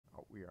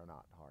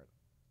not hard.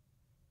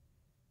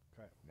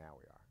 Okay. Now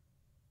we are.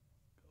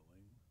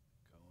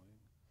 Going.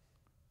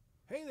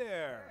 Hey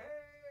there.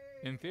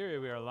 In theory,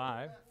 we are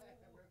live.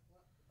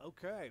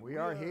 Okay. We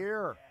are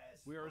here.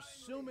 We are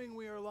assuming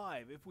we are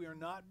live. If we are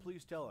not,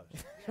 please tell us.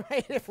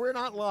 If we're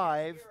not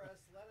live, Hear us,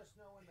 let us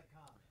know in the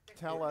comments.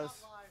 tell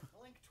us. Not live,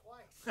 blink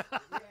twice.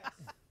 Yes.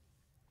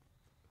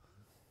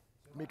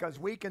 Because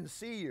we can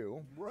see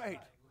you, Right.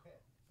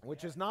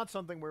 which is not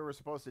something we were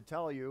supposed to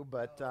tell you,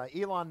 but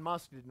Elon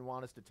Musk didn't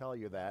want us to tell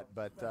you that.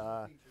 But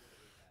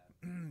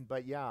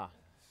but yeah,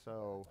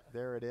 so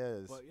there it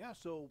is. But yeah,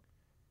 so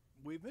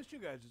we've missed you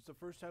guys. It's the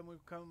first time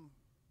we've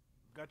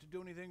got to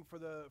do anything for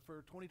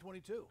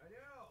 2022. I know.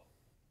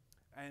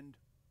 And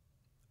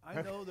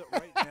I know that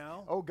right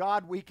now. Oh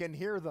God, we can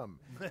hear them.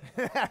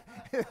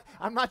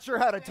 I'm not sure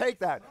how to take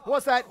that.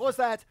 What's that? What's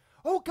that?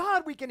 Oh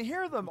God, we can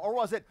hear them. Or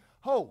was it,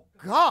 oh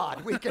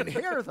God, we can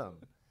hear them?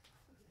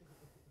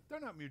 They're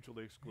not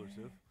mutually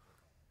exclusive.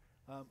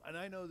 And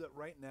I know that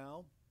right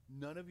now,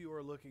 none of you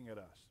are looking at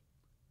us.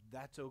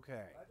 That's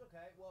okay. That's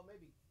okay. Well,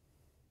 maybe.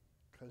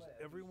 Because Well,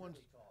 he's everyone's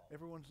really tall.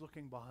 everyone's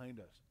looking behind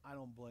us. I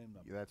don't blame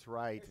them. That's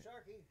right. Hey,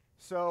 Sharky.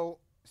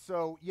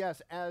 So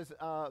yes, as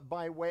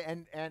by way,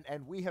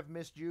 and we have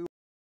missed you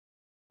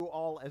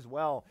all as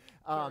well.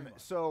 Very much.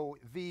 So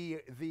the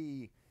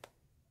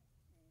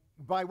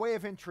by way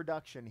of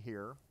introduction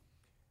here,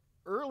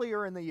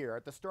 earlier in the year,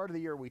 at the start of the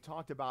year, we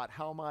talked about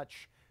how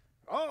much.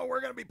 Oh, we're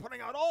going to be putting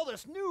out all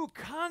this new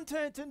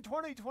content in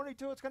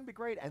 2022. It's going to be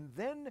great. And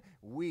then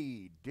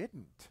we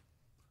didn't.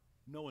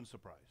 No one's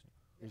surprised.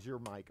 Is your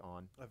mic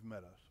on? I've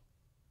met us.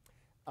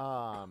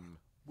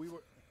 We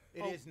were.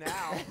 It is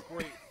now.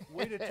 Great.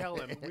 Way to tell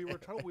him. We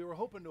were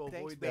hoping to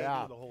avoid that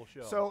Yeah. for the whole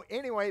show. So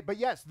anyway, but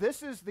yes,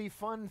 this is the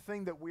fun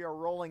thing that we are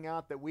rolling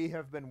out that we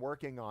have been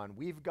working on.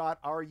 We've got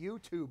our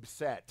YouTube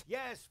set.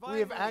 Yes, finally. We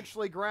have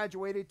actually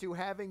graduated to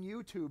having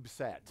YouTube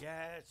set.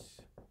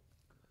 Yes.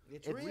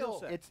 It's It's real.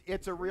 set.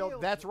 It's a real. Real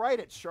That's set. right.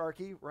 It's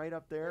Sharky right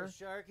up there. There's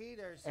Sharky.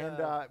 There's And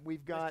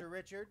we've got Mr.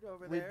 Richard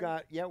over we've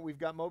there. we've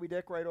got Moby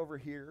Dick right over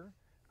here.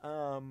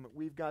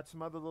 We've got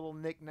some other little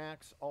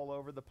knickknacks all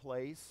over the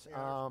place.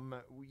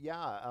 We've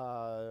got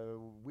a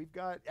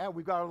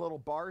little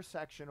bar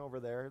section over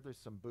there. There's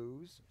some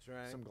booze, That's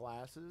right. some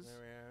glasses.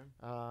 There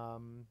we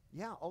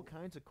are. All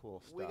kinds of cool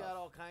stuff. We got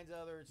all kinds of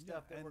other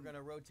stuff that we're and going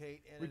to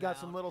rotate in We and got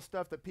some out. little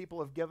stuff that people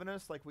have given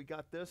us, like we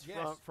got this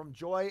Yes. from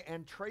Joy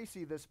and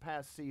Tracy this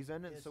past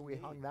season, and Yes, so we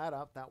indeed. hung that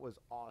up. That was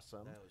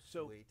awesome. That was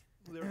So- sweet.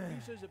 there are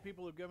pieces that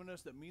people have given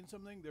us that mean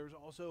something. There's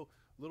also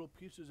little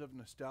pieces of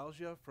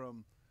nostalgia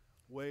from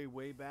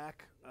way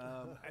back,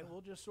 and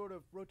we'll just sort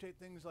of rotate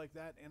things like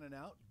that in and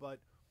out. But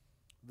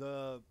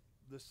the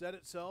set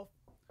itself,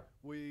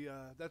 we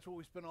that's what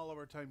we spent all of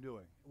our time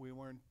doing. We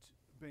weren't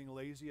being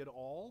lazy at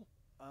all.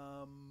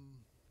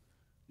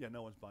 Yeah,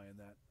 no one's buying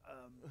that.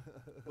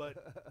 But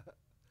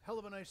hell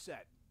of a nice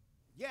set.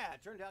 Yeah,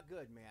 it turned out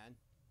good, man.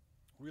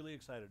 Really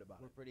excited about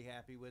We're it, pretty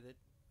happy with it.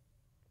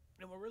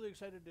 and we're really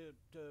excited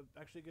to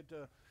actually get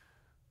to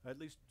at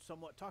least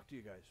somewhat talk to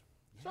you guys.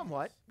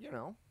 Somewhat, you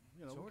know.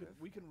 You know, Sort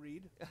we can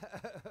read.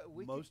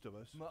 We Most of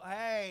us.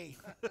 Hey.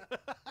 can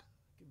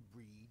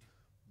read.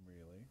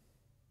 Really?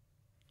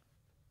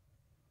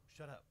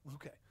 Shut up.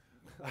 Okay.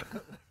 I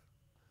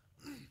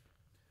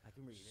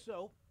can read it.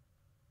 So,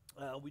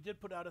 we did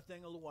put out a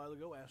thing a little while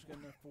ago asking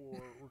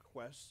for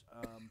requests.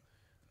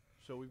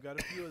 So we've got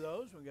a few of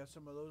those. We've got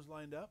some of those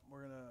lined up.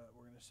 We're gonna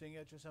sing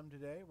at you some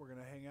today. We're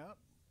gonna hang out,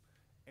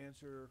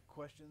 answer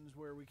questions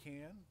where we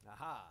can.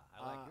 Aha.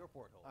 I like your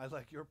porthole. I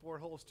like your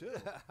portholes too.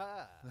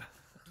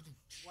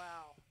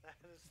 Wow, that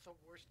is the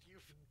worst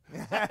you've.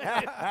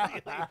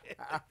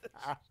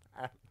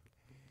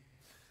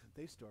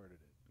 They started it.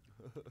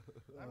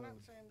 I'm not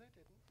saying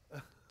they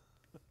didn't.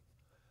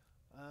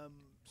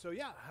 So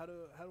yeah, how do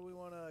we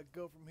want to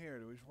go from here?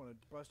 Do we just want to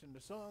bust into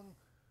song?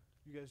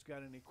 You guys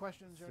got any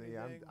questions or See,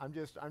 anything?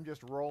 I'm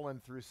just rolling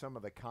through some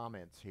of the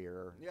comments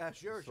here. Yeah,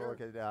 sure, So look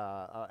sure.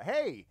 at,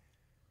 hey,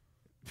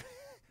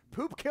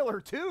 Poop Killer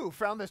 2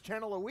 found this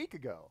channel a week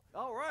ago.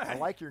 All right. I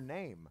like your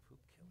name. Poop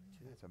Killer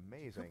 2. That's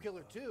amazing. Poop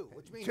Killer 2,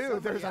 which means Two.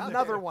 somebody There's out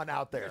another there- one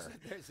out there.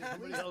 There's at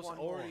Somebody least else one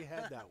already more.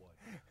 had that one.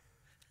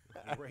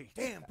 Great.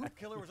 Damn, Poop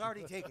Killer was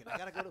already taken. I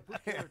gotta go to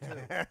Poop Killer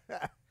 2.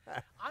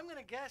 I'm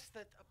gonna guess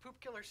that Poop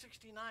Killer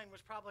 69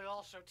 was probably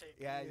also taken.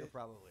 Yeah, you're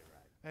probably right.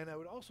 And I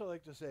would also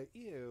like to say,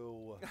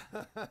 ew.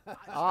 It's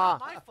Ah. not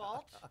my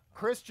fault.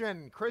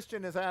 Christian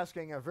is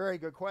asking a very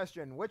good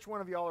question. Which one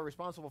of y'all are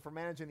responsible for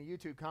managing the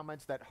YouTube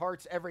comments that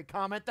hearts every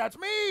comment? That's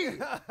me!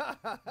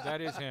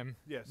 That is him.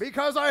 Yes.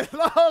 Because I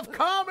love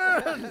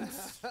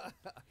comments!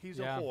 He's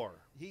Yeah. a whore.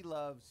 He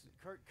loves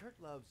Kurt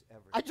loves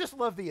everything. I just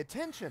love the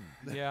attention.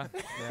 Yeah,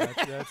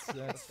 that's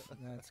Kurt. It's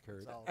all That's,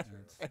 true.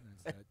 that's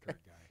that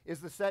Kurt guy. Is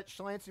the set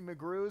Schlancy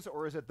McGrew's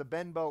or is it the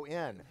Benbow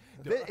Inn?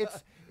 It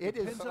is.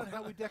 Depends on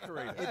how we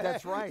decorate it.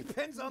 That's right.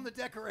 Depends on the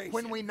decoration.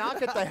 When we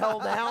knock it the hell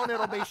down,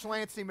 it'll be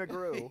Schlancy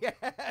McGrew.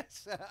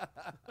 Yes.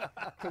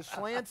 Because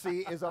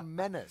Schlancy is a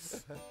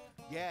menace.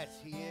 Yes,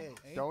 he is.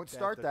 Ain't Don't that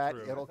start the that.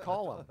 truth? It'll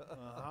call him.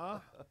 Uh-huh.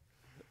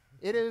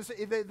 It is.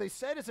 The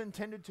set is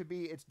intended to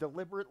be. It's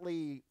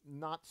deliberately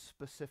not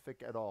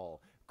specific at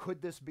all.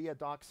 Could this be a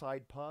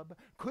dockside pub?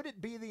 Could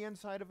it be the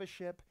inside of a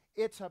ship?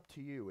 It's up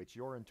to you. It's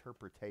your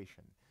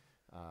interpretation.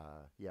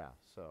 Yeah.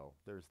 So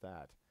there's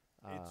that.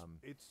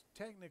 It's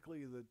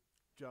technically the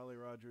Jolly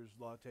Rogers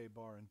Latte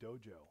Bar and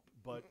Dojo,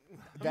 but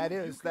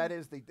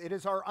it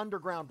is our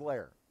underground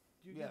lair.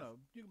 you know,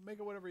 you can make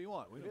it whatever you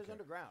want. We It don't is care.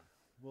 underground.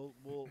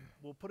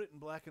 We'll put it in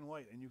black and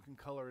white, and you can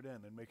color it in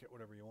and make it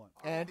whatever you want.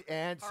 And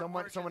Our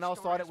someone origin else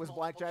thought story it is was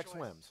multiple Blackjack choice.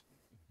 Slims.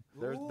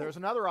 Ooh. There's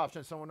another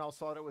option. Someone else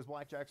thought it was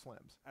Blackjack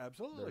Slims.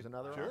 Absolutely. There's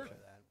another Sure. option.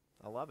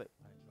 I love it.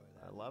 I enjoy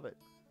that. I love it.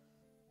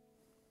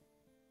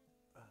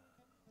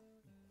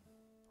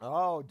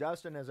 Oh,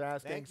 Dustin is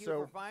asking. Thank you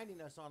so for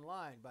finding us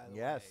online, by the way.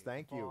 Yes,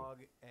 thank you. Fog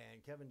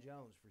and Kevin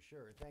Jones, for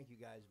sure. Thank you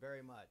guys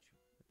very much.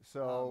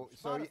 so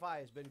Spotify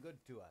has been good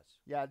to us.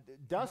 yeah.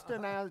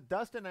 Dustin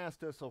Dustin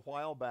asked us a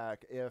while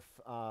back if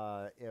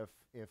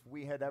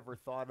we had ever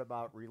thought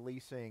about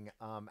releasing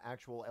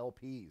actual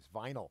LPs,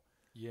 vinyl,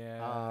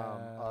 Yeah.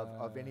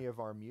 of any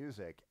of our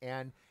music,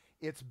 and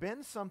it's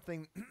been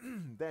something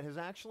that has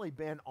actually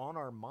been on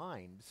our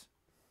minds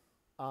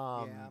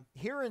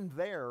here and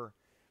there.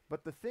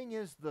 But the thing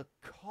is, the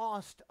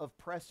cost of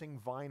pressing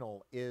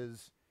vinyl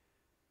is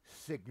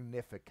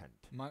significant.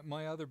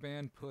 My other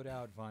band put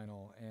out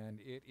vinyl, and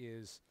it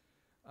is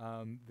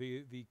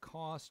the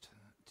cost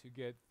to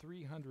get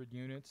 300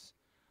 units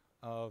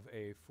of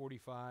a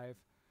 45,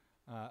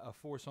 a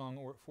 4-song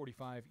or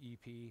 45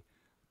 EP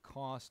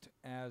cost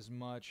as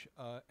much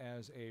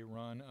as a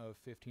run of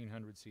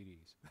 1,500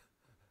 CDs,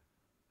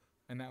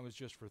 and that was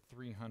just for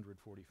 300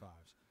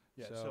 45s.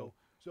 Yeah.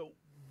 So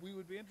we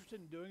would be interested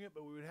in doing it,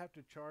 but we would have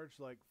to charge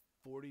like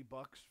 $40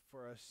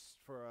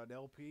 for an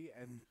LP,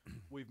 and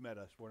we've met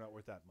us. We're not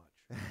worth that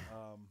much.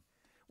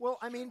 Well,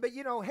 I mean, but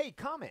hey,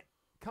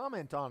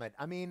 comment on it.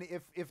 I mean,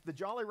 if the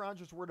Jolly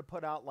Rogers were to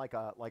put out like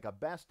a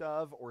best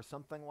of or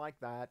something like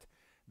that,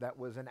 that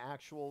was an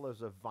actual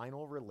as a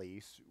vinyl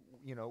release,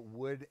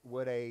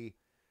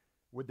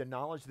 would the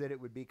knowledge that it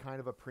would be kind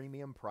of a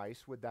premium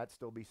price, would that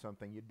still be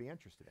something you'd be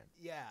interested in?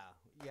 Yeah.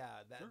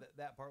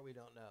 That part we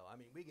don't know. I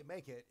mean, we can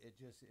make it. It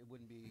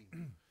wouldn't be.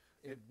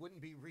 It wouldn't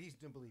be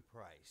reasonably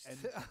priced.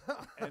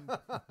 And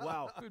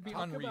wow, It would be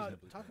talk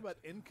unreasonably talk about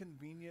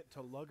inconvenient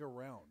to lug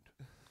around.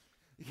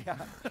 yeah.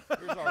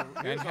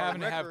 And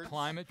having to have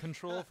climate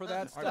control for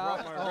that I stuff.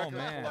 brought my Oh record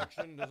man.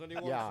 collection. Does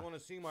anyone Yeah. want to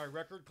see my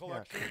record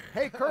collection?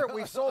 Hey, Kurt,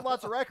 we've sold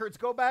lots of records.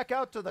 Go back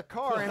out to the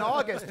car in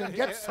August and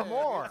get some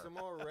more. Get some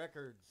more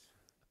records.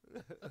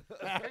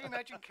 Can you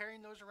imagine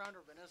carrying those around a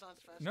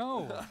Renaissance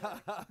festival?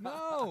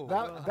 No.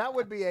 No. That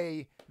would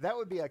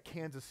be a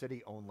Kansas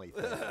City only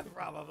thing.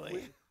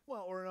 Probably.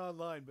 Well, or an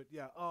online, but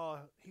yeah.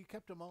 He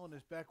kept them all in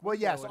his back. Well,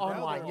 window, yes, and now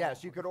online. they're Yes,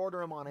 all- you could order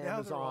them on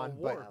now they're all Amazon,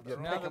 but warped. you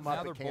Now pick they're- them up now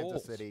at they're Kansas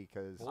bowls. City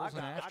because Bowls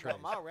and I ashtrays.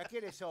 got my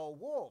record. It's all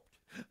warped.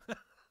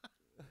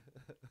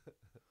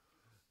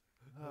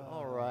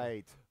 all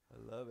right.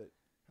 I love it.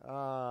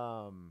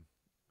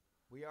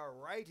 We are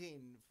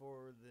writing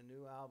for the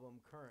new album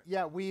currently.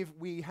 Yeah,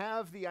 we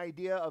have the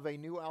idea of a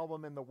new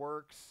album in the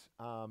works.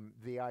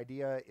 The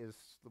idea is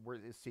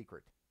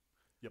secret.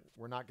 Yep.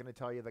 We're not going to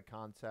tell you the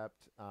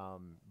concept,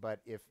 but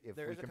if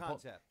There we is a can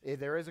concept.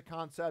 there is a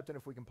concept, and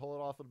if we can pull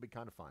it off, it'll be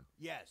kind of fun.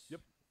 Yes. Yep.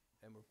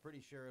 And we're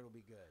pretty sure it'll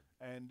be good.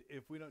 And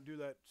if we don't do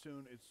that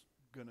soon, it's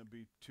gonna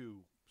be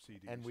 2 CDs.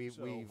 And we've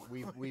so-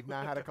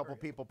 now had a couple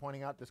people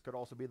pointing out this could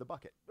also be the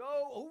bucket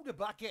Oh, the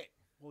bucket.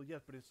 Well,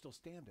 yes, but it's still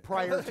standing.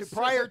 prior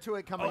to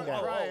it coming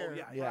down. prior,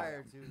 yeah.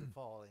 prior to the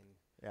falling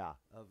Yeah.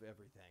 of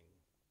everything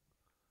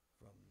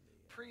from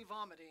the.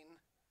 Pre-vomiting.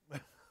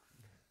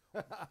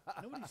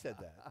 Nobody said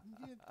that.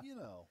 You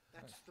know.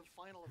 That's the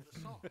final of the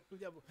song.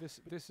 Yeah, but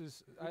This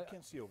is. we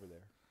can't see over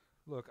there.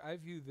 Look, I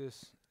view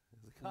this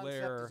The concept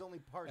lair is only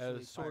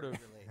partially as sort of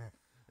pirate related.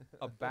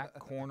 a back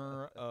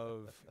corner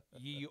of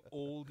Ye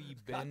Olde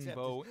Concept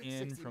Benbow is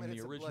Inn 60 from the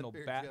minutes of original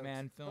Bloodbeard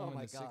Batman jokes. film Oh in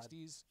my the God.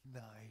 60s.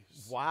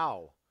 Nice.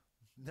 Wow.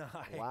 Nice.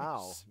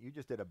 Wow. You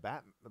just did a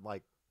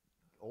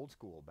old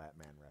school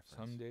Batman reference.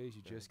 Some days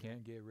you just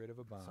can't get rid of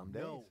a bomb. Some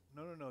days.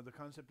 No. The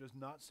concept is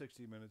not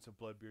 60 minutes of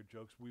Bloodbeard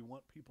jokes. We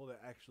want people to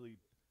actually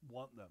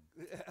want them.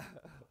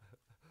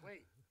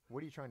 Wait,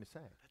 What are you trying to say?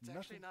 that's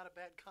actually not a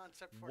bad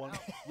concept for Want- an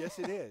album. yes,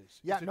 it is.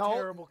 Yeah, it's a no,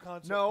 terrible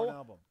concept no. for an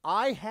album.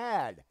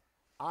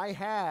 I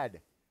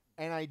had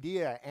an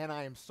idea, and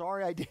I am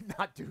sorry I did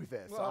not do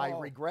this. I Oh.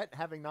 regret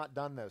having not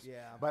done this.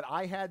 Yeah. But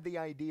I had the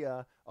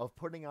idea of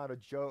putting out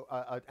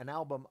an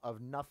album of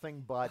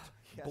nothing but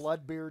Yes.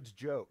 Bloodbeard's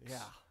jokes.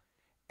 Yeah.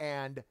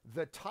 And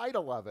the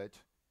title of it,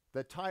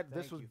 this Thank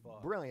was you,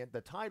 Bob. brilliant.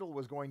 The title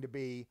was going to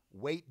be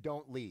 "Wait,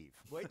 Don't Leave."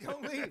 Wait,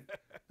 don't leave.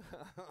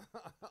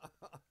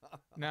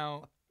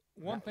 Now,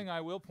 one thing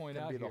I will point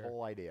That'd out be the here.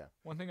 whole idea.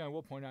 One thing I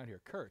will point out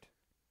here, Kurt.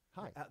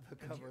 Hi. The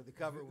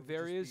cover. Would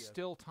There just is be a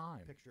still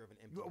time. picture of an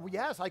empty. Well, line.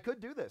 yes, I could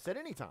do this at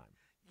any time.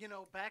 You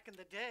know, back in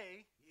the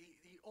day,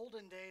 the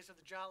olden days of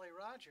the Jolly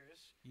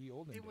Rogers, Ye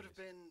olden it would have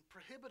days. been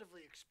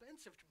prohibitively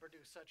expensive to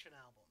produce such an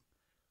album.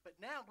 But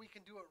now we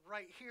can do it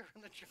right here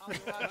in the Jolly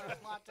Rogers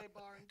Latte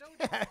Bar and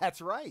Dojo.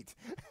 That's right.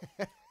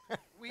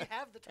 We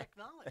have the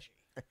technology.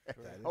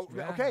 Oh,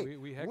 Yeah, okay.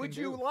 we heckin' Would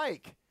you do.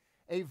 like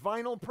a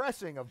vinyl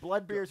pressing of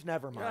Bloodbeard's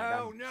Nevermind?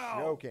 No, I'm no.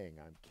 joking.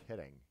 I'm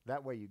kidding.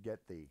 That way you get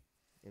the.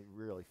 It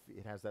really.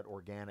 It has that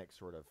organic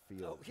sort of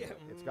feel. Oh, to yeah.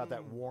 it. It's got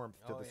that warmth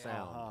to Oh, the yeah.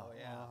 sound, Oh,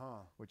 yeah.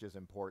 which is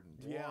important.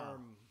 Yeah.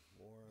 Warm.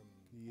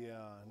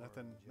 Yeah,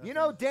 nothing. You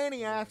know,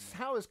 Danny asks,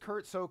 "How is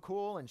Kurt so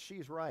cool?" And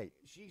she's right.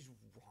 She's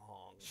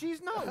wrong. She's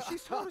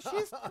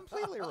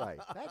completely right.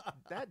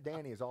 That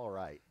Danny is all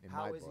right in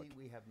How my is book.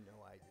 he? We have no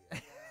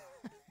idea.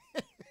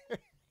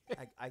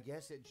 I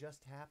guess it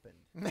just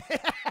happened.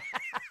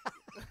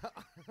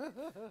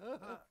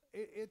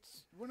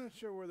 It's we're not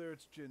sure whether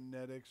it's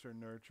genetics or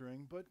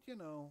nurturing, but You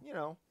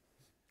know,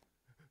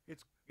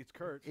 it's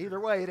Kurt. either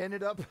way, it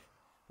ended up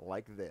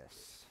like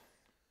this.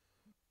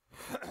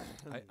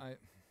 I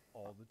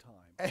all the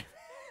time.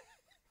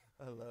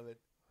 I love it.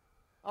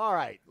 All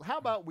right. How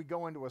about we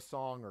go into a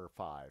song or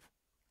 5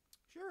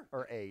 Sure.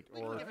 or 8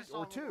 We can give a song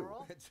or a 2?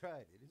 whirl. That's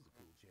right. It is a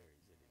cool cherry,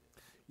 isn't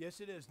it? Yes,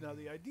 it is. Now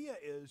the idea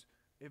is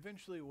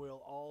eventually we're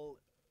all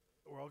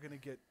going to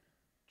get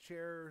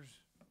chairs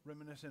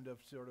reminiscent of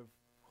sort of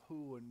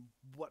who and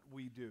what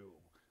we do.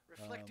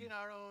 Reflecting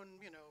our own,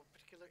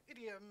 particular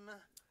idiom.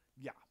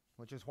 Yeah.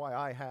 Which is why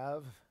I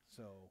have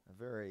So a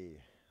very,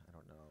 I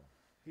don't know.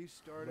 he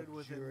started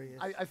with Luxurious.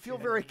 I feel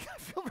very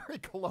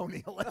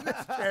colonial in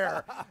this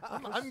chair.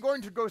 I'm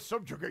going to go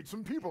subjugate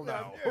some people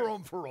now.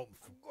 Harumph. I'm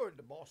going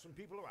to boss some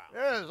people around.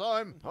 Yes,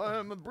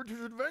 I'm a British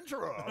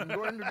adventurer. I'm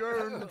going to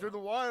go into the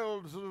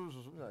wilds.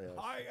 Yes.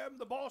 I am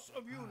the boss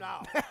of you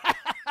now.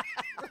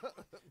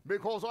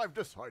 Because I've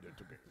decided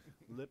to be.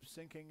 lip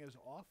syncing is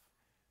off.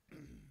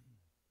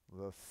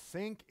 The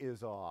sync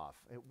is off.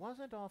 It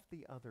wasn't off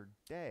the other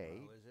day.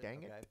 Oh, is it? Dang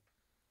Okay. it.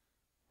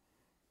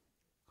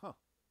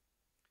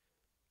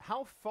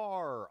 How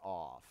far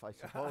off? I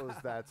suppose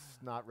that's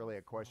not really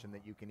a question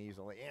that you can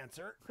easily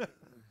answer.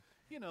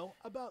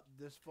 About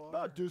this far.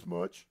 About this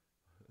much.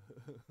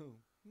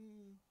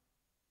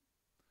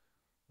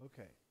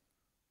 Okay.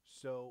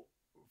 So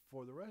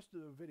for the rest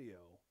of the video,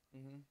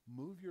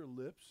 move your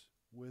lips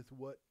with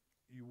what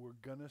you were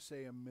gonna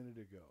say a minute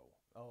ago.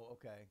 Oh,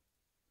 okay.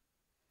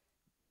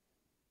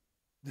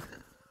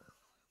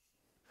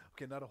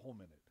 Okay, not a whole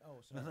minute. Oh,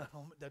 No, sorry. not a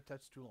whole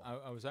that's too long.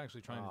 I was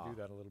actually trying to Ah. do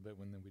that a little bit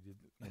when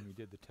we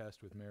did the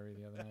test with Mary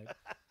the other night.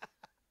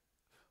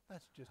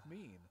 That's just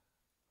mean.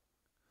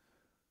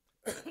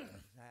 Does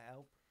that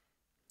help?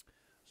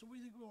 So what do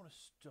you think we want to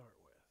start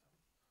with?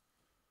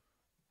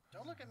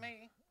 Don't look at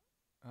me.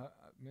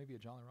 Maybe a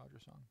Jolly Roger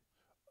song.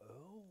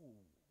 Oh.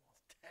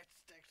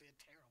 That's actually a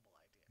terrible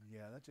idea.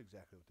 Yeah, that's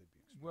exactly what they'd be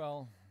expecting.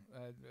 Well,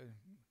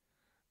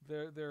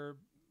 they're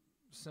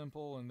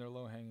simple and they're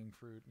low hanging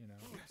fruit.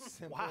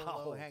 Simple,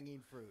 Wow.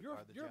 low-hanging fruit. You're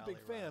are the a big Jolly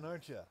fan,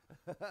 Rogers.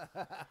 aren't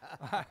you?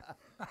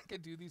 I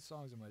could do these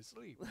songs in my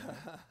sleep.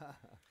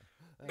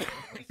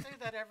 We say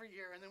that every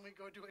year, and then we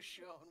go do a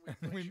show,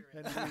 and we butcher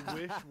it. And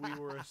we wish we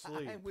were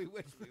asleep. And we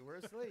wish we were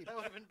asleep. That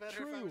would have been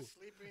better if I True. was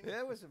sleeping.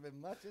 That would have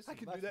been much. This I is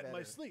can much do that in my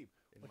better sleep.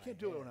 in I my can't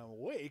do it when head. I'm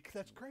awake.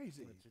 That's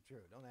crazy. That's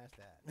true. Don't ask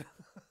that.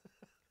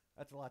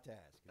 That's a lot to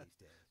ask these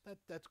days.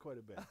 That's quite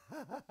a bit.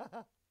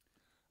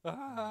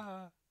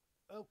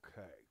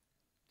 Okay.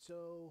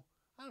 So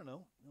I don't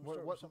know. You wanna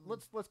start with something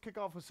Let's kick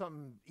off with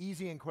something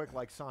easy and quick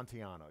like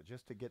Santiano,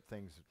 just to get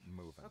things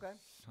moving. Okay.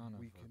 Son of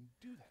we a- can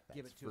do that.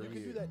 Give it to for You us.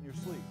 can you. do that in your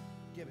sleep.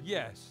 Give it.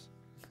 Yes.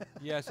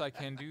 Yes, I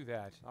can do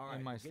that All right.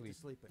 in my get sleep. to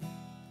sleeping.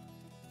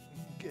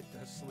 Get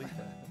to sleep.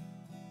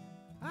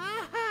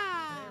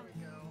 There we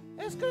go.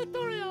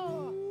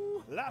 Escritorio!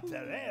 La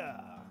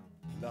tarea.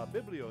 La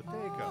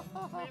biblioteca.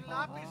 Mi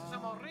lápiz es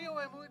amarillo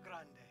y muy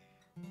grande.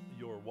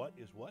 Your what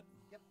is what?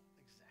 Yep,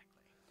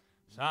 exactly.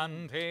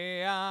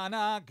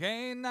 Santiana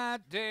gained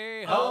that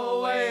day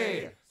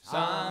away.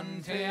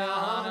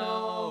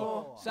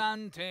 Santiano,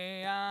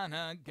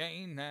 Santiana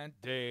gained that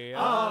day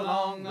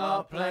along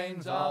the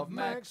plains of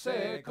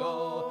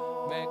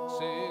Mexico.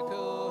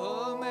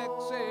 Mexico,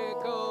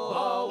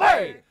 Mexico,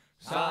 away.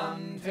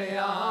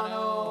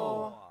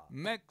 Santiano,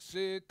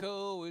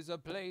 Mexico is a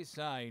place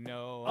I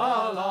know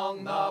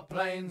along the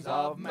plains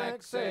of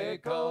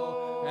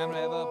Mexico. And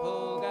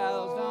Liverpool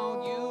gals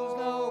don't use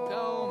no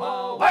comb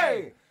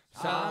away.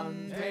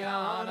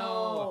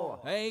 Santiano,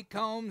 he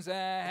combs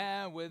their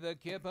hair with a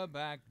kipper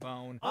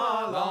backbone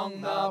along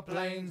the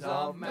plains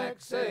of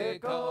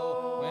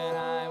Mexico. When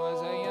I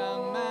was a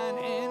young man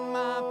in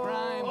my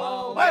prime,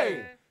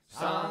 away,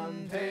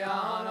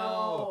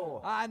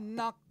 Santiano, I'd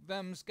knock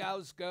them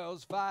scouse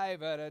girls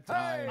 5 at a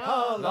time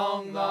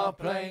along the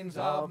plains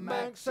of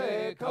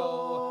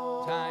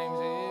Mexico. Times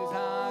is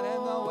hard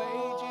and the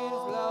wage is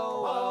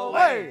low,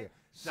 away,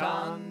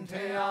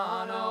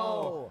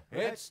 Santiano,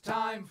 it's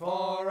time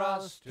for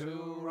us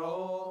to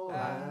roll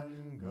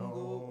and go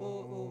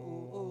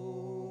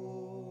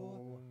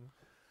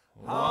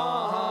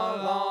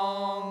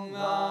along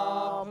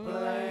the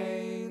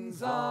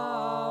plains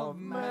of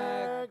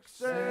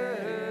Mexico.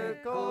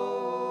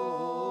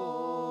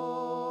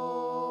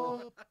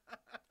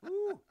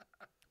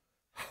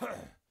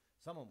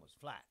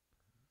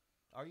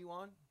 Are you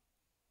on?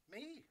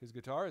 Me? His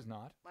guitar is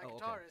not. My Oh,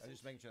 guitar okay. I was is.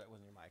 just making sure that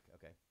wasn't your mic.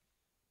 Okay.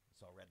 I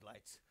saw red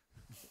lights.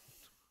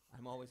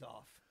 I'm always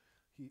off.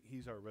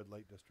 He's our red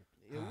light district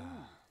Ooh.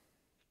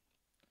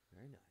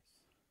 Very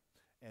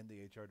nice. and the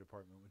HR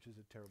department, which is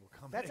a terrible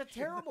combination. That's a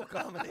terrible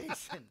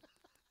combination.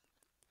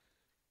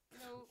 You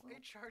know,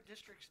 HR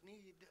districts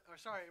need, or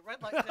sorry,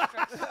 red light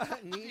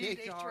districts Need need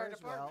HR HR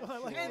as well. departments, I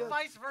like and that.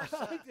 vice I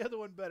versa. like the other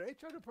one better.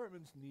 HR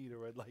departments need a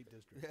red light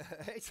district.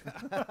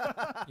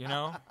 You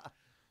know,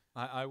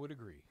 I would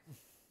agree.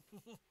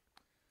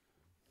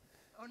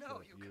 Oh no,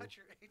 So you cut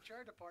your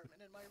HR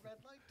department in my red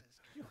light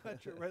district. You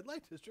got your red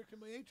light district in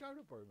my HR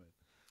department.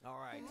 All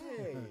right.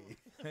 Hey,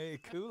 Hey,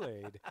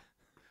 Kool-Aid.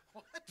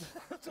 What?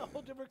 that's a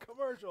whole different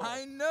commercial.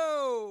 I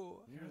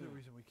know. You're the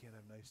reason we can't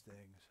have nice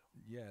things.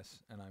 Yes,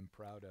 and I'm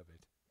proud of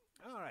it.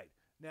 All right.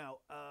 Now,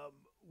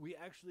 we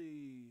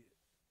actually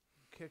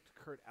kicked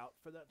Kurt out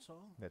for that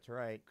song That's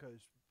right.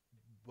 because,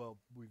 well,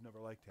 we've never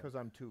liked him. Because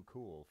I'm too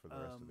cool for the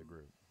rest of the Um,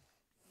 group.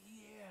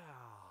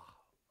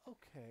 Yeah.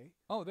 Okay.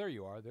 Oh, there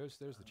you are. There's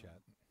the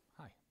chat.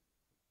 Hi.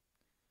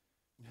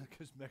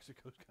 Because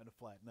Mexico's kind of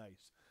flat,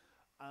 nice.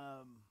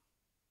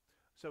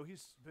 So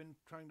he's been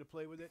trying to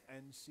play with it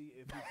and see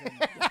if he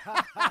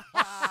can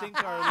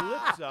sync our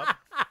lips up.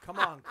 Come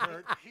on,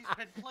 Kurt. He's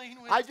been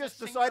playing with. I the just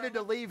singer decided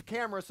to of- leave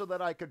camera so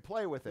that I could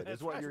play with it.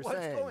 Is what That's you're What's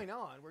saying? going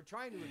on? We're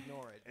trying to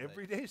ignore it. but-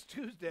 Every day's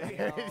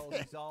Tuesday. Oh,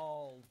 he's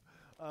all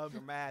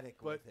dramatic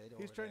But with it.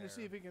 he's over trying to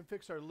see there. if he can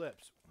fix our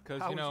lips.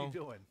 Because, How you is know, he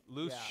doing?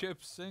 loose Yeah.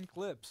 ships sink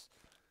lips.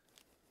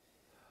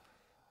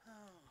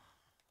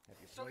 Have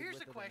you So played here's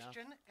with a it enough?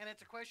 question, and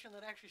it's a question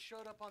that actually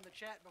showed up on the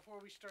chat before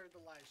we started the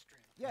live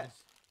stream.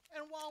 Yes,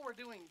 And while we're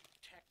doing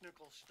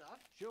technical stuff,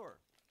 sure.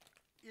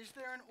 is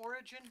there an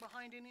origin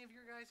behind any of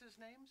your guys'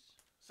 names?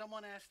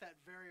 Someone asked that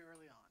very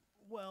early on.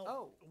 Well,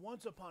 Oh.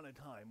 once upon a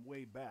time,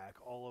 way back,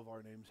 all of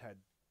our names had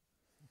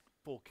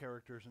full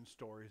characters and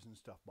stories and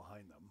stuff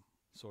behind them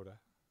Sorta.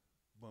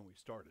 when we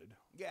started.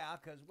 Yeah,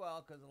 because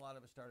a lot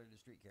of us started as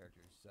street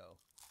characters. So,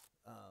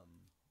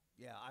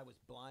 yeah, I was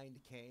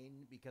Blind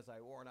Kane because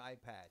I wore an eye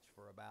patch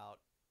for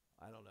about,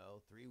 I don't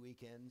know, 3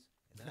 weekends.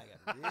 And then I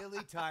got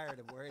really tired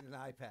of wearing an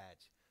eye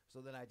patch. So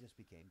then I just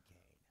became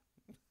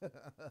Kane.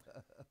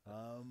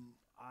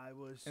 I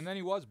was. And then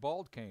he was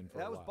Bald Cane for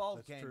a That was while. Bald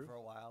That's Kane true. for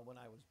a while when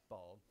I was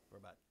bald for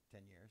about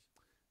 10 years.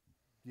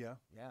 Yeah,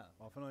 Yeah.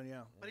 off and on,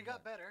 yeah. But he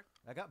got better.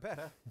 I got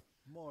better.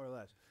 More or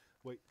less.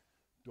 Wait,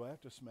 do I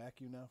have to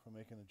smack you now for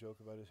making a joke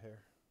about his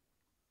hair?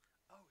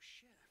 Oh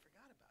shit, I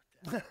forgot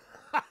about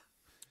that.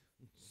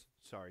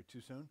 Sorry,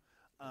 too soon.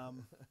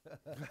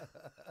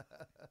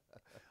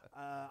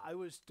 I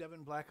was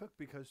Devin Blackhook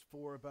because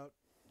for about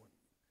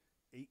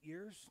 8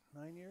 years,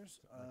 9 years,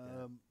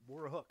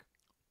 wore a hook.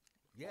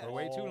 Yeah. For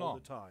way too all long.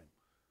 the time.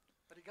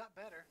 But he got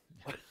better.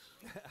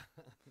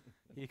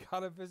 He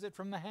got a visit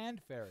from the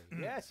hand fairy.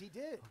 Yes, he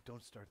did. Oh,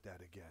 don't start that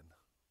again.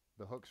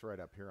 The hook's right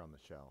up here on the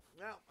shelf.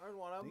 Yeah, there's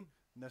one of See? them.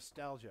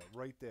 Nostalgia,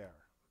 right there.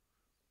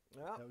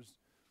 Yeah. That was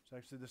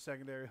actually the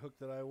secondary hook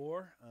that I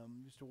wore.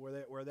 Used to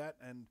wear that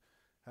and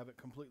have it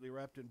completely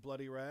wrapped in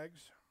bloody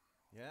rags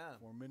Yeah.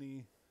 for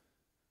many,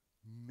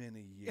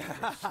 many years.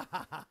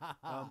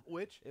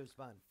 Which, It was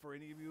fun. for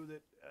any of you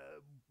that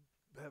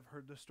have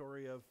heard the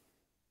story of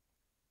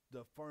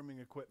the farming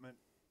equipment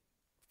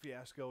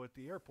fiasco at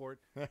the airport,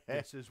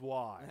 this is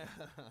why.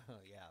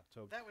 Yeah.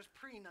 So That was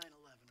pre 9/11, of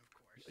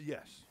course.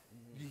 yes,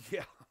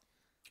 yeah.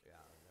 Yeah,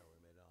 I never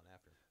made it on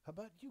after. How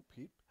about you,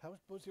 Pete? How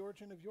was the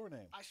origin of your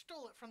name? I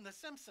stole it from The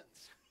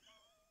Simpsons.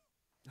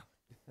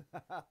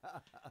 There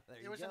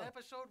There you was go. an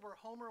episode where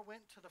Homer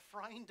went to the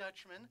Frying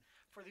Dutchman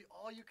for the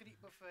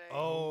all-you-could-eat buffet.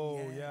 Oh,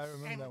 Yes. yeah, I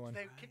remember and that one.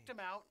 they kicked him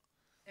out,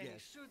 and he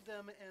Yes. sued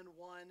them and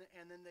won.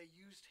 And then they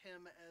used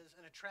him as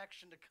an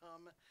attraction to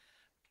come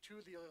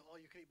to the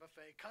all-you-can-eat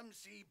buffet. Come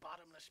see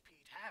Bottomless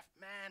Pete, half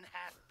man,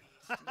 half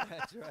beast.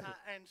 That's right.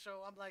 And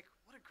so I'm like,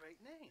 what a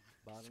great name.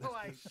 Bottomless So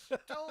I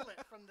stole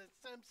it from The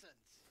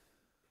Simpsons.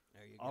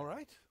 There you go. All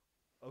right.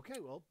 Okay,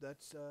 well,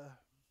 that's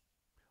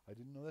I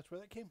didn't know that's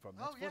where that came from.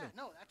 That's Oh yeah, funny.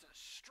 no, that's a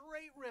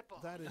straight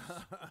ripoff. That is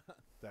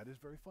that is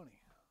very funny.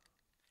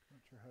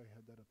 Not sure how you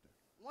had that up there.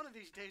 One of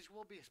these days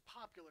we'll be as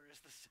popular as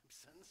The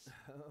Simpsons.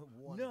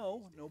 One of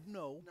No, these no, days.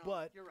 no, No,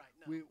 but you're right,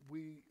 no.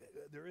 we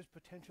there is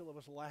potential of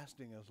us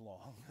lasting as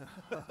long.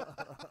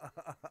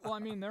 Well, I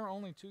mean, they're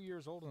only 2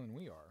 years older than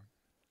we are.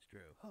 It's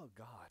true. Oh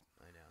God,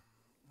 I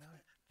know.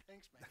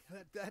 Thanks,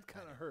 man. that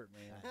kind of hurt,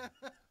 man.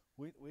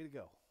 way to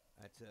go.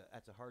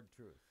 That's a hard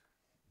truth.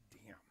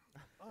 Damn.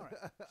 All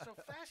right. So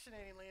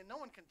fascinatingly, and no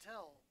one can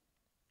tell,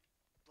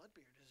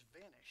 Bloodbeard has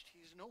vanished.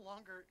 He's no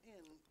longer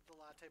in the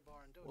Latte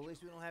Bar and Dojo. Well, at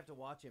least we don't have to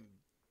watch him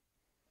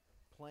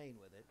playing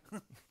with it.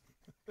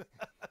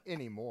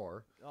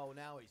 Anymore. Oh,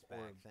 now he's back.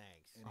 Or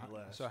Thanks. any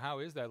less. So how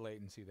is that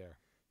latency there?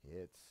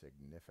 It's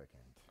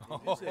significant.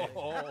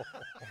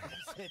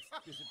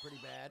 Is it pretty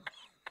bad?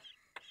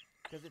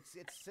 Because it's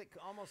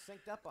almost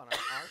synced up on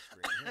our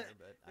screen here,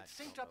 but It's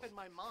synced up in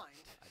my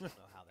mind. I don't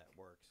know how that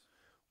works.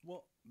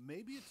 Well,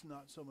 maybe it's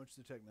not so much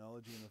the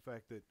technology and the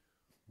fact that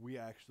we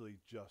actually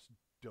just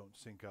don't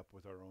sync up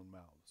with our own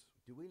mouths.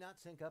 Do we not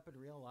sync up in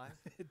real life?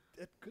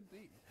 It could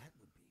be. That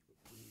would be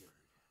weird.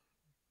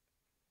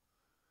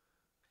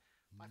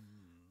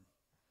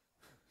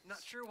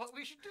 Not sure what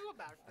we should do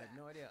about I that. have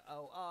no idea.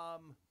 Oh,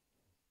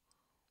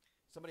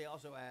 somebody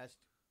also asked,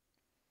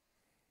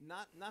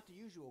 not the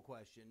usual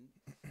question,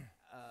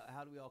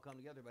 how do we all come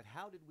together, but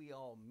how did we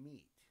all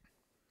meet?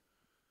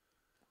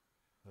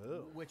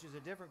 Oh, Which is a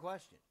different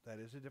question. that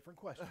is a different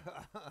question.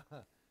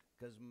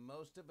 Because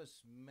most of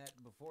us met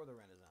before the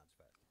Renaissance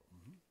Festival.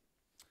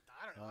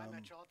 I don't know. I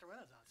met y'all at the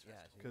Renaissance Yeah,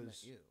 Festival. so we met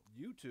Because you.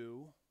 you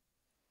two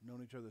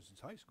known each other since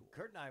high school.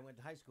 Kurt and I went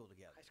to high school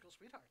together. High school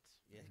sweethearts.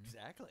 Yeah,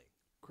 exactly.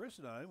 Chris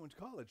and I went to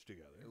college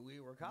together. We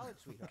were college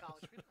sweethearts.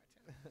 College sweethearts.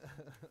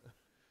 Yeah.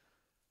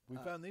 We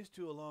found these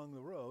two along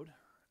the road,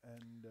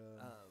 and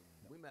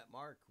We met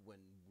Mark when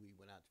we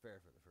went out to fair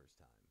for the first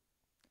time,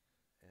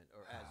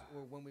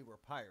 or when we were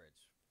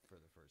pirates for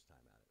the first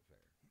time out at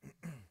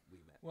fair. We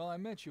met. Well, I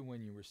met you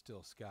when you were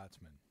still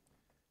Scotsman.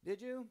 Did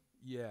you?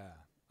 Yeah,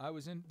 I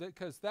was in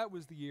because that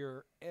was the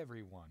year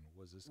everyone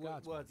was a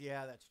Scotsman. Well,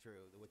 yeah, that's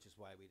true. Which is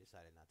why we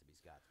decided not to be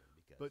Scotsmen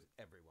because But-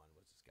 everyone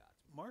was a Scotsman.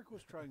 Mark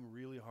was trying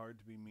really hard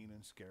to be mean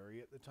and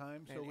scary at the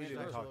time, so And- we and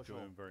didn't talk to social.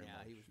 him very Yeah,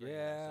 much. he was very yeah,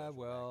 antisocial back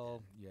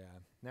well, then. yeah.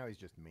 Now he's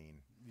just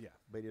mean, Yeah,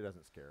 but he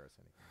doesn't scare us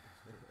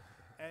anymore.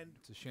 and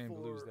It's a shame to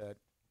lose that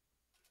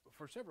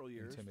for several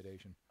years.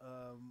 intimidation.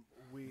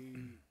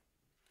 We,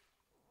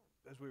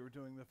 as we were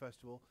doing the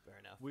festival, Fair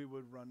enough. we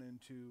would run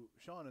into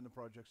Sean in the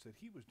projects that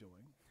he was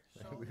doing.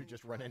 So we would many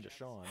just run into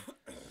projects.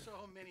 Sean.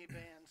 So many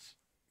bands.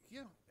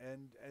 Yeah,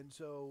 and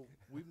so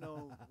we've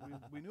known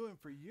we knew him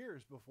for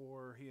years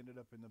before he ended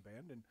up in the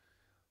band, and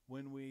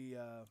when we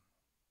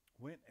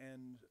went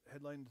and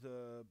headlined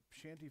the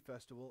Shanty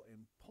Festival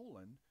in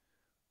Poland,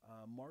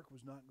 Mark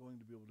was not going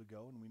to be able to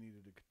go, and we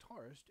needed a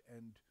guitarist,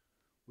 and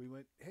we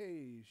went,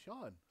 "Hey,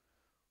 Sean,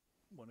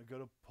 want to go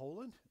to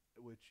Poland?"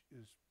 Which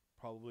is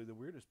probably the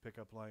weirdest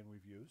pickup line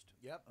we've used.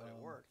 Yep, but it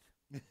worked.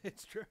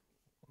 It's true.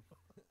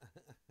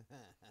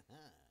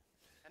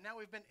 And now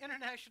we've been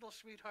international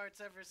sweethearts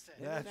ever since.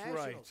 Yeah. That's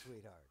International right.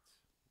 sweethearts.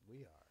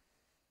 We are.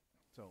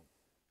 So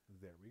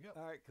there we go.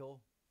 All right, cool.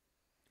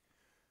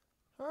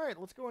 All right,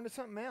 let's go into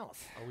something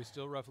else. Are we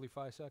still roughly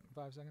 5 seconds?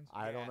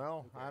 I don't Yeah,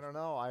 know. who I cares? don't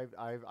know.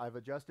 I've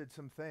adjusted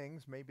some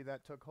things. Maybe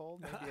that took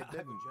hold. Maybe it I've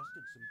didn't.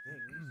 adjusted some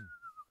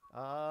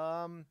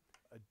things.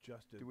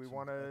 Adjusted. Do we some-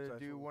 want that's to what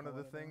do we're one of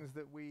the calling it now? things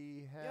that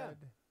we Yeah. had?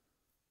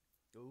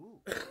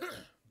 Ooh.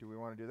 Do we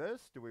want to do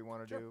this? Do we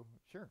want to do?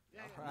 Sure.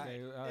 Yeah, yeah.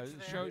 Alright. Okay,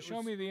 It's there. show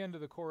was- me the end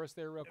of the chorus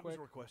there real It was quick.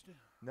 requested.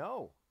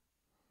 No.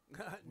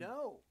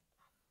 No.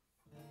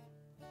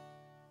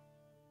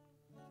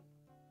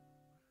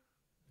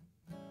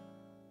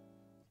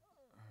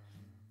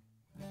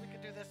 We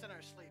could do this in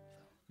our sleep,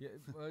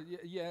 though.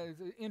 Yeah,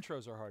 the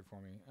intros are hard for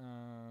me.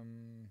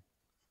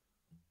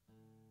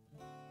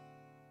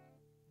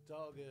 It's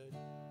all good.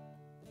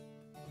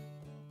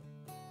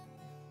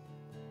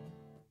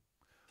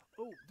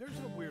 Oh, there's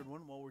a weird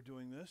one while we're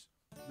doing this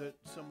that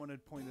someone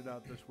had pointed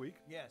out this week.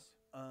 Yes.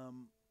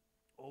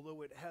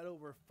 Although it had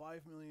over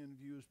 5 million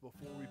views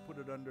before we put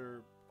it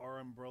under our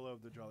umbrella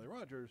of the Jolly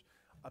Rogers,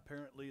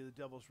 apparently the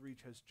Devil's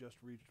Reach has just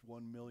reached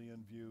 1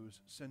 million views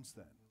since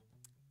then.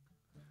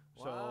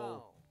 Wow.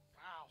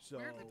 Wow. So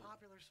Weirdly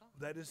popular song.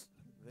 that is,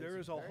 That there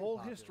is is a a very whole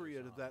popular history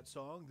of song. that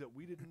song that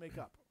we didn't make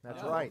up.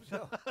 That's No, right.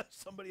 no,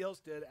 Somebody else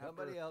did after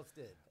somebody else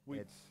did. we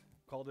It's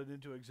called it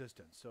into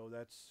existence. So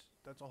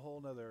that's a whole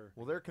nother.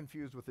 well, they're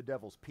confused with the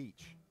Devil's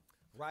Peach,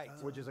 Right.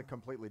 which is a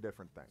completely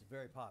different thing. It's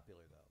very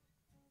popular, though.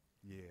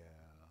 Yeah.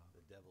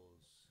 The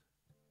Devil's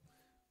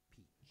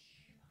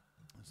Peach.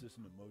 Is this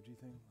an emoji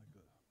thing?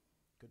 Like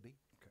Could be.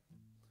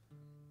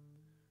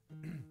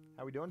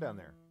 How we doing down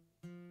there?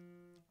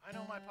 I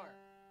know my part.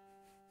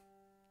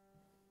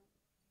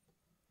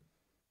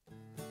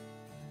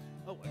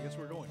 oh, I guess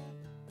we're going.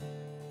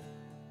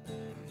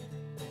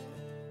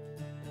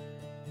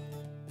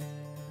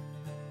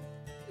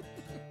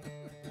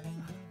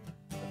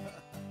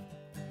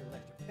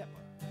 Electric Pepper.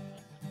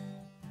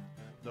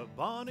 The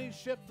bonny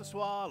ship, the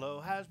Swallow,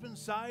 has been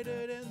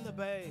sighted in the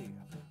bay.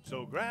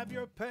 So grab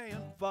your pay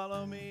and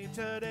follow me,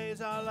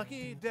 today's our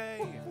lucky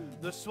day.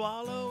 The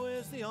Swallow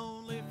is the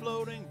only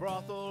floating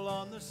brothel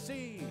on the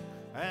sea.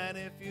 And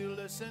if you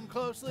listen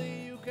closely,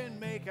 you can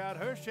make out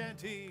her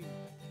shanty.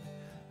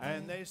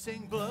 And they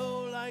sing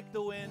blow like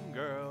the wind,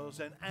 girls,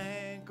 and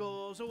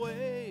ankles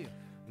away.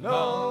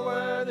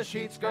 Lower the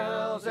sheets,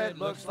 girls, it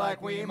looks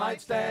like we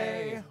might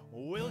stay.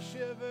 We'll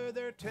shiver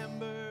their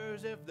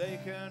timbers if they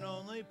can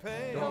only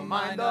pay. Don't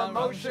mind the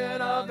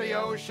motion of the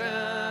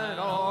ocean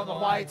or the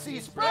white sea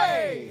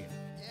spray.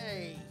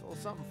 Hey, It's a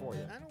little something for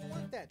you. I don't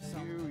want that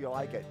song. You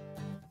like it.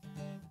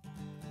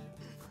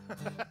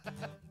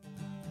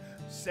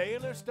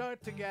 Sailors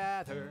start to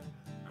gather,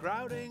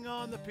 crowding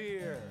on the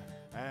pier,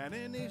 and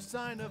any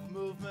sign of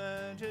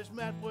movement is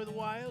met with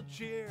wild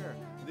cheer.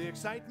 The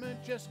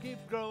excitement just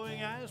keeps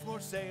growing as more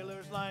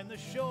sailors line the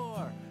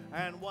shore,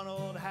 and one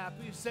old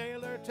happy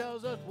sailor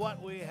tells us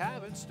what we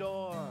have in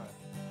store.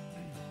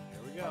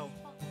 Here we go.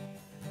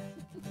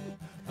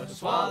 The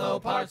swallow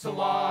parts the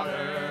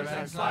waters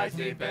and slides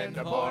deep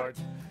into port,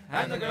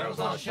 and the girls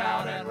all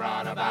shout and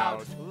run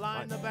about.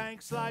 Line the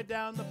bank, slide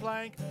down the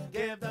plank,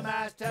 give the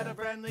masthead a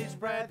friendly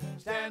spread,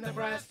 stand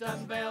abreast,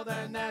 unveil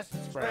their nest,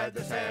 Spread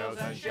the sails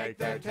and shake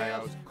their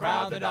tails,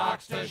 crowd the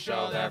docks to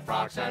show their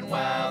frocks and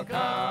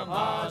welcome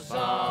us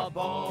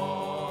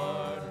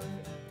aboard.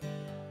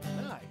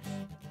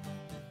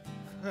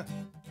 Nice.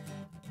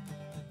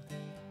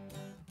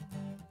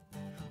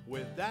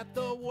 With that,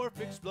 the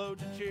wharf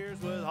explodes and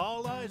cheers with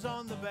all eyes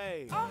on the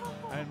bay.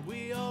 And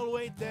we all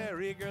wait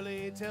there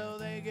eagerly till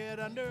they get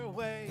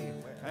underway.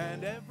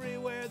 And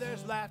everywhere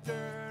there's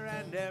laughter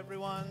and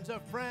everyone's a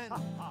friend.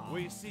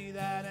 We see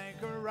that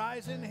anchor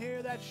rise and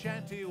hear that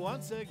shanty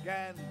once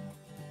again.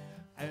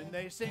 And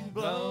they sing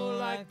blow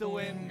like the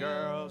wind,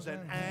 girls,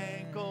 and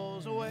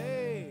ankles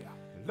away.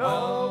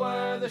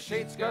 Lower the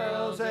sheets,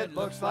 girls, it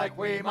looks like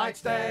we might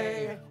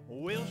stay.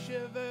 We'll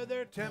shiver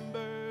their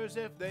timbers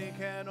if they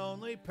can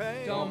only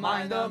pay. Don't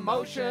mind the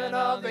motion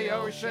of the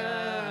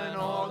ocean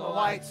or the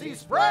white sea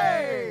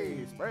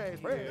Spray! Spray,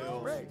 spray,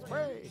 spray,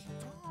 spray.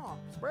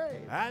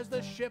 Spray. As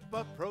the ship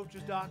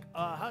approaches dock,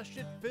 a hush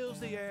it fills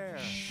the air,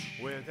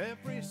 with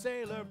every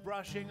sailor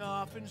brushing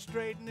off and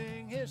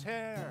straightening his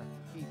hair.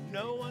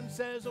 No one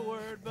says a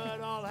word, but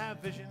all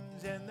have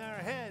visions in their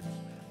heads,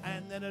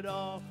 and then it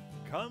all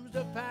comes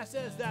to pass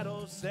as that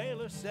old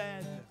sailor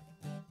said.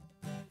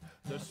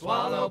 The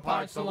swallow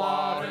parts the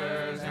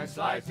waters and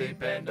slides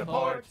deep into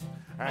port,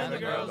 and the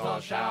girls all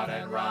shout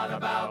and run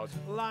about.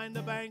 Line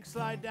the bank,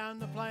 slide down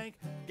the plank,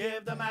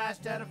 give the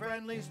masthead a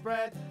friendly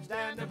spread,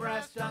 stand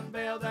abreast,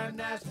 unveil their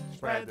nest,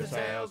 Spread the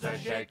sails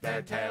and shake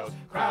their tails,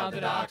 crowd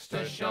the docks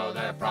to show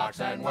their frocks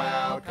and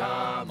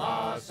welcome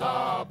us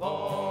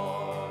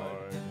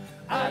aboard.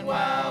 And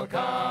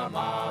welcome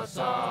us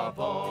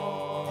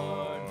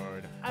aboard.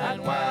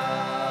 And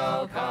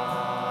welcome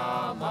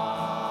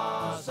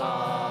us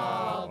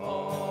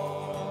aboard.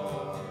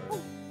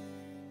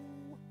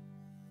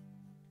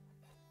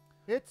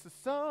 It's a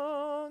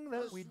song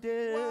that we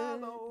did. That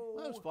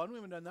was fun. We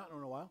haven't done that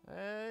in a while.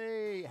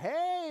 Hey,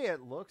 hey,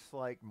 it looks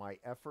like my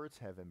efforts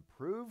have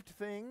improved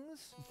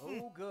things,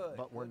 Oh, good.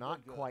 but we're Good,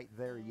 not good. quite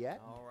there yet.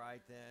 All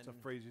right, then. It's a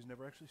phrase he's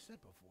never actually said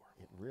before.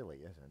 It really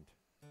isn't.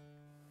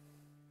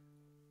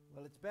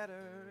 Well, it's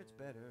better, it's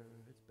better,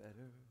 it's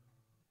better.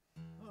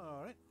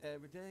 All right.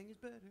 Everything is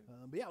better.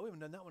 But yeah, we haven't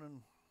done that one in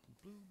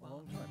a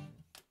long time.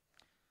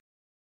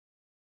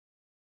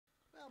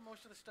 Well,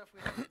 most of the stuff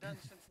we haven't done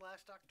since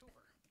last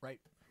October. Right.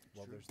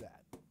 Well, there's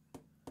that.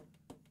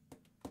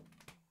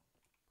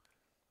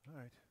 All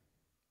right.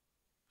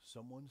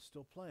 Someone's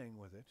still playing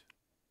with it.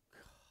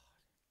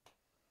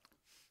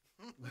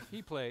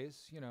 He plays,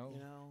 you know,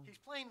 He's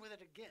playing with it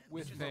again.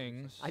 with which is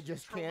things. I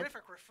just can't.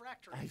 terrific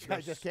refractory.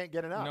 I just can't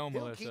get enough. No, He'll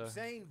Melissa. keep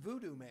saying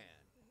Voodoo Man.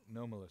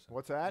 No, Melissa.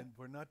 What's that? And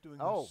we're not doing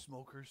Oh. the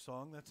Smoker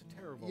song. That's a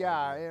terrible Yeah,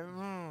 idea.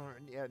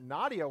 yeah,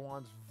 Nadia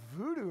wants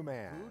Voodoo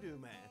Man. Voodoo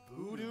Man.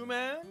 Voodoo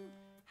Man?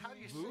 How do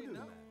you say Voodoo no?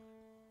 Man.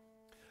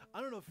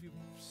 I don't know if you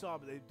saw,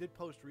 but they did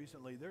post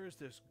recently. There is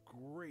this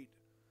great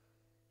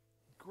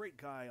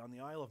guy on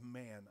the Isle of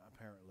Man,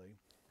 apparently.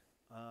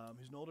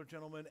 He's an older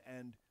gentleman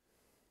and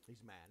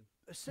He's man.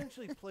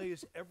 essentially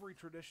plays every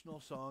traditional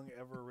song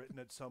ever written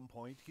at some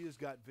point. He has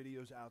got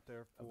videos out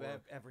there Of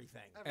for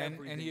everything. And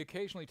everything. he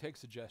occasionally takes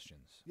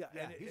suggestions. Yeah,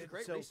 Yeah, and he's a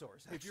great so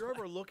resource, If you're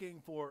ever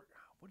looking for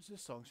what does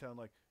this song sound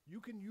like,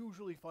 you can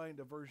usually find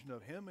a version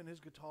of him and his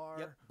guitar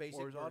Yep, basic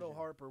or his auto version.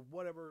 harp or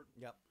whatever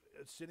Yep.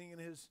 sitting in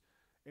his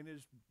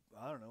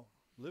I don't know,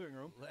 living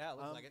room. Yeah,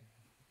 looks like it.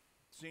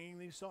 Singing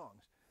these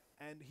songs.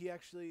 And he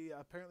actually,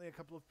 apparently a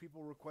couple of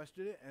people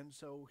requested it, and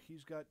so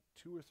he's got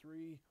 2 or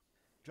 3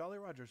 Jolly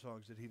Roger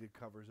songs that he did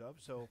covers of.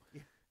 So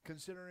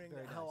considering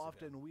Very how nice of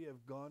often him. we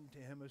have gone to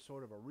him as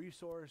sort of a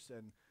resource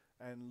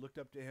and looked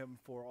up to him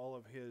for all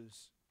of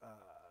his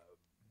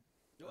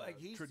Like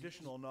he's-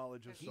 traditional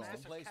knowledge of he's He's songs. the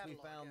massive place we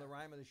catalog, found the yeah.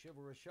 rhyme of the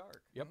chivalrous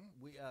shark. Yep.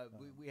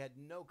 We had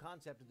no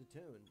concept of the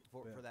tune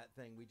for that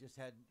thing. We just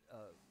had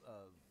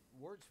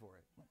words for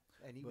it,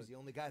 and he was the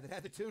only guy that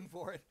had the tune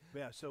for it.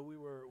 Yeah, so we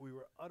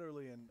were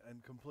utterly and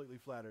completely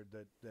flattered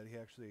that he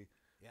actually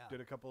Yeah.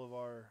 did a couple of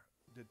our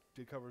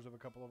did covers of a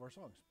couple of our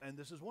songs, and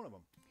this is one of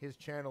them. His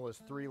channel is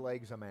 3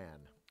 Legs a Man.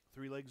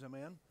 3 Legs a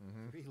Man.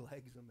 3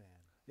 legs a man.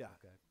 Yeah,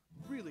 Okay.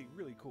 really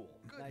cool.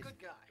 Good, Nice. good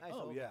guy. Nice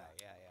Oh, old yeah.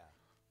 guy.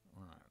 Yeah.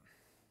 All right.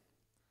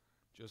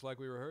 Just like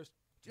we rehearsed.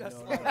 Just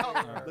No, like no,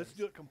 yours. let's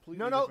do it completely.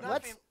 No, no,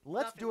 different.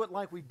 let's Nothing. do it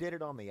like we did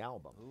it on the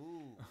album.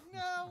 Ooh.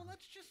 No, we'll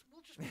just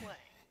play.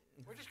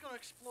 We're just going to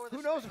explore the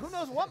Who knows? space. Who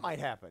knows what might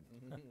happen?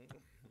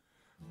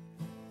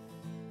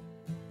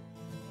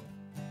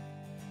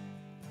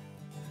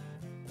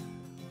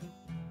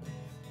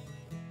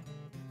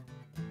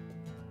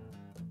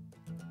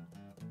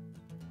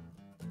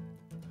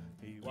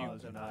 He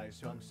was a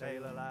nice young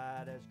sailor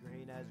lad, as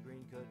green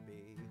could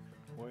be.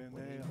 when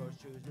When he they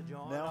first chose to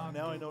join Now- our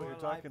now I crew know what for you're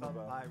a life talking of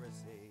about.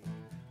 Piracy.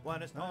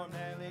 When a storm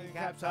nearly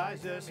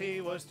capsized us,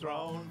 he was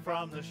thrown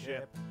from the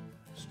ship,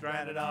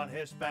 stranded on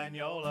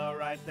Hispaniola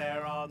right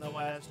there on the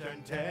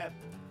western tip.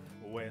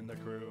 When the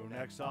crew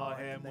next saw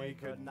him, we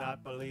could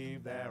not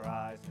believe their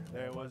eyes.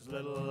 There was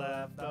little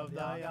left of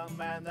the young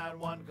man that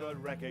one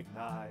could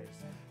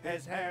recognize.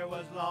 His hair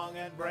was long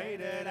and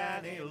braided,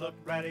 and he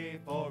looked ready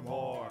for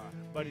more.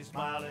 But he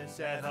smiled and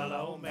said,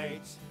 "Hello,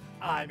 mates,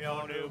 I'm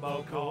your new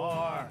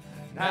Bokor."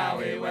 Now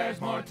he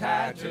wears more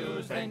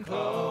tattoos than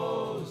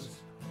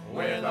clothes,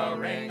 with a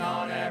ring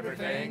on every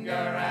finger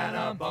and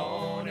a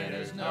bone in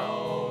his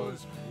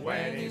nose.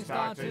 When he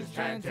starts his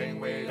chanting,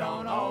 we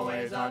don't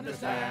always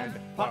understand,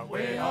 but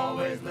we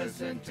always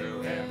listen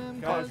to him,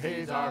 'cause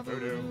he's our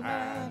voodoo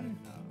man.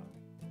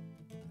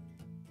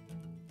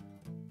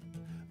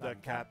 The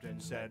captain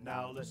said,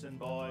 "Now listen,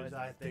 boys,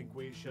 I think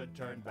we should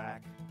turn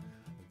back.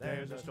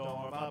 There's a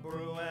storm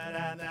a-brewing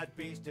and that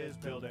beast is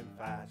building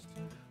fast."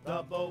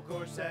 The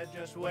Bokor said,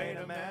 "Just wait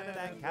a minute,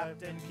 and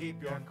Captain,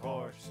 keep your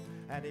course."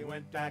 And he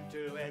went back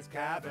to his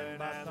cabin,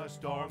 and the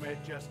storm,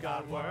 it just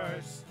got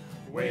worse.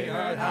 We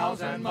heard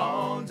howls and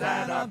moans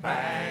and a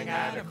bang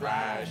and a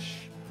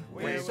crash.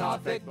 We saw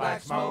thick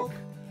black smoke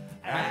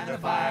and a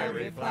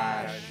fiery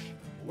flash.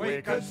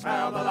 We could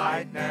smell the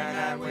lightning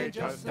and we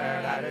just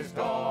stared at his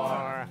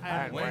door.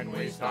 And when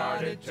we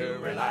started to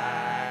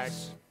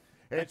relax,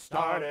 it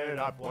started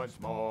up once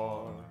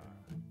more.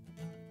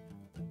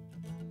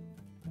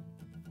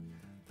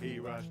 He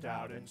rushed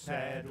out and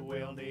said,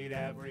 "We'll need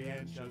every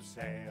inch of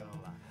sail,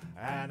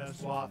 and a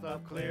swath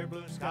of clear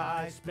blue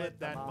sky split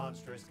that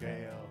monstrous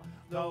gale.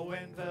 The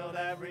wind filled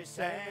every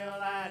sail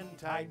and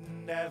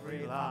tightened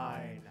every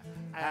line.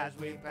 As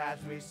we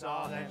passed, we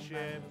saw that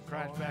ship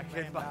crash back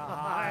in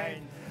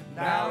behind."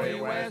 Now he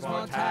wears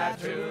more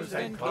tattoos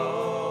than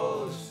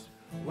clothes,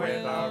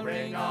 with a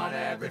ring on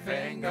every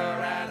finger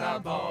and a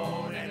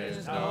bone in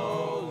his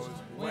nose.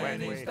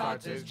 When he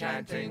starts his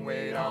chanting,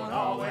 we don't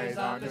always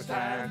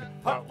understand,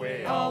 but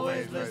we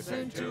always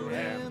listen to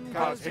him,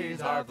 'cause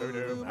he's our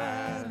voodoo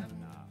man.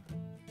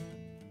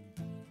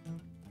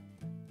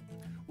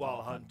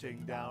 While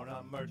hunting down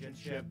a merchant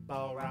ship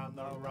around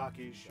the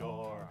rocky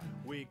shore,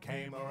 we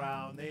came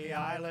around the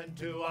island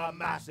to a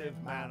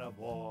massive man of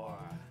war.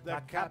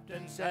 The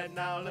captain said,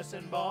 "Now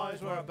listen,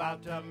 boys, we're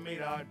about to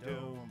meet our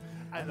doom."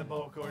 And the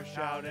Bokor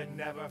shouted,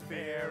 "Never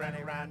fear," and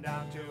he ran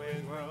down to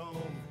his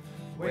room.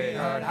 We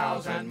heard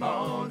howls and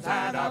moans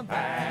and a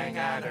bang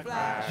and a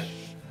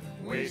crash.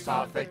 We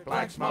saw thick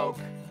black smoke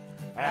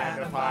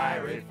and a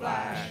fiery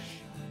flash.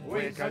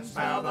 We could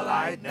smell the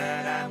lightning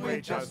and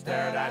we just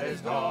stared at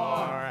his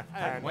door.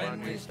 And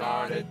when we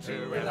started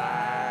to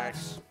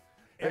relax,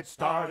 it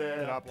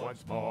started up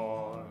once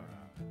more.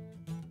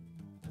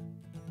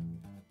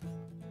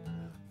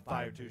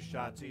 "Fire 2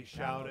 shots," he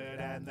shouted,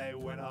 and they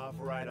went off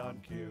right on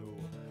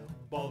cue.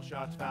 Both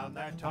shots found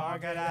their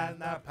target and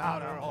their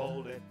powder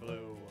hold it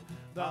blew.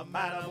 The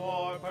man of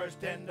war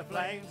burst into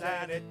flames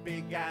and it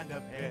began to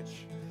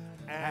pitch.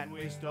 And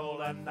we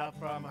stole enough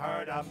from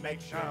her to make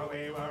sure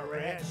we were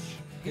rich.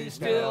 He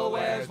still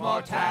wears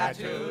more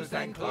tattoos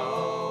than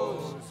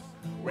clothes,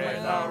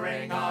 with a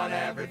ring on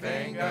every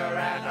finger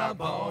and a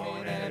bone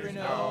in every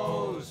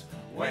nose.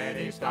 When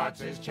he starts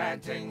his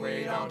chanting,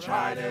 we don't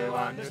try to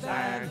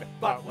understand,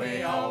 but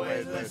we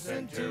always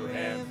listen to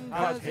him,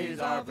 'cause he's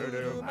our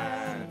voodoo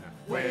man.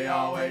 We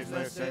always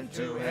listen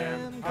to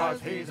him,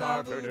 'cause he's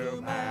our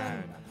voodoo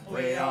man.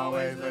 We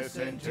always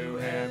listen to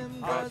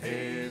him, 'cause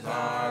he's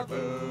our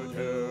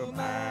voodoo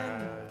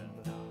man.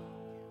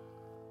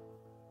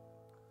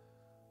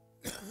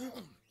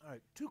 All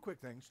right, two quick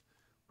things.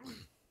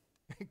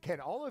 Can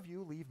all of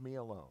you leave me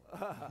alone?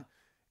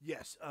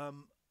 Yes, a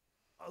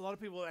lot of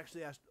people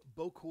actually asked,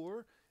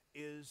 Bokor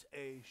is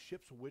a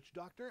ship's witch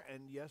doctor,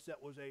 and yes,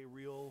 that was a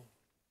real,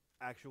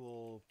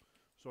 actual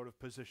sort of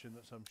position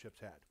that some ships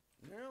had.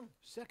 Yeah.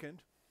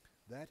 Second,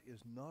 that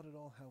is not at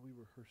all how we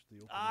rehearsed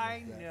the opening. I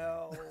of that.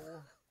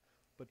 know.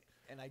 But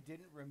and I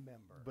didn't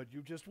remember. But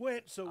you just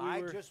went, so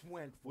I just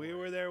went for we it.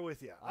 were there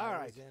with you. I All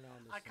right. was in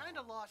on the I kind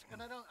of song. lost,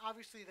 and I don't.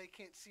 Obviously, they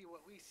can't see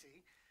what we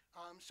see.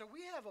 So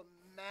we have a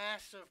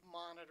massive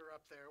monitor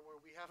up there where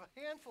we have a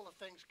handful of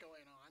things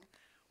going on.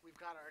 We've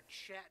got our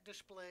chat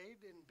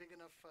displayed in big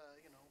enough,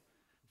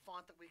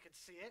 font that we could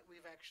see it.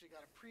 We've actually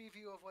got a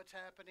preview of what's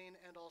happening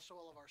and also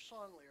all of our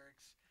song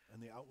lyrics.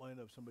 And the outline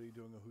of somebody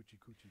doing a hoochie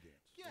coochie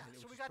dance. Yeah, Which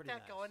so we is got pretty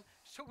that nice. going.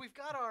 So we've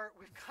got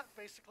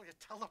basically a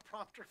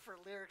teleprompter for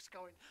lyrics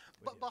going.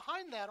 But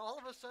behind that, all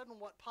of a sudden,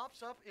 what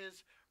pops up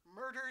is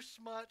murder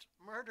smut,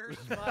 murder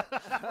smut,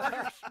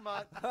 murder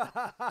smut. And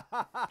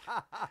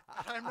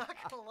I'm not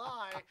gonna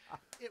lie,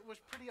 it was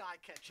pretty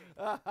eye-catching.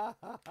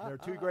 There are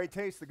two great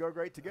tastes that go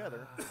great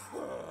together.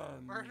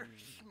 Murder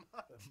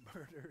smut.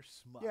 Murder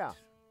smut. Yeah.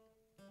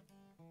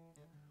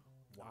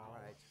 All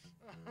right.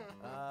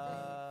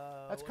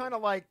 That's kind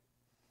of like,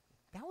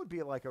 that would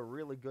be like a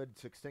really good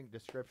succinct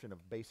description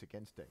of Basic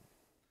Instinct.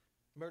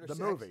 Murder The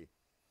Sex. movie.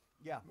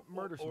 Yeah.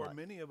 Murder Or Smut.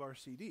 many of our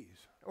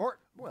CDs. Or,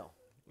 well,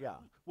 yeah.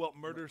 Well,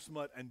 Murder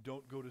Smut and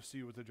Don't Go to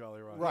Sea with the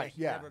Jolly Roger. Right,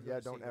 yeah, Never go yeah,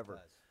 see don't what ever.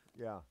 was.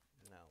 Yeah.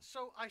 No.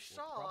 So I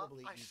saw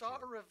probably I eat saw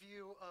you. a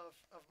review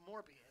of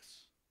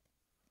Morbius,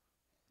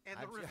 and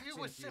the I've review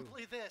seen was a few.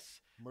 simply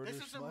this: Murder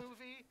This is smut? a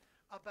movie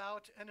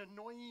about an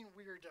annoying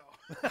weirdo.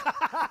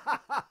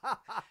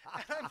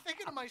 And I'm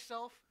thinking to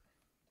myself,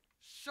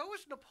 so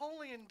is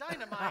Napoleon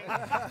Dynamite,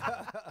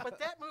 but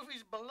that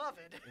movie's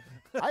beloved.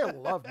 I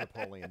love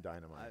Napoleon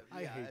Dynamite.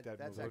 I hate that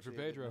that's movie. actually a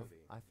good Pedro.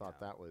 movie. I thought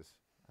that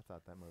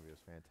movie was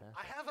fantastic.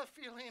 I have a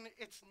feeling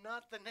it's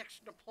not the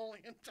next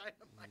Napoleon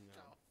Dynamite,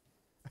 though.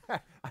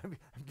 I'm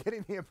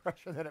getting the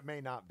impression that it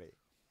may not be.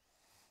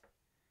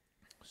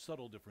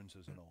 Subtle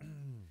differences and all.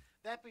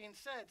 That being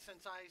said,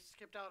 since I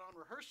skipped out on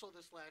rehearsal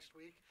this last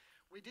week,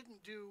 we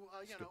didn't do,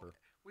 Skipper.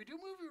 we do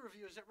movie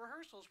reviews at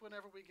rehearsals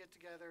whenever we get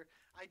together.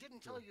 I didn't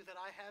tell you that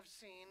I have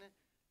seen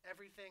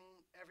Everything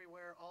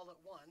Everywhere All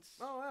at Once.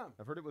 Oh, wow.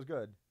 I've heard it was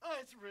good. Oh,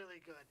 it's really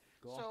good.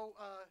 Cool. So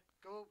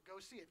go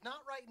see it.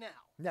 Not right now.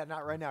 Yeah,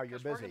 not right now. You're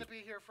 'cause We're busy. going to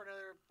be here for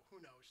another,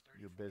 who knows, 30,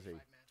 You're busy.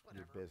 45 minutes,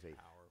 whatever. You're busy.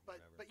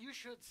 But you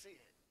should see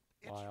it.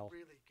 It's Lyle.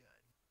 really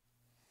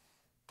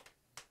good.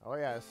 Oh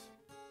yes.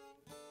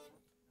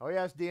 Oh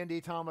yes,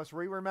 D&D Thomas.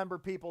 We remember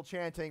people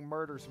chanting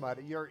 "Murder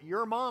Smut."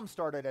 Your mom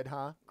started it,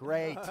 huh?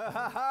 Great.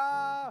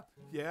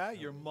 Yeah,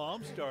 your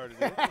mom started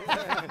it.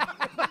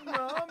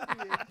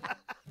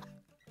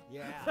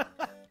 Yeah.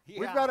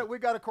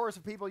 We've got a chorus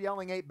of people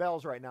yelling 8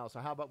 bells right now. So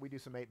how about we do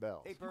some 8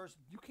 bells? 8 birds.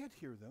 You can't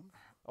hear them.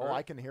 Oh,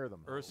 I can hear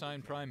them.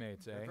 Ursine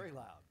primates, They're eh? very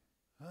loud.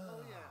 Oh,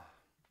 yeah.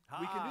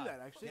 We can do that,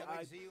 actually. Can't wait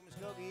to see you in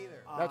Muskogee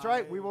either. That's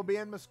right. We will be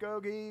in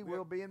Muskogee.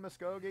 We'll be in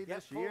Muskogee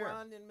Yes, this full year.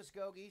 run in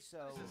Muskogee,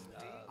 so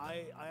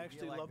I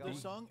actually like love this going?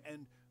 song,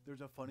 and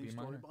there's a funny B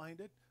story minor. behind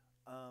it.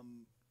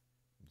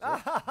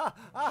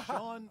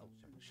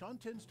 Sean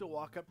tends to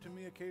walk up to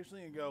me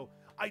occasionally and go,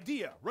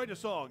 "Idea, write a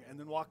song," and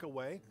then walk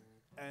away,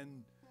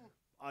 and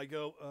I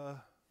go,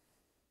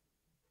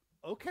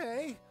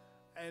 "Okay,"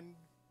 and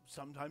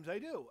sometimes I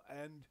do.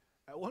 And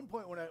at one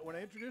point when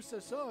I introduced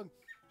this song,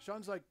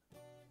 Sean's like,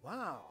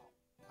 "Wow,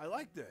 I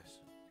like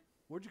this.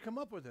 Where'd you come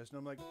up with this?" And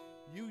I'm like,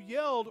 "You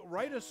yelled,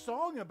 write a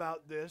song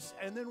about this,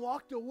 and then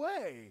walked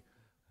away."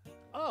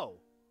 Oh.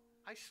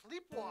 I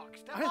sleepwalk.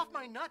 Step off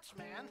my nuts,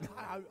 man.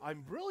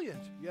 I'm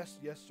brilliant. Yes,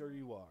 sir,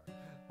 you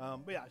are.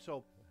 But yeah,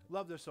 so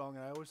love this song,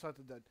 and I always thought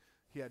that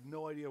he had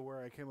no idea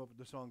where I came up with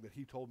the song that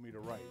he told me to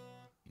write.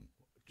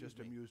 Just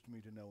amused me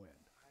to no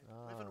end.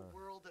 I live in a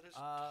world that is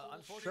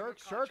unfortunately,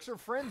 Sharks are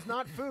friends,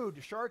 not food.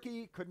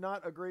 Sharky could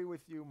not agree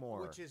with you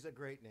more. which is a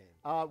great name.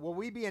 Will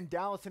we be in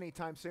Dallas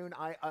anytime soon?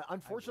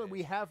 Unfortunately,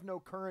 we have no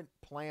current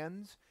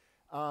plans.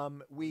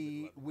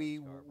 We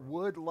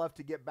would love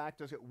to get back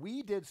to.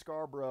 We did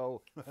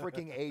Scarborough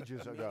freaking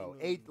ages ago,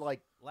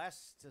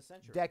 Last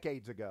century.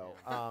 decades ago.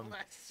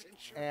 last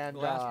century. And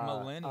Last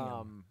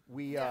millennium.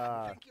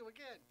 Thank you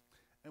again.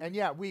 And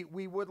yeah, we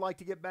would like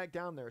to get back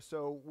down there.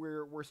 So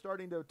we're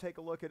starting to take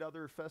a look at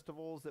other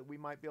festivals that we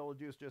might be able to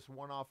do just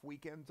one-off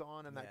weekends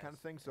on and that kind of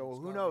Yes, thing. and So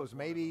who Scarborough's knows?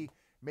 one of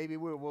Maybe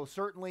we will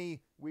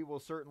certainly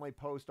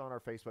post on our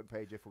Facebook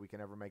page if we can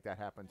ever make that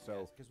happen. So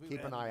Yes, 'cause we keep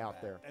an would eye do out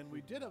that. there. And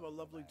we did have a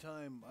lovely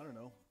time, I don't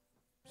know,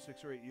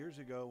 6 or 8 years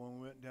ago when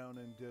we went down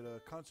and did a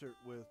concert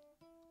with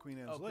Queen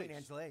Anne's Lace. Queen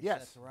Anne's Lace. Yes.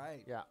 That's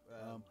right. Yeah.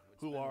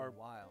 It's Who been a are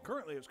while.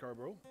 currently at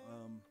Scarborough.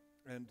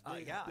 And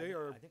they, yeah, they I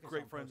are think I saw great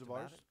them friends post of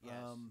about ours. it.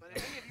 Yes. But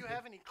if any of you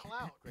have any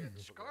clout in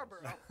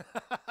Scarborough,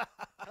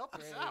 help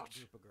us Great out.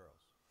 group of girls.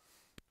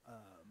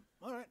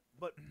 All right,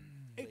 but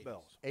 8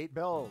 bells. 8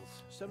 bells.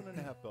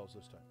 7.5 bells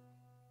this time.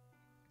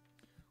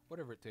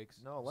 Whatever it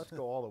takes. No, let's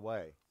go all the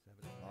way.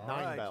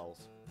 9 right.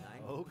 bells.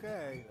 9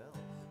 Okay. bells.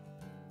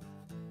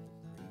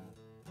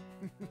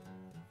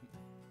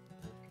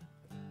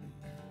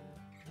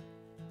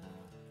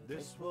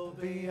 This will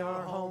be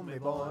our homely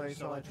boy,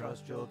 so I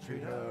trust you'll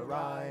treat her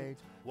right.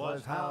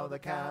 Was how the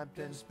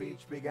captain's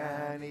speech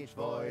began each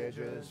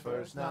voyage's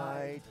first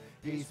night.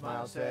 He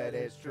smiled, said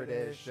it's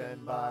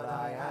tradition, but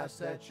I ask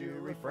that you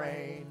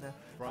refrain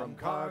from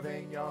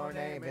carving your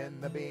name in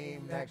the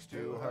beam next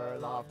to her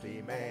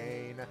lofty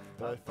main.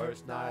 The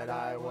first night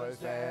I was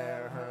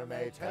there, her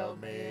mate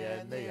held me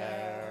in the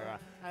air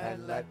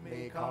and let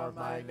me carve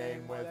my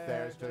name with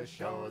theirs to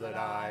show that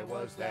I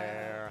was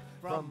there.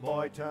 From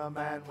boy to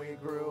man we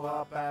grew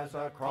up as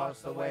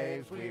across the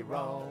waves we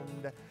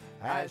roamed.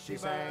 As she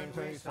sang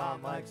three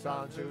song-like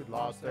sons who'd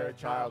lost their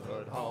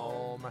childhood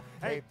home.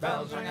 8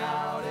 bells rang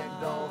out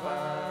in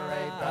Dover,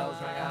 8 bells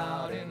rang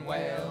out in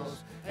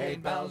Wales,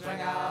 8 bells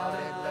rang out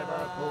in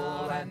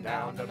Liverpool and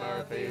down to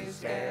Murphy's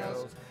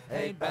Scales.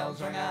 8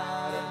 bells rang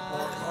out in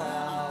Port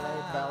Royal,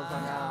 8 bells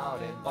rang out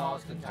in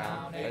Boston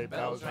town, 8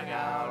 bells rang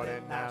out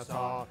in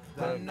Nassau,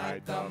 the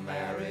night the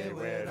merry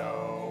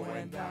widow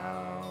went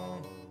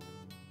down.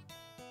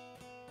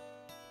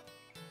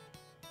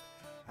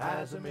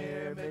 As a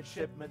mere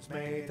midshipman's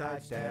mate,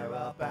 I'd stare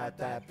up at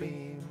that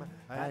beam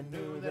and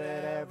knew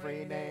that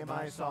every name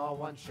I saw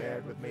once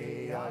shared with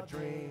me a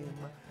dream.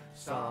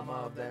 Some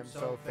of them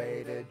so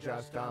faded,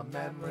 just a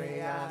memory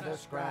and a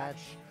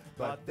scratch,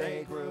 but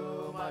they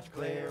grew much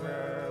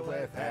clearer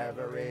with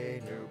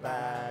every new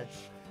batch.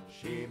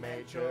 She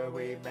made sure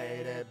we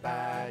made it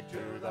back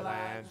to the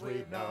lands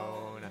we've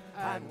known.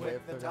 And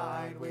with the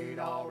tide we'd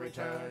all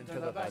return to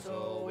the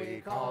vessel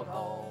we called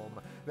home.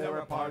 There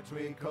were parts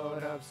we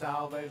could have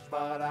salvaged,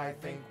 but I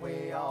think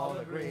we all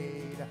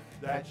agreed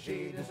that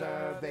she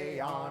deserved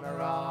the honor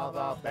of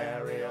a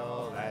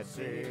burial at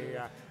sea.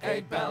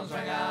 8 bells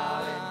rang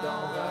out in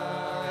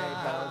Dover,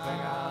 8 bells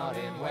rang out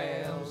in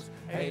Wales,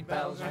 8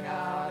 bells rang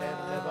out in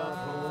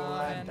Liverpool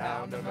and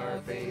down to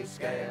Murphy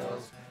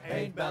Scales.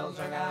 8 bells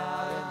rang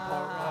out in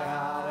Port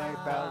Royal,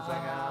 8 bells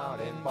rang out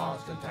in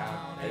Boston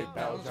town, 8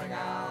 bells rang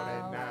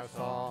out in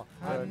Nassau,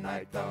 the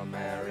night the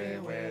Merry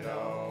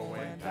Widow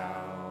went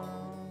down.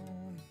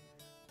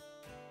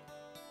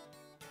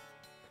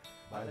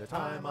 By the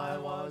time I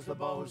was the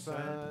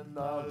bosun,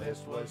 the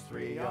list was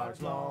 3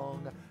 yards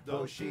long.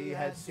 Though she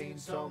had seen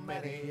so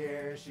many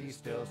years, she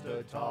still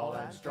stood tall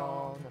and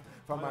strong.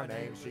 From her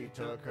name she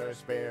took her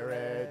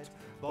spirit,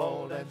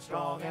 bold and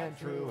strong and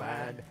true,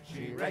 and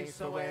she raced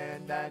the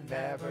wind and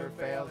never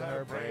failed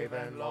her brave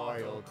and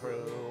loyal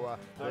crew.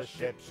 The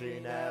ship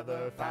she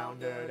never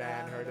foundered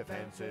and her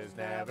defenses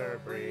never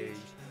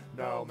breached.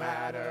 No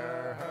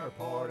matter her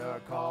port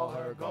or call,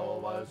 her goal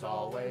was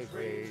always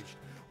reached.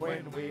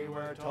 When we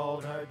were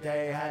told her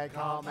day had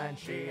come and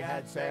she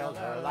had sailed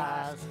her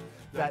last,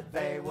 that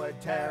they would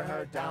tear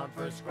her down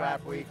for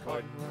scrap, we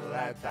couldn't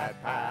let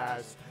that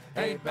pass.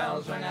 8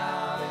 bells rang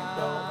out in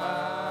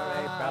Dover,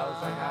 8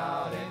 bells rang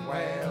out in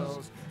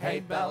Wales,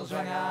 8 bells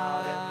rang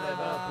out in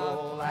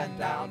Liverpool and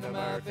down to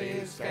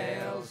Murphy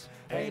Scales.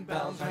 8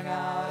 bells rang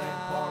out in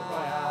Port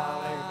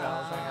Royal, 8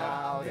 bells rang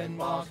out in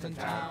Boston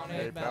town,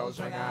 8 bells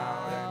rang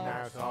out in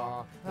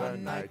Nassau, the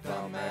night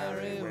the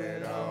Merry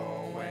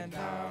Widow went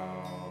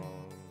down.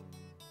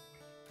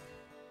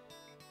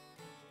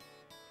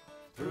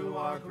 Through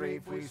our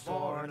grief we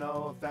swore an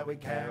oath that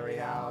we'd carry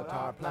out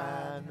our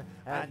plan,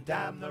 and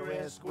damn the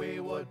risk we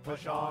would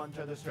push on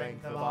to the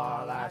strength of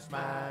our last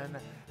man.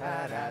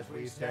 And as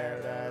we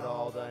stared at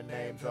all the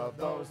names of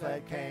those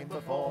that came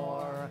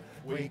before,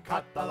 we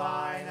cut the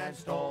line and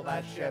stole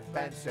that ship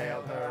and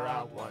sailed her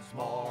out once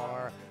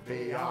more.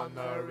 Beyond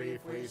the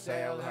reef we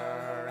sailed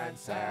her and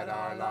set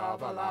our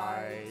love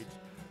alight.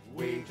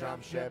 We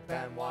jumped ship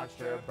and watched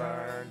her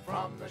burn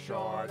from the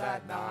shore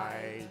that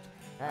night.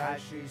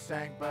 As she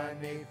sank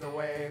beneath the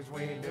waves,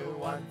 we knew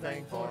one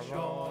thing for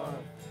sure.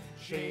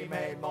 She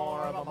made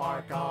more of a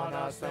mark on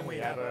us than we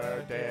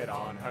ever did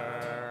on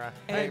her.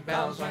 8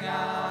 bells rang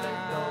out in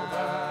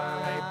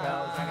Dover, 8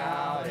 bells rang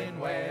out in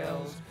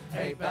Wales,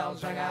 8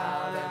 bells rang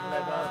out in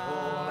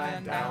Liverpool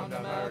and down to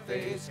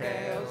Murphy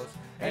Scales.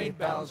 8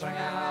 bells rang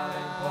out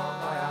in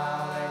Port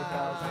Royal, 8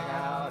 bells rang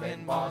out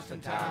in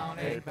Boston town,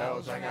 8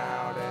 bells rang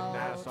out in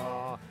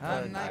Nassau,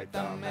 the night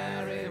the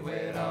Merry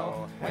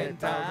Widow went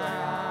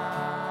down.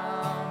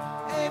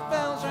 8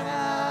 bells rang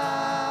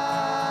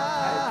out,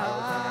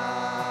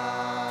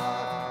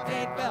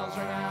 8 bells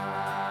rang out,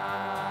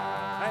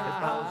 8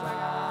 bells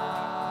rang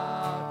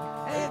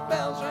out, 8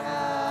 bells rang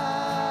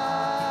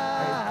out,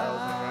 8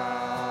 bells rang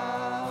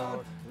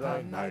out,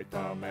 the night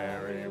the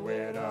Merry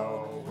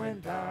Widow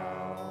went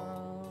down.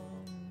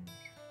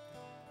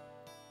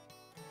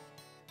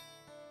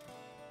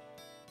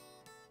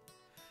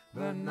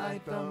 The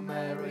night the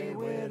Merry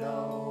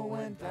Widow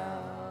went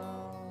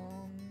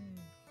down.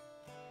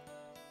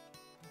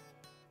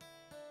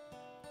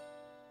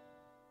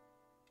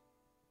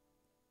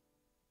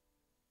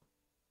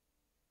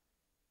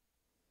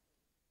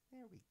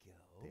 There we go.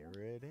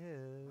 There it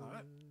is. All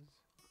right.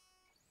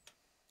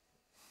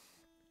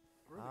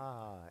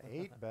 Ah,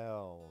 8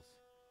 bells.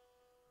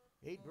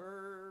 8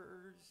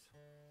 birds.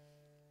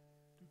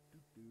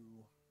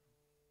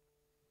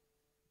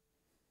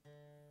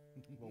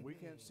 Well, we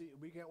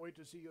can't wait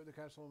to see you at the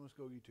Castle of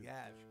Muskogee too.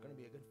 Yeah, it's going to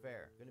be a good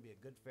fair. Going to be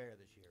a good fair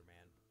this year,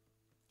 man.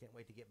 Can't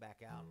wait to get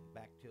back out and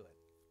back to it.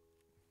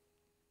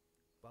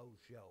 Faux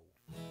show.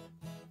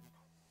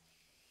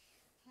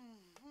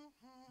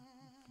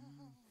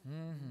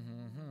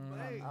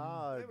 Hey,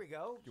 there we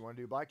go. Do you want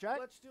to do blackjack?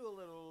 Let's do a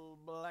little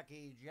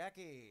Blacky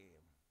Jackie.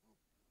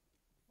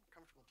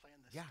 Comfortable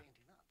playing this Yeah.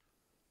 standing up.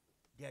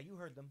 Yeah, you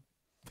heard them.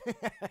 No,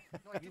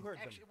 I didn't heard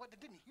them. actually. What? I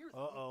didn't hear them.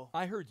 Uh-oh.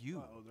 I heard you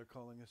Uh-oh, they're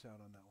calling us out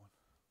on that one.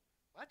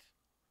 What?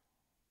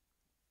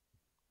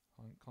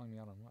 calling me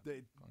out on what?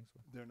 They- Calling us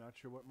what? They're not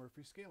sure what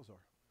Murphy scales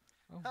are.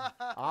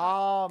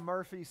 Ah,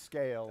 Murphy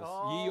scales.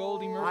 Ye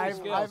olde Murphy I've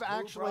scales.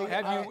 actually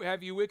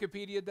Have you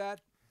Wikipedia'd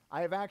that?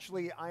 I have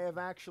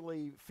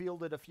actually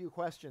fielded a few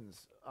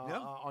questions Yeah.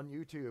 on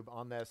YouTube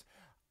on this.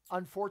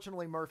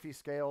 Unfortunately, Murphy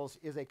Scales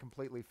is a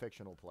completely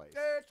fictional place.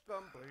 It's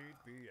complete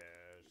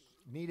BS.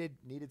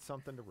 Needed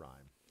something to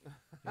rhyme.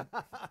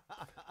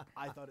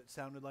 I thought it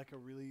sounded like a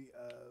really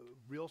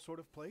real sort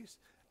of place,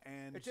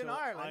 and It's so in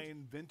Ireland. I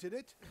invented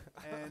it,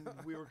 and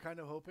we were kind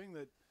of hoping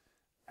that,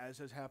 as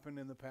has happened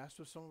in the past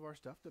with some of our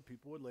stuff, that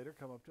people would later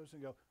come up to us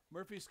and go,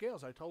 "Murphy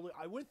Scales, I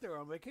went there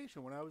on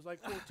vacation when I was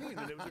like 14,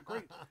 and it was a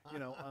great,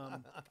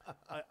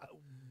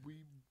 we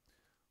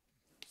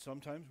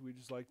sometimes we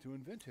just like to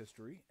invent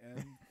history,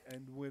 and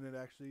and when it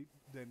actually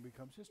then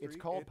becomes history, It's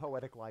called it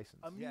poetic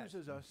license.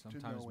 amuses us to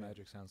Sometimes no end.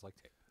 magic sounds like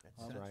tape.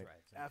 That's right.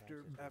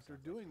 After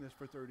doing this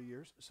for 30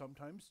 years,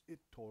 sometimes it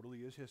totally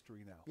is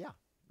history now. Yeah.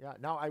 Yeah.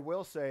 Now I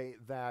will say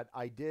that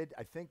I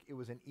think it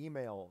was an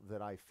email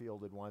that I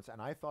fielded once,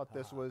 and I thought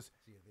this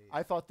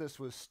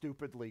was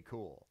stupidly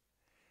cool.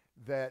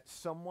 That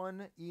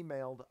someone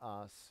emailed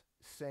us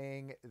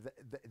saying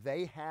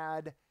they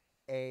had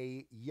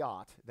a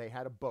yacht, they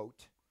had a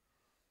boat,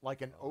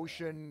 like an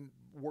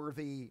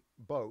ocean-worthy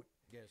boat,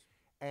 Yes.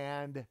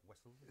 and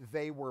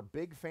they were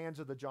big fans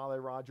of the Jolly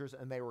Rogers,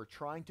 and they were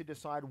trying to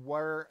decide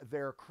where they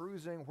were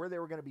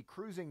going to be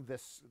cruising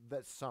this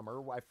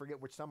summer. I forget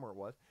which summer it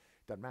was.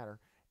 Doesn't matter.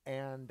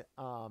 And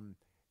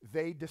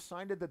they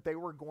decided that they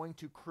were going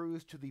to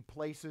cruise to the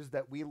places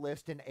that we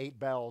list in 8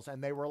 Bells,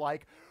 and they were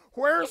like,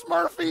 "Where's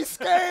Murphy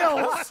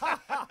Scales?"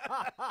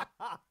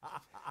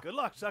 Good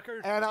luck,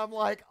 suckers. And I'm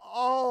like,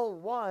 "Oh,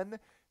 1,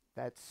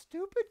 that's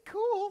stupid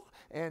cool,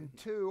 and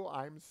 2,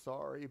 I'm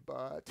sorry,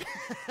 but."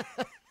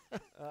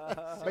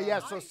 But yeah,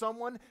 so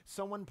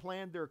someone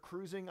planned their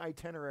cruising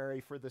itinerary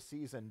for the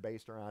season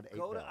based around 8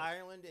 Go to Bells.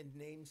 Ireland and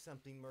name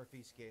something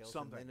Murphy Scales,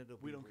 Something. and then it'll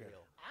We be don't care.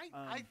 real.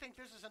 I think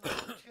this is an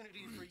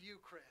opportunity for you,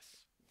 Chris,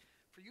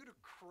 for you to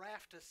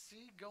craft a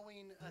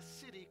seagoing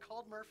city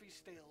called Murphy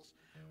Scales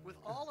with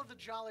all of the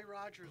Jolly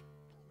Rogers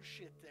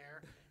shit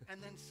there,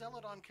 and then sell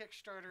it on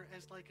Kickstarter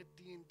as like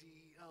a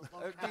D&D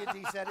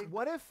D&D setting.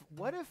 What if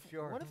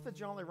Sure. what if the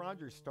Jolly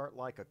Rogers start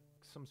like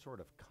some sort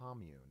of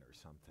commune or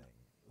something?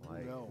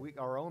 Like No.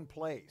 our own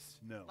place.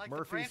 No. like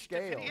Murphy the Branch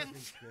Scales.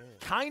 Davidians.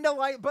 Kind of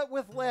like, but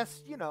with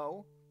less,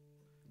 Living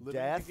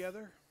death.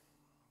 together?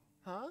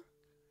 Huh?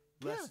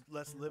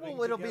 Less living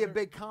Well, it'll be a together?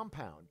 big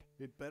compound.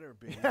 It better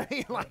be.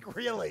 Like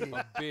really.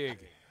 A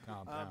big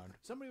compound.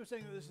 Somebody was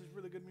saying that this is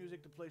really good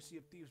music to play Sea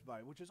of Thieves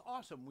by, which is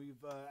awesome.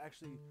 We've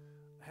actually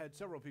had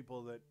several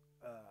people that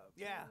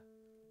Yeah.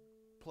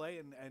 play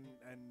and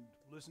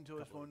listen to us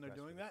Couple when they're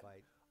requests doing for the that.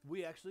 fight.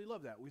 We actually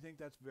love that. We think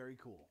that's very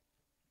cool.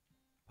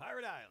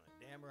 Pirate Island,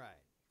 damn right.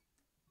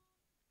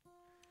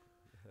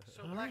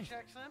 So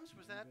Blackjack Slims,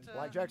 was that?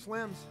 Blackjack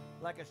Slims.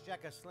 Like a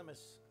Shaka Slimus.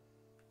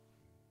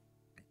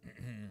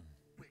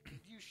 Wicked,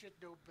 you should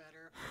know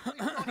better. We've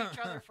known each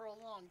other for a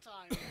long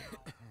time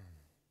now.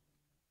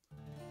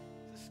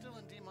 Is this still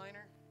in D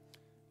minor?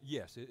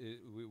 Yes,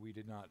 we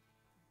did not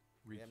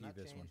We have rekey not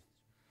this one. changed.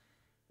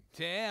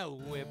 Tell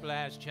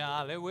Whiplash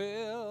Charlie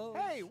Will.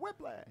 Hey,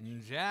 Whiplash.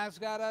 Jack's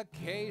got a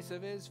case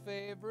of his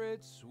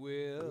favorite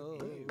swill.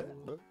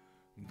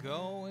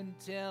 Go and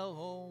tell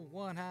old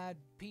One-Eyed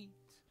Pete.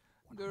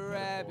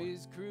 Grab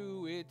his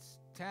crew, it's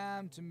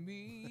time to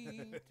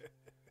meet.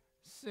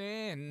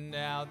 Send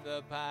out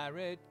the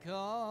pirate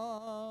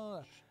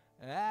call,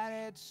 and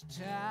it's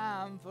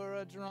time for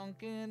a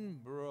drunken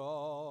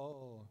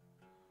brawl.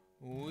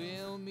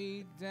 We'll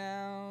meet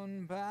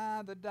down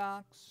by the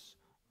docks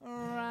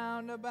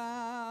around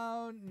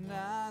about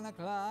 9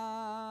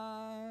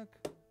 o'clock.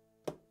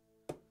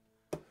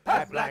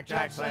 At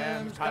Blackjack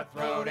Slim's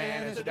Cutthroat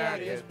Inn is the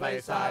dirtiest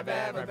place I've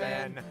ever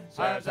been.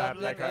 Serves up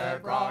liquor,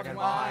 grog, and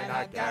wine.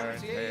 I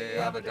guarantee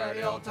of a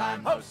dirty old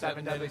time. Oh,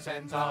 7 deadly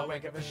sins, I'll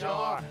wake it for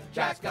sure.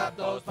 Jack's got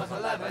those plus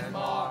 11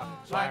 more.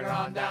 Swagger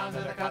on down to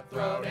the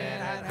Cutthroat Inn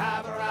and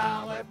have a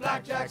round with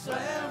Blackjack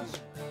Slims.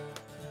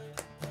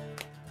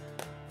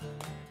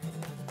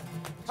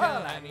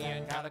 Tell Annie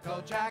and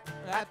Calico Jack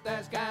that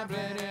there's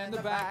gambling in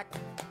the back.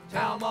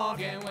 Tell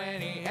Morgan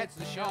when he hits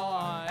the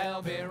shore,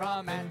 there'll be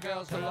rum and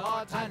girls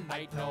galore.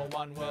 Tonight no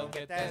one will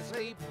get their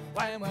sleep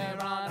when we're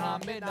on our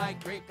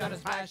midnight creep. Gonna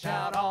smash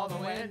out all the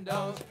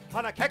windows,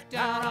 gonna kick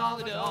down all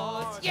the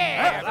doors.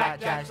 Yeah!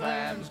 Blackjack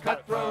Slim's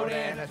Cutthroat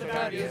Inn, it's the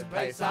dirtiest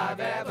place I've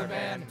ever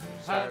been.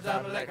 Serves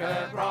up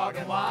liquor, grog,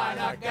 and wine.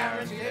 I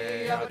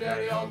guarantee of a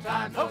dirty old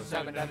time. Those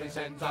 7 deadly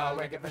sins are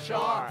wicked for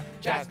sure.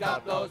 Jack's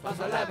got those plus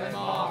 11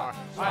 more.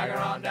 Swagger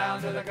on down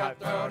to the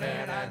Cutthroat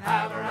Inn and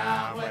have a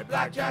round with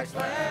Blackjack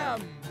Slim.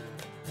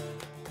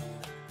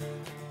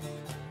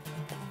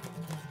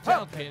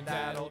 Tell Kid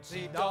that old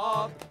sea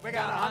dog, we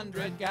got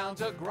 100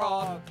 gallons of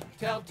grog.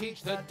 Tell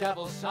Teach the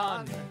devil's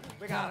son,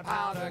 we got a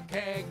powder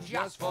keg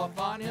just for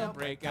fun. He'll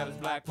break out his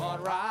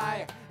blackboard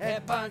rye.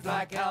 It burns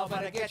like hell,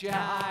 but it gets you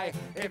high.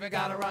 If you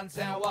gotta run,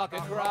 sail, walk, or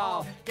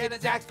crawl, give the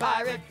Jack's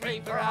pirate free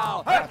for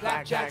all.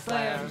 Blackjack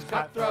Slim's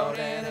Cutthroat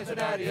Inn is the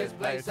dirtiest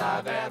place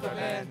I've ever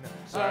been.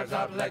 Serves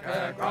up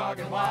liquor, grog,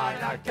 and wine.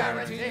 I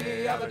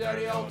guarantee of a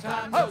dirty old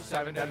time. Oh,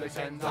 7 deadly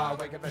sins are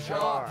wicked for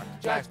sure.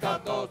 Jack's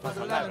got those plus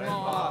 11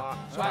 more.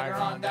 Swagger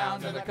on down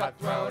to the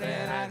Cutthroat Inn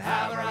and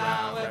have a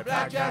round with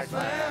Blackjack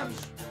Slims.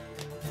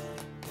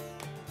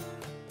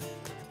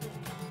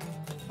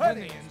 When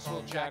the inn's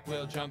Swole Jack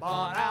will jump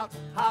on out,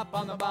 hop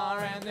on the bar,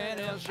 and then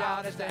he'll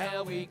shout, "As to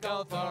hell we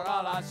go for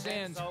all our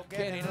sins."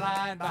 Get in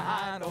line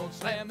behind old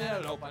Slim,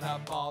 he'll open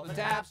up all the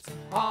taps,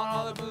 on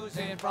all the booze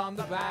in from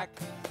the back.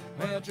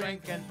 We'll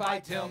drink and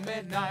fight till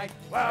midnight,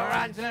 we'll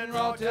rant and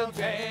roll till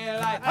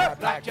daylight.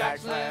 Blackjack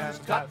Slim's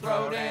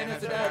Cutthroat Inn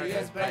is the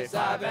dirtiest place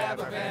I've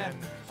ever been.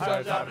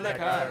 Serves up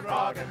liquor,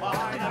 grog, and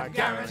wine, a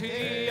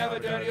guarantee of a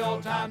dirty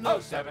old time.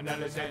 Those 7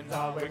 deadly sins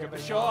are wicked for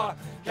sure.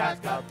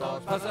 Just got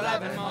those plus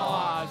 11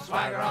 more.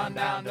 Swagger on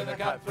down to the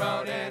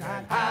Cutthroat Inn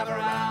and have a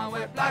round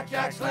with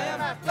Blackjack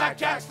Slim.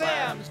 Blackjack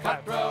Slim's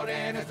Cutthroat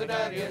Inn is the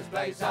dirtiest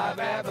place I've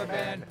ever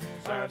been.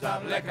 Serves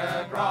up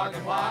liquor, grog,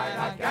 and wine,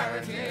 a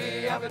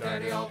guarantee of a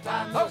dirty old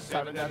time. Those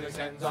 7 deadly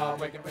sins are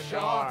wicked for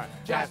sure.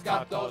 Just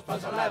got those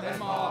plus 11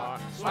 more.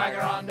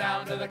 Swagger on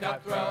down to the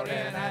Cutthroat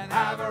Inn and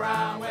have a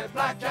round with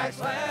Blackjack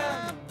Slim.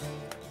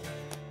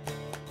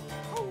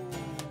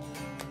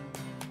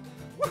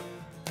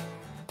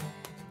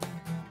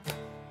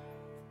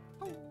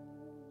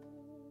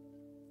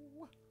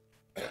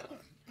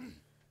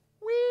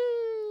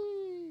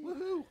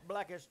 Woohoo!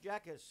 Blackest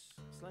Jackest,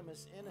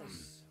 Slimmest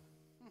Innes.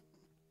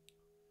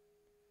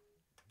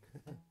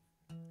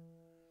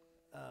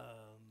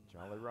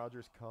 Jolly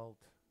Roger's Cult.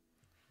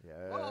 Yes.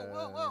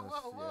 Whoa.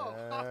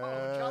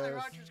 Yes. Jolly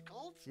Roger's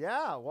Cult?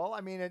 Yeah, well,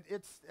 I mean,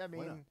 I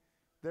mean, not?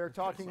 they're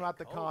talking say about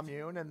the cult.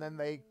 commune, and then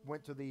they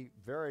went to the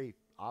very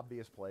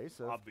obvious place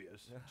of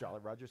Obvious. Jolly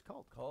Roger's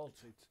Cult. Cult.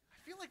 I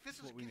feel like this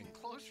is what we getting need.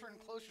 closer and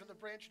closer to the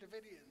Branch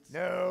Davidians.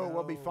 No,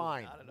 we'll be No,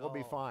 fine. not at We'll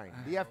be all. fine.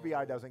 The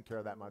FBI doesn't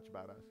care that much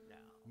about us.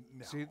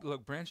 No. See,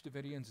 look, Branch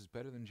Davidians is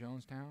better than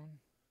Jonestown.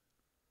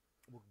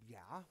 Well, yeah.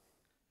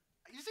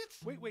 Is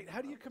it? Wait.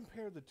 How do you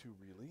compare the two,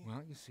 really?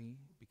 Well, you see,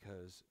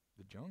 because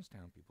the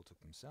Jonestown people took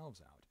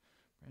themselves out,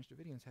 Branch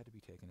Davidians had to be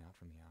taken out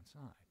from the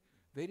outside.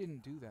 They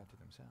didn't do that to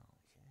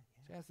themselves.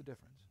 See, that's the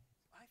difference.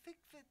 I think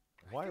that.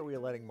 Why are we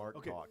letting Mark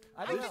Okay. talk?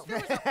 I think there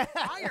was a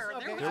fire.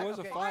 Okay. There was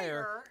a Okay.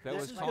 fire that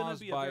This was is going to caused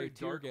be a by very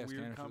tear dark, gas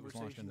weird canister that was launched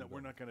conversation into that the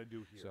we're building. not going to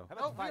do here. So, How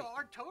Oh, about the we fight?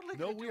 are totally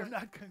No, going to we do are it.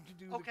 not going to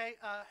do Okay,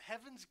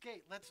 Heaven's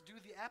Gate. Let's do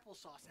the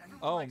applesauce. Everyone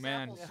oh likes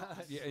man,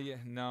 applesauce. yeah,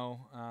 no,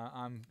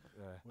 I'm.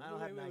 I don't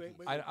have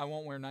Nikes. I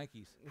won't wear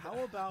Nikes.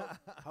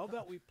 How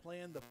about we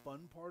plan the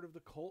fun part of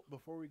the cult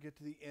before we get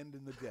to the end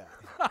and the death?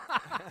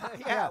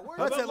 Yeah, where's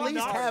let's How at about we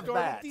least not have start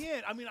that. at the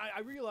end. I mean, I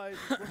realize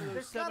it's one of those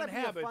There's gotta 7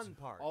 be a habits. fun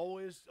part.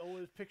 Always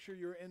picture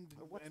your end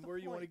What's and the where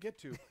you want to point? get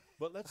to.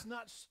 But let's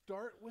not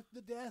start with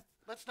the death.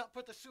 Let's not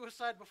put the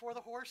suicide before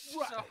the horse.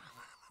 Right. So.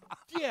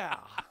 Yeah.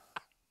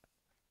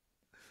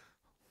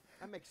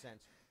 That makes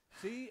sense.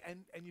 See,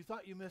 and you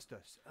thought you missed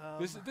us.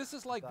 This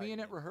is like thought being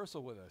you at did.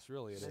 rehearsal with us.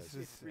 Really, it It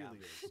is. really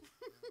is.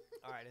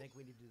 All right, I think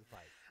we need to do the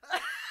fight.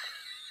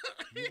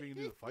 You think we can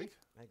do the fight?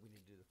 I think we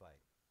need to do the fight.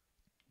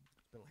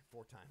 It's been like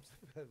 4 times.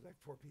 like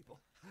 4 people.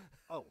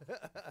 Oh,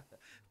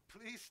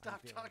 Please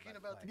stop feeling talking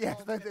about about the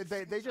Yes,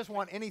 cult. they just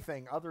want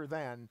anything other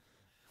than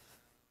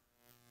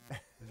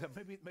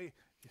maybe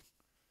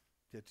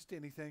yeah, just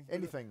anything.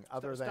 anything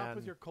other Stop than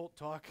with your cult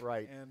talk.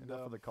 right. And Enough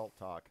of the cult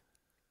talk.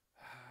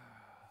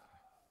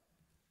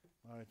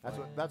 all right, That's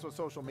fine. what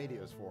social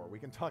media is for. We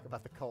can talk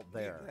about the cult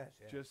there.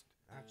 Just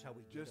That's how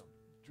we just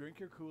drink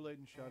your Kool-Aid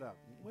and shut up.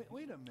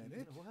 Wait a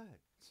minute. What?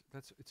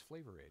 It's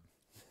Flavor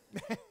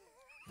Aid.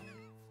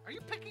 Are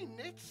you picking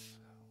nits?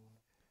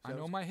 I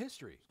know my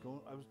history. I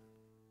was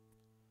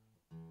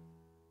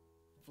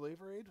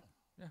Flavor Aid.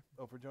 Yeah.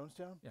 Oh, for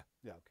Jonestown. Yeah.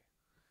 Yeah.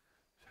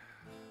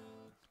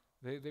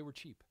 Okay. They were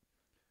cheap.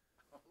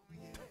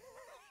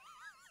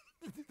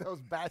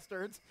 Those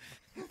bastards.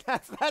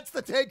 That's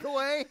the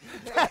takeaway.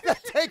 The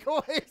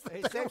takeaway is that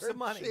They they save were some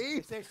money. They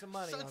cheap. save some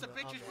money. Sons on of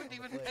the- on bitches the- wouldn't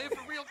on even the pay plate.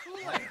 for real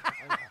Kool-Aid.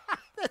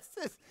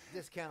 This is,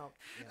 Discount.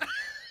 Yeah.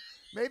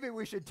 maybe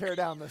we should tear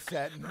down the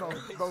set and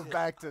go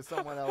back to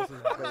someone else's.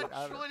 I'm bait. I not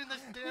don't- joining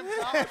this damn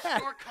dollar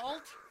store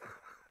cult.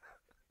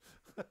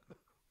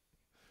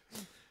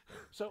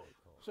 So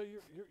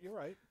you're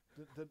right.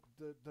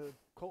 The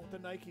Colt the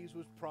Nikes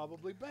was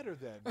probably better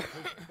then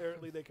because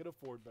apparently they could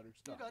afford better You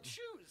stuff. got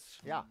shoes.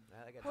 Yeah,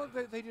 I got Well,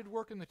 they did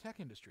work in the tech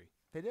industry.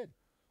 they did.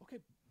 Okay,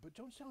 but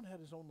Jonestown had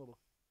his own little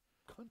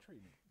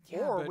country.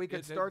 Or but we could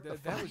it- start the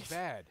that was fight.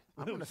 bad.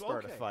 I'm It going to was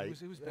start okay. a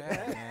fight. It was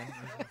bad, man.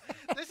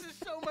 This is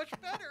so much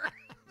better.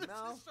 This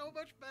No. is so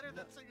much better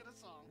than singing a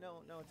song.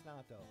 No, it's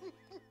not though.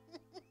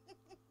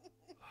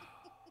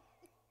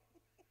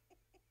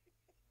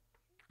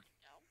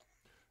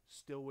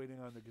 Still waiting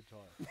on the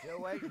guitar.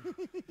 Still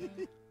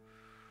waiting.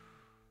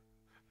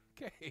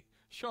 Okay,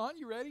 Sean,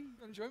 you ready? You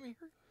gonna join me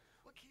here?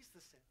 What key's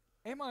this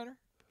in? A minor.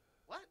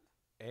 What?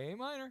 A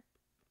minor.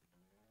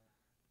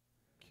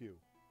 Q.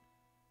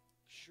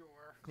 Sure.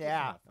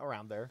 Yeah,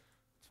 around there.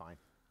 It's fine.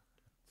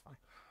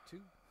 2,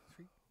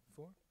 3,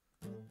 4.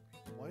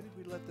 Why did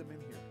we let them in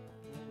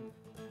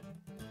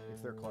here?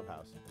 It's their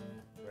clubhouse.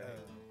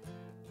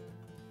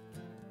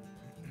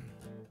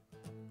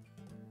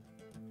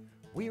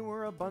 We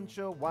were a bunch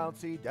of wild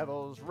sea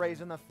devils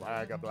raising the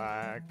flag of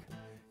black.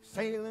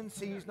 sailing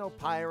seas, no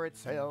pirate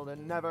sailed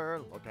and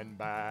never looking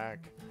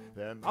back.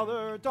 Them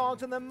other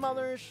dogs and them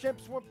other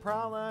ships were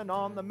prowling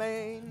on the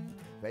main.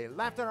 They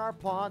laughed at our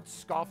plots,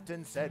 scoffed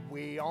and said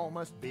we all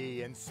must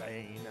be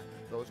insane.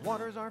 Those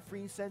waters are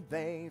free, said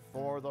they,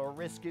 for the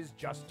risk is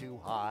just too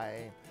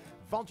high.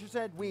 Vulture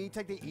said we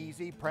take the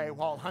easy prey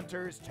while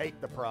hunters take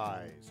the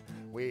prize.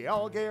 We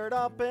all geared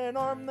up and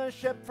armed the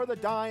ship, for the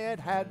die it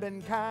had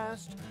been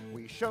cast.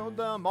 We showed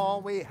them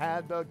all we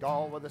had the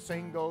gall with a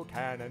single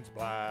cannon's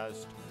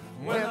blast.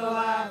 With a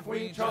laugh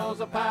we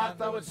chose a path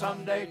that would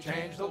someday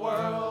change the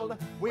world.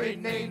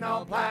 We'd need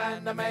no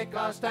plan to make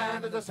us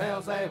stand as the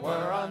sails they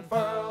were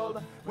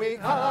unfurled. We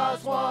cut our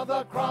swath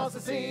across the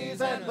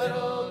seas and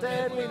little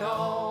did we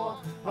know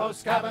those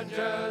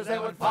scavengers, they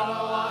would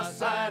follow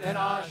us and in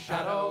our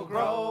shadow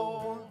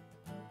grow.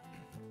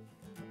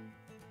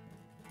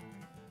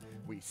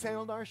 We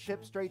sailed our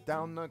ship straight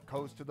down the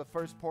coast to the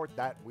first port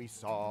that we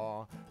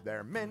saw.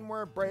 Their men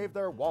were brave,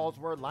 their walls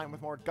were lined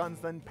with more guns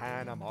than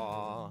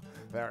Panama.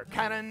 Their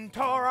cannon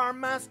tore our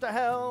mast to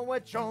hell,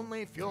 which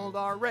only fueled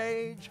our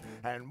rage.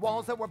 And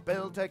walls that were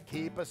built to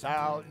keep us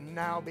out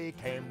now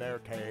became their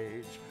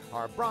cage.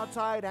 Our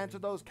broadside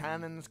answered those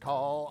cannons'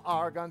 call,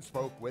 our guns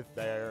spoke with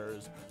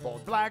theirs.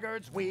 Bold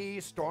blackguards, we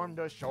stormed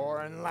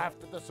ashore and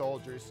laughed at the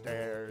soldiers'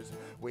 stares.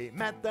 We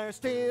met their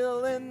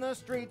steel in the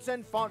streets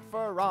and fought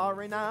for our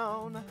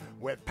renown.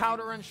 With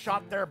powder and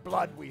shot their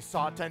blood we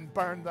sought and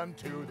burned them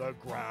to the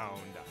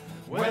ground.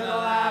 With a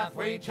laugh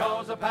we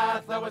chose a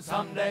path that would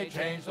someday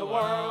change the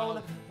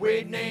world.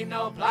 We'd need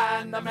no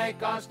plan to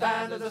make us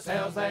stand as the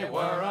sails they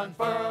were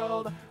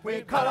unfurled.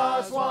 We cut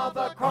our swath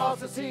across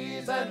the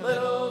seas and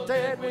little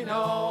did we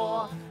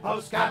know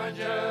those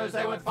scavengers,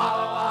 they would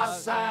follow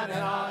us and in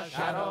our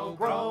shadow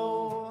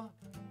grow.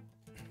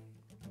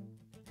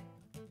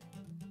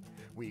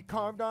 We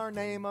carved our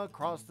name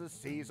across the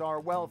seas,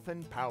 our wealth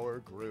and power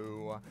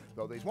grew.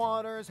 Though these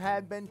waters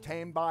had been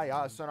tamed by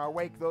us, in our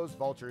wake those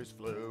vultures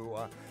flew.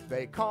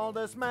 They called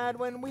us mad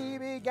when we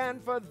began,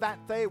 for that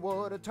they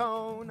would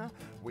atone.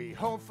 We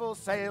hove full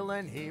sail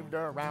and heaved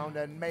around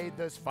and made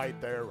this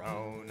fight their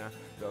own.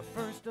 The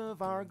first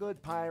of our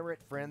good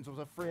pirate friends was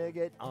a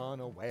frigate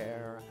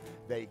unaware.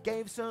 They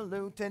gave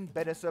salute and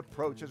bid us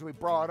approach as we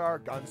brought our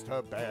guns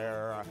to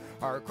bear.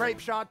 Our grape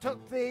shot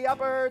took the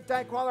upper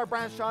deck while our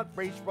brass shot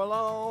breached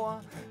below.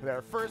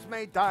 Their first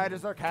mate died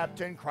as their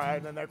captain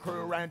cried and their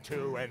crew ran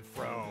to and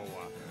fro.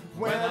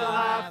 With a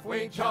laugh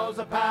we chose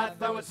a path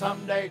that would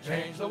someday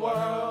change the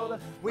world.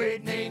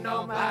 We'd need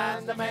no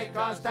plans to make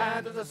us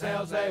stand as the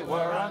sails they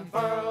were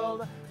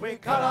unfurled. We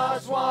cut our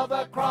swath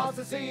across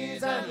the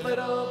seas and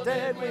little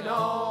did we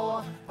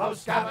know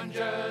those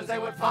scavengers, they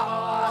would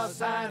follow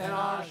us and in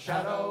our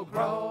shadow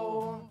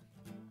grow.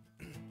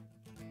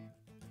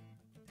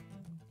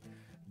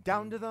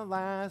 Down to the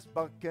last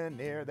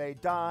buccaneer they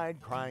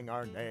died crying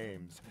our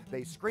names.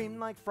 They screamed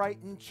like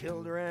frightened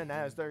children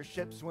as their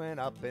ships went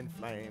up in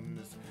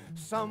flames.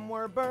 Some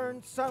were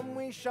burned, some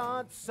we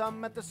shot,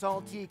 some at the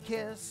salty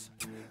kiss.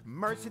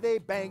 Mercy they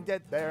begged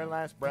at their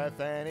last breath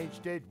and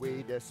each did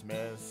we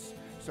dismiss.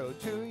 So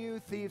to you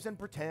thieves and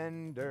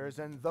pretenders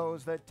and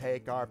those that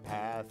take our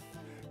path,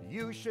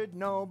 you should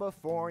know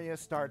before you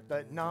start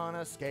that none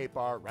escape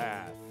our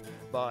wrath.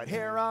 But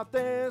hear out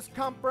this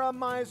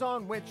compromise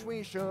on which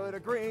we should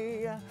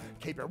agree.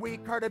 Keep your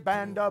weak-hearted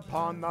band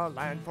upon the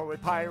land, for we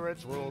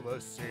pirates rule the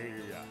sea.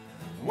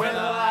 With a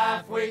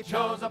laugh we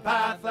chose a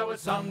path that would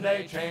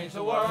someday change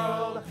the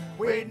world.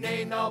 We'd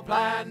need no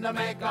plan to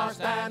make our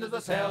stand as the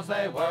sails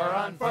they were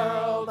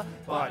unfurled.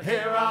 But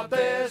hear out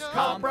this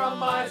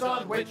compromise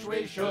on which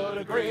we should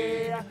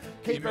agree.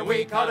 Keep your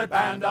weak-hearted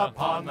band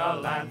upon the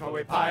land, for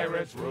we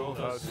pirates rule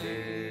the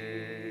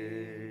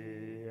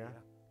sea.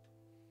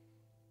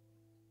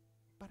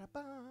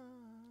 Ba-da-ba.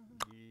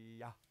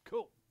 Yeah.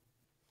 Cool.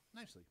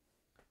 Nicely.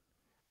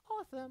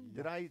 Awesome.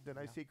 Did I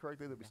see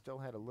correctly that we still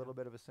had a little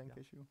bit of a sync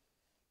issue?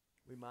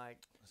 We might.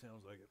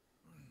 Sounds like it.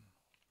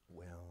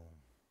 Well,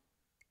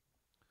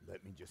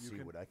 let me just You see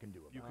can- what I can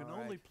do about You it. can All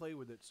only right. play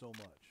with it so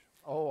much.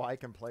 Oh, I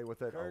can play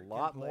with it Kurt a can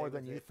lot play more with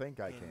than you it think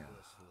I can.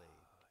 endlessly.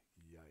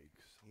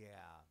 Yikes. Yeah.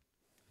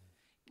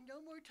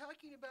 No more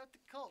talking about the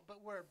cult,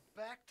 but we're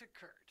back to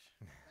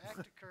Kurt.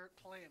 Back to Kurt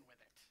playing with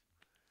it.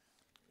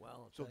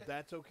 Well, So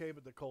that's okay,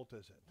 but the cult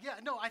isn't. Yeah,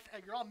 no,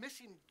 you're all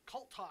missing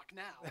cult talk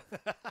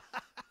now.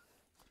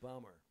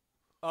 bummer.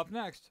 Up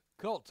next,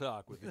 Cult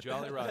Talk with the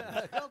Jolly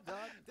Roger.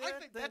 I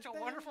think that's a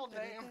wonderful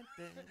name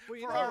Well,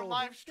 you for our know,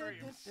 live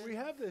streams. we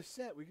have this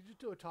set. We could just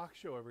do a talk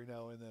show every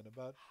now and then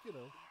about,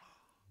 don't.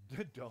 That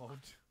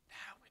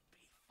would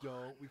be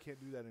Don't. We can't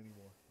do that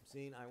anymore.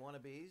 Seen I Wanna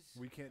Bees?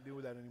 We can't do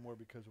that anymore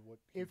because of what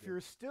he If did. you're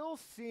still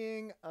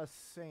seeing a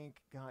sync,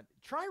 God,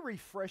 try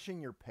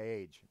refreshing your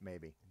page,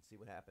 maybe, And see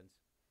what happens.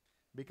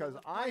 because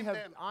let's I blame have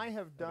them. I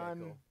have done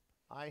cool.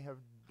 I have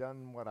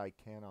done what I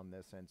can on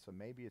this end, so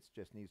maybe it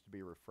just needs to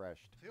be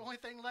refreshed. The only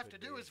thing left to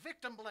do is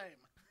victim blame.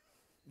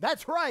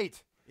 That's right.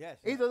 Yes.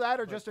 Either that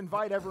or just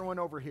invite everyone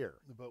over here.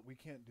 But we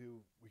can't do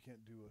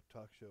a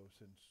talk show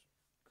since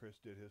Chris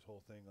did his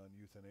whole thing on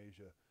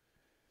euthanasia.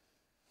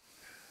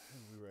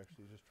 And we were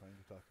actually just trying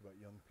to talk about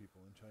young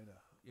people in China.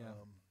 Yeah.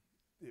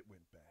 It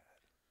went bad.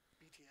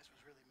 BTS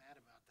was really mad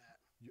about that.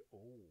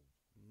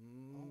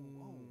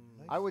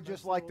 Nice, I would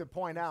just like to little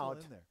point pencil out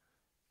in there.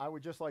 I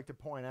would just like to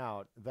point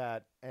out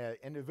that an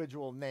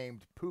individual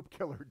named Poop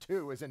Killer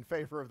 2 is in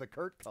favor of the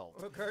Kurt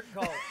cult. Kurt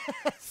Cole.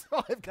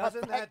 So I've got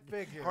Doesn't that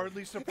figure?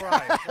 Hardly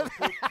surprised.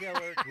 Poop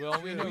killer.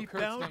 Well, we know We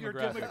Kurt's found your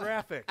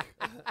demographic.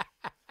 demographic.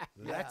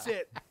 That's Yeah.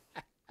 it.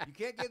 You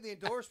can't get the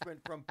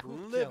endorsement from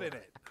Poop Live Killer. in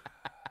it.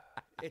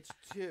 It's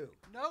 2.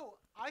 No,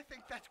 I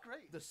think that's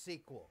great. The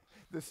sequel.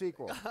 The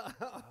sequel.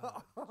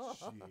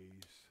 Jeez.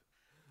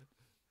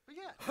 But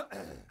yeah,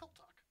 cult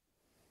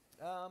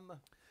talk.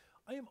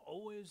 I am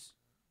always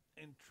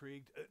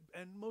intrigued,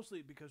 and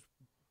mostly because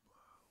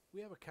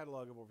we have a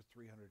catalog of over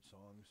 300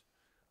 songs.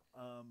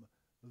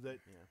 That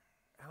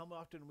how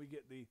often we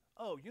get the,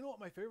 oh, you know what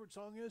my favorite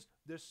song is?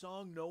 This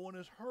song no one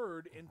has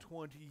heard in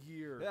 20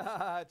 years.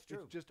 It's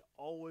true. It just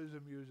always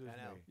amuses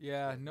I know. me.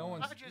 Yeah, no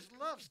one's. I just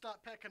love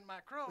Stop Pecking My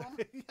Chrome.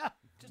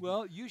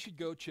 Well, you should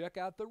go check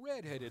out the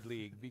Redheaded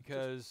League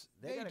because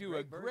They they got a do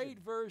a great great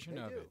version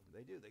They of do. it.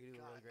 They do. They do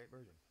a really great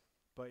version.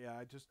 But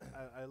yeah,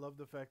 I love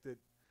the fact that,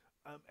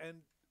 and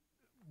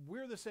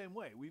we're the same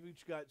way. We've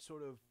each got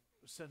sort of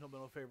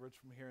sentimental favorites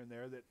from here and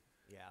there that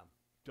Yeah.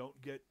 don't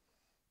get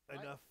Right.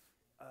 enough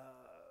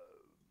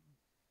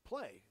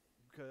play.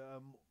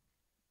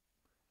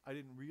 I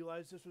didn't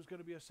realize this was going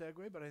to be a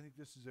segue, but I think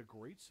this is a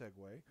great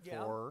segue.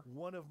 Yeah. For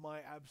One of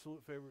my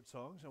absolute favorite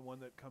songs, and one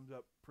that comes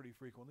up pretty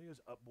frequently, is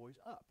 "Up Boys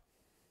Up."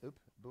 Oop,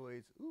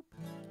 boys, oop.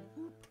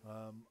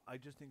 I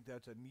just think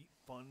that's a neat,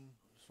 fun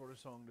sort of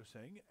song to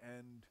sing,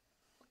 and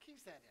What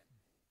key's that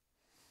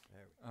in?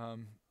 There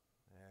we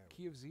there we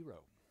Key of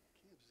zero.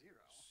 Key of 0.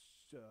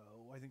 so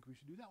I think we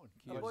should do that one.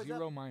 Key Up of Boys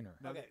zero Up. minor.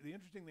 Now, Okay. the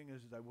interesting thing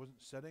is I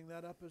wasn't setting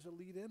that up as a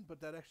lead-in,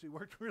 but that actually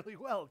worked really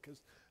well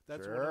because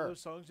that's one Sure. of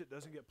those songs that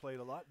doesn't get played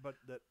a lot, but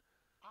that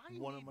I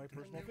One of need my a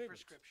personal new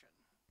favorites. prescription.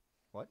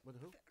 What? With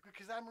who?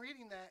 Because I'm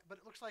reading that, but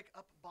it looks like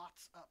up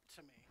bots up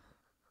to me.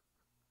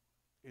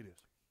 it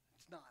is.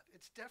 It's not.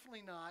 It's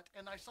definitely not.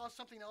 And I saw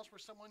something else where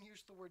someone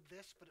used the word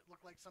this, but it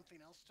looked like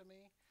something else to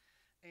me.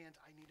 And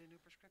I need a new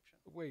prescription.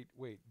 Wait.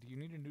 Do you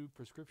need a new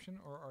prescription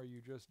or are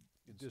you just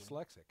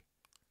dyslexic?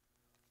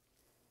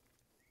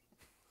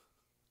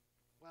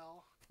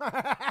 Well,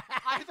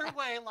 either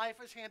way, life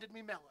has handed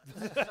me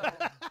melons.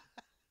 So,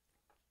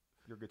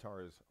 Your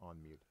guitar is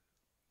on mute.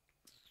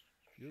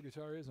 Your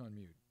guitar is on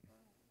mute.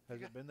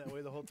 Has it been that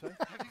way the whole time?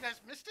 have you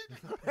guys missed it?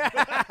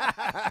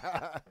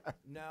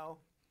 No.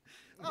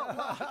 Oh,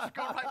 well, let's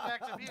go right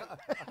back to mute.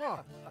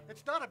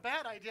 It's not a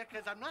bad idea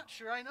because I'm not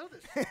sure I know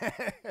this.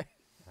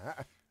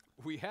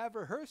 We have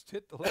rehearsed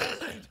it the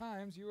last few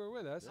times you were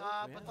with us.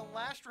 But the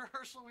last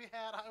rehearsal we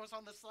had, I was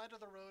on the side of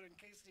the road in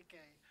KCK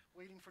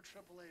waiting for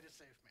AAA to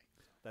save me.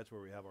 That's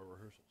where we have our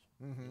rehearsals.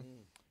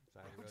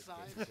 Side of the road to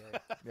Outside.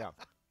 KCK. Yeah.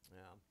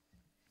 Yeah.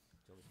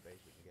 It's the only space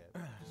we can get.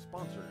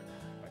 Sponsored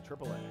by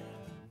AAA.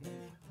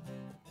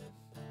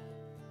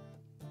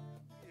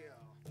 Yeah.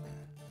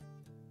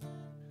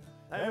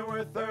 There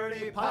were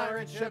 30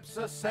 pirate ships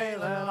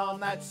a-sailing on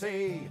that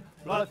sea,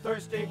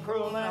 bloodthirsty,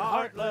 cruel, and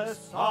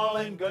heartless, all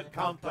in good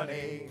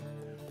company.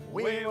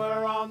 We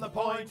were on the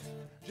point,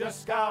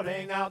 just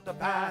scouting out the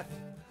path,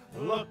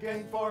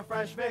 looking for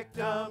fresh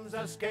victims,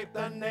 escape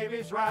the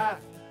Navy's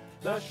wrath.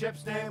 The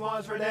ship's name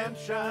was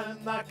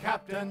Redemption, the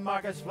captain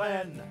Marcus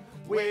Flynn.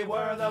 We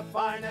were the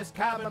finest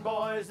cabin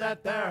boys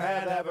that there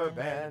had ever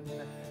been.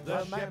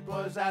 The ship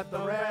was at the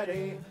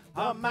ready,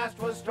 her mast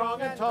was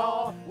strong and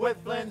tall. With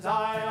Flynn's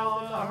eye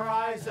on the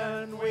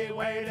horizon, we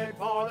waited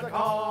for the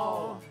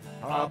call.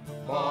 Up,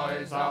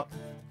 boys, up.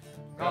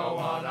 Go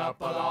on up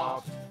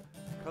aloft.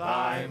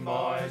 Climb,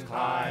 boys,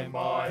 climb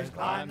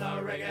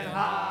the rigging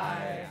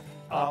high.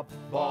 Up,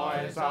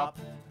 boys, up.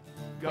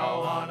 Go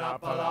on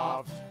up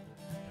aloft.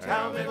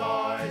 Tell me,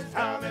 boys,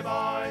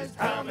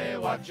 tell me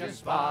what you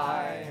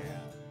spy.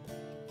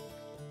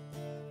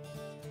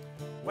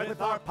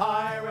 With our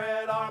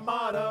pirate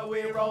armada,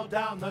 we rolled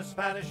down the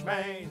Spanish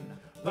Main.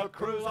 The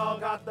crews all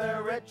got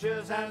their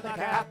riches and the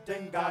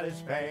captain got his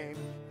fame.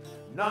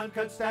 None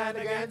could stand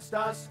against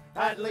us,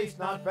 at least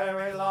not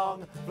very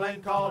long.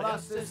 Flynn called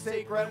us his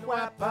secret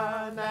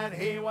weapon, and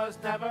he was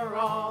never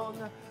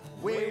wrong.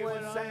 We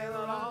would sail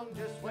along,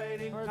 just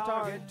waiting for a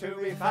target to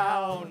be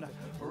found.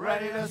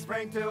 Ready to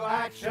spring to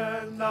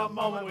action the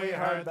moment we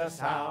heard the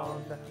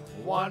sound.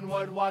 One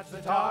would watch the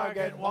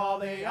target while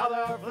the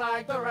other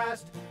flagged the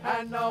rest,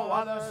 and no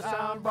other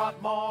sound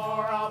brought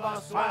more of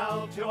a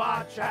swell to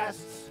our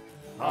chests.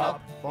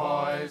 Up,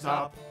 boys,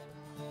 up.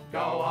 Go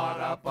on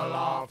up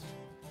aloft.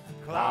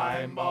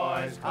 Climb,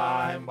 boys,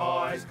 climb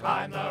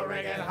the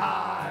rigging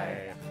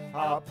high.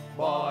 Up,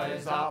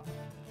 boys, up.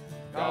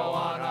 Go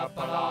on up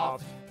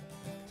aloft.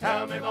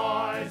 Tell me,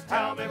 boys,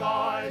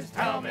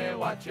 tell me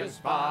what you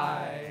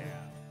spy.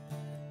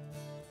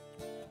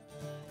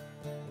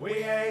 We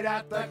ate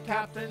at the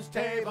captain's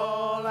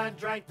table and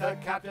drank the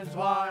captain's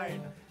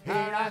wine. He'd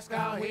ask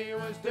how he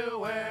was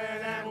doing,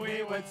 and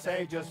we would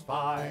say just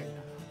fine.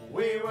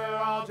 We were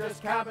all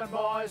just cabin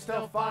boys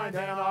still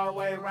finding our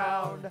way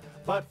round.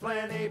 But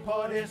Flynn, he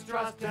put his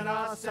trust in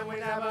us and we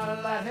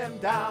never let him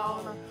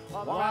down.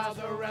 While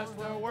the rest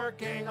were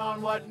working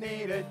on what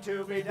needed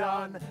to be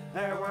done,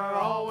 there were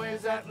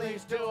always at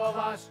least two of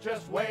us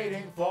just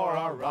waiting for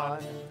our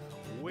run.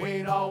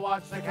 We'd all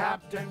watch the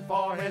captain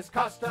for his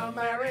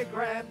customary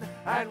grin,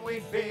 and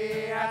we'd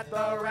be at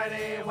the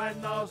ready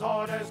when those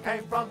orders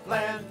came from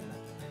Flynn.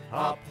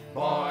 Up,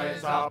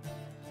 boys, up.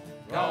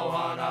 Go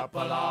on up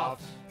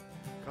aloft.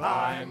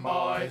 Climb,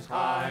 boys,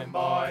 climb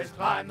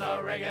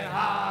the rigging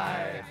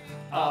high.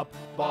 Up,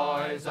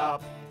 boys,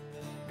 up.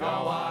 Go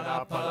on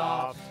up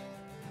aloft.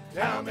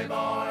 Tell me,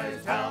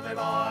 boys, tell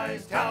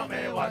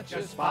me what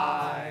you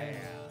spy.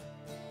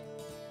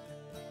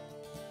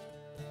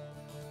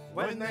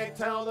 When they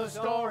tell the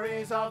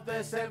stories of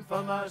this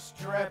infamous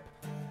trip,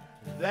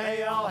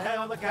 they all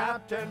hail the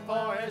captain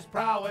for his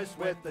prowess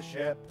with the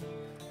ship.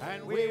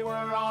 And we were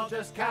all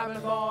just cabin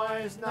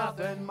boys,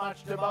 nothing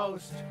much to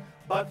boast.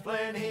 But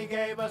Flynn, he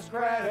gave us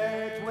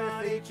credit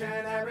with each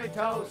and every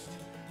toast.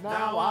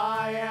 Now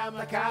I am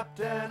the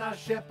captain, a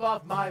ship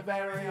of my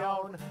very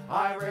own.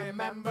 I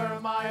remember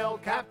my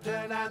old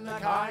captain and the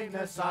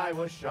kindness I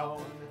was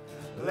shown.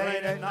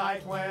 Late at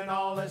night when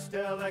all is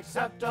still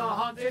except a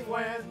haunting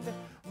wind,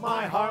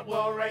 my heart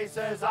will race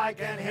as I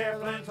can hear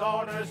Flynn's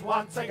orders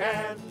once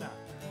again.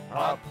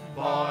 Up,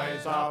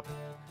 boys, up.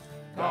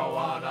 Go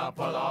on up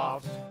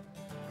aloft.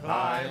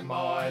 Climb,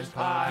 boys,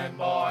 climb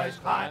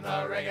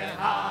the rigging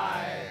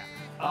high.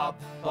 Up,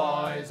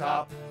 boys,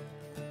 up.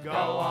 Go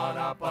on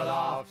up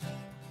aloft.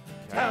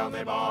 Tell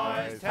me,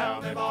 boys,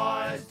 tell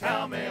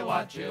me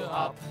what you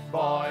up,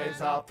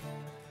 boys, up.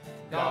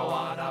 Go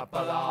on up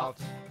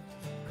aloft.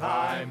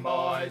 Climb,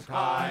 boys,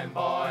 climb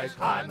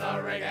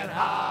the rigging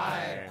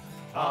high.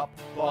 Up,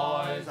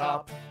 boys,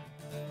 up.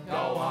 Go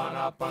on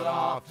up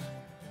aloft.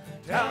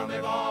 Tell me,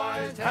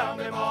 boys, tell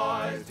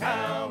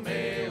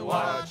me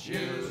what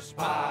you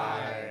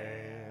spy.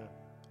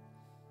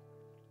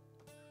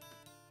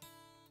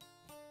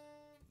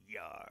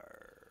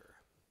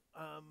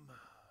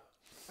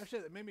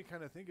 Actually, that made me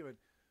kind of think of it.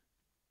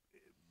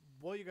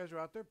 While you guys are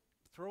out there,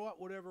 throw out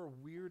whatever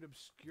weird,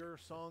 obscure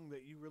song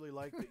that you really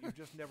like that you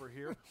just never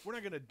hear. We're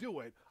not going to do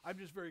it. I'm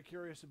just very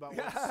curious about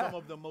what some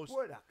of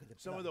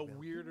the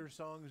weirder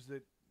songs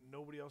that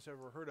nobody else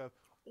ever heard of,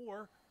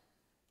 or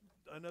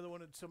another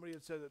one that somebody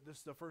had said that this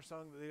is the first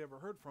song that they ever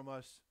heard from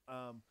us.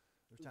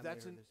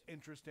 That's an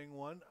interesting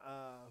one.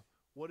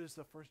 What is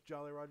the first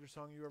Jolly Roger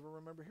song you ever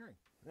remember hearing?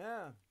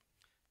 Yeah.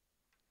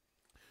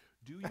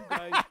 Do you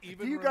guys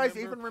even Do you guys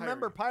even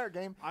remember Pirate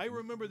Game? I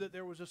remember that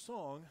there was a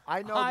song.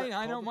 I know.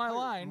 I know my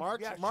line.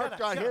 Mark's Yeah, Mark's shut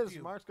got up, his.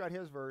 you. Mark's got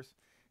his verse.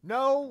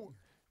 No,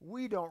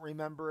 we don't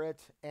remember it,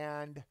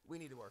 and We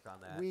need to work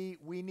on that.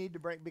 we need to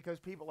break because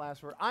people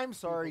ask for it. I'm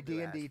sorry, People do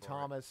D&D ask for it.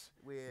 Thomas.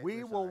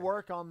 We're will sorry.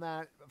 work on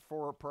that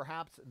for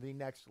perhaps the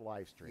next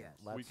live stream. Yes.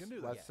 Let's, We can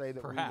do that. Let's Yes. say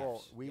that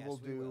Perhaps. we Yes, will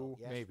we do. will.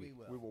 Yes, maybe. we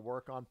will. We will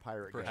work on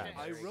Pirate Perhaps. Game.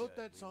 I Very wrote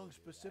good. that We song will do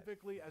that.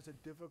 specifically as a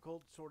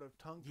difficult sort of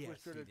tongue Yes,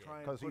 twister you to did. try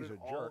and 'Cause put he's it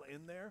a all jerk.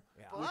 in there,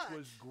 Yeah. which But-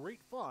 was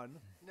great fun.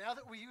 Now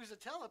that we use a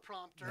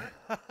teleprompter,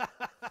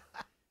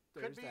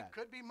 There's that.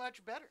 could be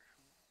much better.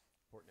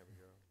 Port Never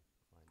Hero,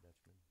 Flying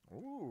Dutchman.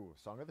 Ooh,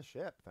 Song of the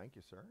Ship. Thank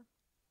you, sir.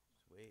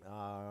 Sweet.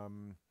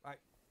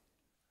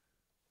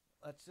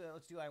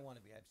 Let's do I Want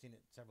to Be. I've seen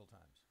it several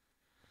times.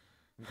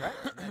 Okay.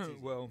 That's easy.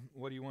 Well,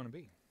 what do you want to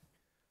be?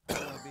 I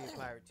want to be a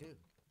pirate too.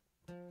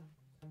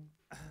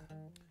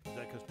 Is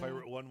that because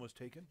Pirate 1 was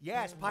taken?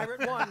 Yes,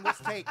 Pirate 1 was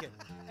taken.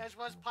 As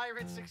was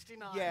Pirate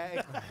 69.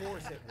 Yeah, of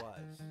course it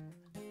was.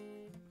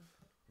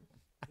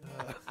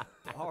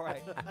 All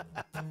right.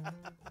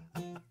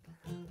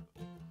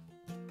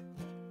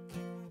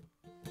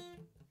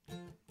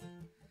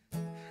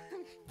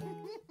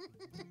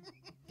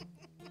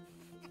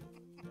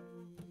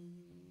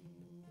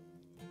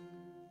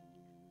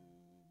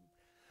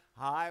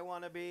 I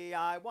wanna be,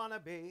 I wanna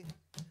be,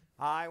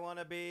 I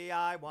wanna be,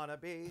 I wanna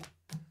be,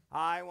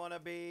 I wanna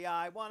be,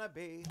 I wanna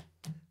be,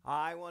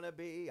 I wanna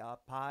be a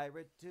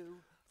pirate too.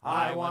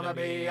 I wanna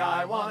be,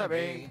 I wanna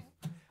be,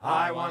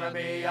 I wanna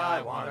be,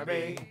 I wanna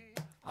be,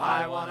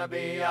 I wanna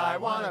be, I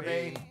wanna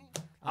be,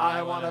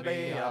 I wanna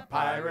be a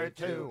pirate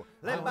too.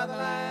 Live by the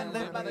land,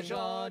 live by the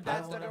shore,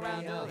 danced it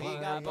around till he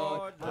got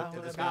bored. Look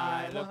to the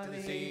sky, look to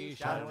the sea,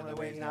 shouted with the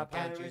waves, now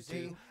can't you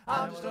see?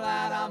 I'm just a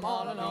lad, I'm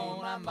all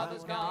alone, my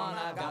mother's gone,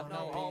 I got no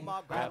home.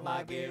 I'll grab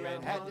my gear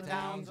and head to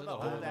town so the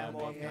whole damn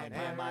wharf can't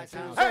hear my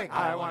sound. Hey!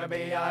 I wanna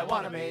be, I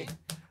wanna be,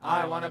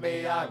 I wanna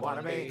be, I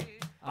wanna be,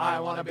 I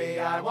wanna be,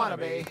 I wanna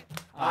be,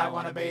 I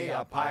wanna be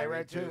a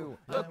pirate too.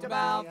 Looked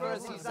about for a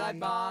seaside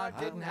bar,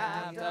 didn't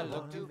have to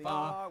look too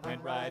far.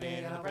 Went right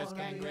in and the press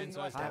can grin, so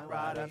I stepped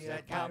right up,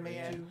 said, count me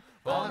in.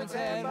 Foreman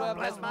said, well,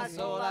 bless my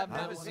soul, I've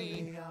never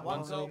seen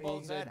one so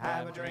bold, said,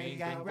 have a drink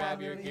and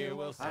grab your gear,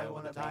 we'll sail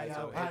on the tide,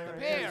 so hit the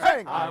pier.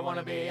 Sing. I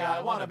wanna be,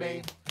 I wanna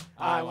be,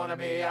 I wanna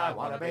be, I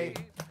wanna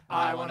be,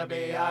 I wanna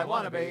be, I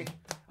wanna be,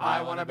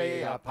 I wanna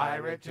be a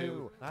pirate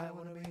too. I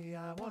wanna be,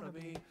 I wanna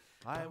be,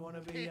 I wanna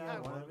be, I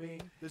wanna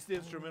be. This is the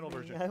instrumental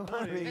version.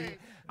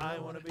 I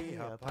wanna be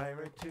a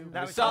pirate too.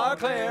 We saw her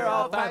clear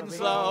all fat and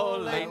slow,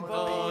 laden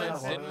full and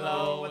sitting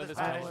low, with a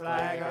Spanish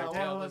flag, her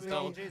tail was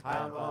stone,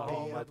 bound for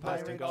home with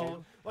plastic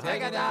gold. We'll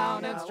take her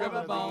down and strip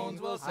her bones,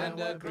 we'll send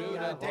a crew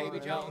to Davy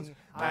Jones.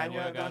 Man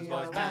your guns,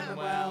 boys, man them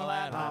well,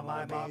 and on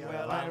my mark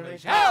we'll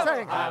unleash hell.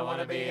 I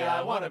wanna be,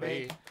 I wanna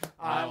be,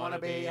 I wanna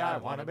be, I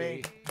wanna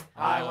be,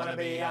 I wanna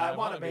be, I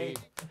wanna be,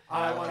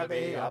 I wanna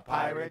be a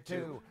pirate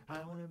too. I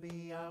wanna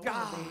be, I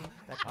wanna be.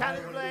 The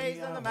cannon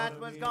blazed and the match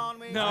was gone.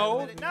 We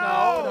No, admitted-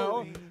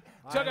 no.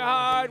 Took her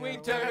hard, we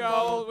took her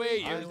gold, we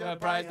used her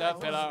prize to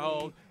fill our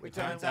hold. We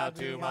turned out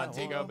to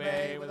Montego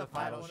Bay with a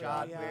final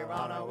shot, we're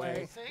on our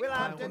way. We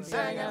laughed and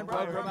sang and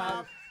broke her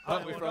mouth.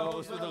 But we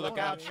froze with a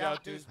lookout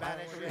shout to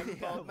Spanish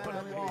boatmen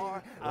of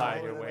war.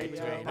 Lie your way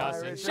between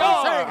us and shore.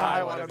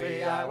 I wanna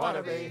be, I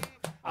wanna be,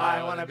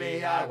 I wanna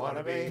be, I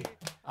wanna be,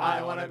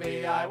 I wanna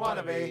be, I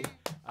wanna be,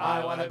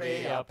 I wanna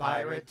be a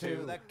pirate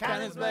too. The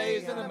Cannons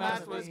blazed and the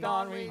mast was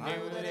gone. We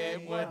knew that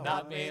it would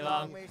not be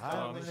long.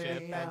 Stormed the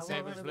ship and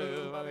sabers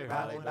flew, but we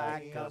rallied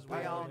back 'cause we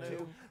all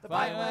knew. The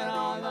fight went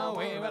on, though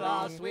we were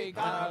lost. We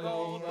got our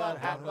gold,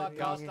 but at what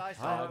cost? I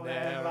saw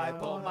there I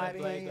pulled my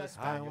blade, the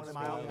Spaniard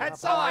smiled. And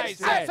so I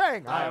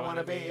said, I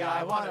wanna be,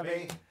 I wanna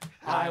be,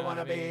 I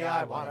wanna be,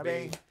 I wanna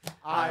be,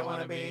 I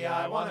wanna be,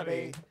 I wanna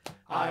be,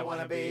 I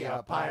wanna be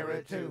a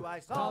pirate too. I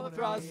saw the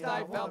thrust,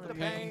 I felt the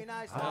pain.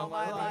 I saw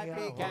my life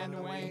began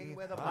to wane.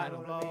 With a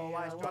final blow,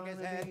 I struck his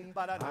head,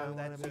 but I knew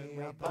that soon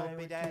we'd both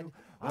be dead.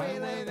 We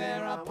lay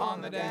there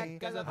upon the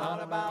deck as I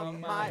thought about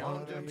my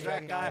own doom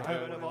trek. I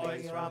heard a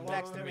voice from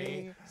next to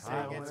me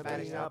singing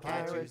Spanish. Now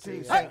can't you see?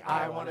 Hey,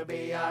 I wanna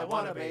be, I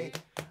wanna be,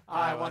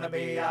 I wanna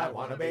be, I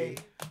wanna be,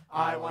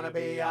 I wanna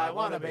be, I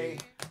wanna be,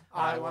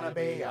 I wanna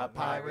be a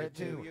pirate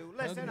too. You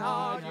listen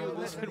hard, you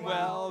listen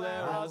well.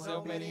 There are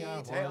so many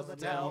tales to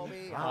tell.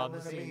 On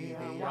the sea,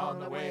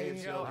 beyond the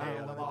waves, you'll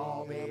hear them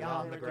all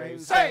beyond the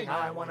grave. Sing!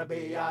 I wanna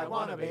be, I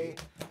wanna be,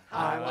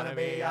 I wanna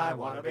be, I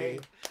wanna be,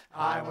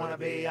 I wanna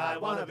be, I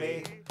wanna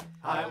be,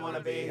 I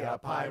wanna be a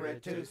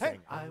pirate too. Sing!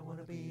 I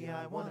wanna be,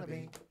 I wanna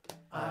be,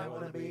 I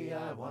wanna be,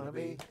 I wanna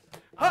be,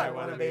 I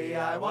wanna be,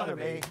 I wanna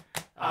be,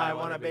 I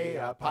wanna be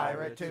a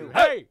pirate too.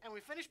 Hey! And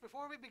we finished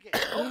before we began.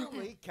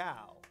 Holy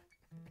cow.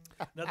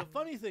 Now the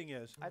funny thing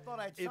is, I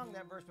thought I'd If- sung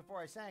that verse before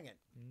I sang it.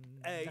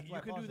 A, That's why you I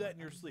can do paused that it. in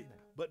your sleep.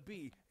 But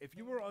B, if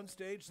you were on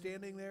stage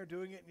standing there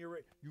doing it in your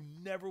you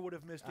never would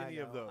have missed any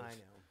of those. I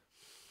know.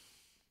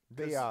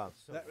 The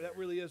That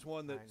really is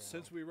one I know. that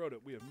since we wrote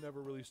it, we have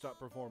never really stopped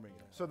performing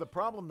it. so the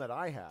problem that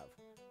I have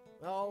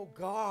Oh,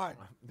 God.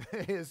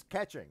 is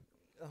catching.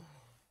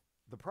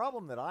 The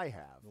problem that I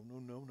have,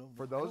 No.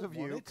 for I those don't of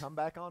want you, it. come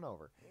back on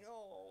over.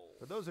 No.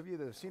 For those of you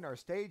that have seen our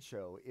stage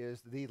show,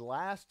 is the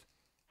last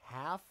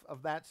half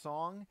of that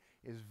song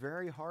is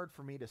very hard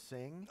for me to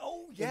sing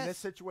Oh, in yes. this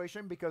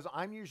situation because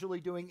I'm usually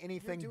doing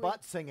anything doing-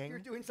 but singing You're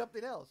doing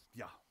something else.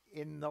 Yeah.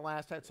 in the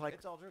last. It's like,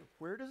 It's all true.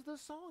 where does the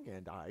song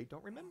end? I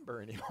don't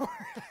remember anymore.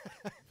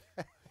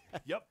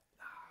 Yep.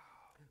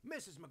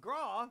 Mrs.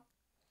 McGraw.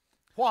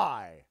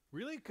 Why?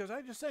 Really? Because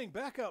I just sang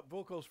backup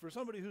vocals for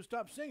somebody who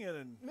stopped singing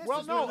and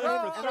Well, no, been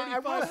there for and I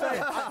will 35 say,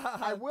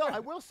 seconds. I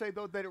will say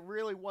though that it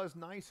really was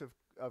nice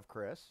of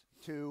Chris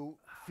to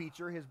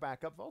feature his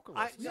backup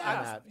vocalist. in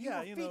that.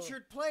 Yeah, you you were know,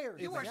 featured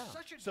players. You are Yeah.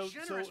 such a So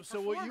generous so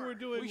what you were performer.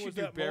 doing We should was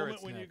do that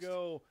Barrett's moment when next. you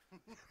go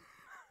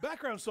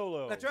background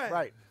solo. That's right.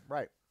 Right,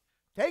 right.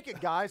 Take it,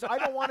 guys. I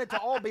don't want it to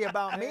all be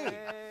about me.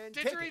 And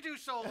take it. Didgeridoo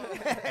solo.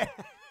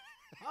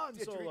 Han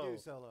solo. Didgeridoo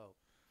solo.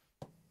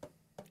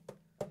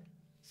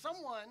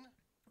 Someone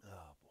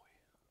Oh boy.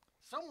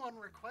 Someone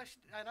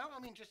requested, and I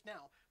don't mean just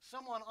now,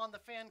 someone on the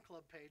fan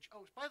club page.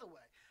 Oh, by the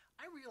way,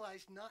 I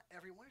realize not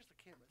everyone, where's the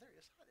camera? There it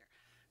is. Hi there.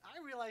 I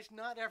realize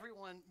not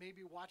everyone may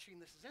be watching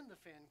this is in the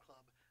fan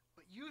club,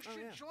 but you should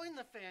yeah. join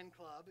the fan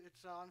club.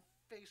 It's on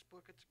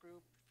Facebook. It's a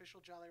group, Official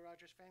Jolly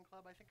Rogers Fan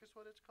Club, I think is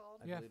what it's called.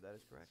 I Yeah. believe that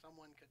is correct.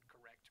 Someone could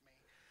correct me.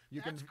 You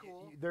That's can.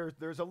 cool.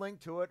 There's a link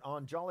to it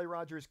on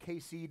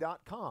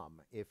JollyRogersKC.com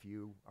if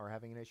you are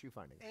having an issue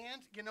finding it.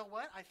 And you know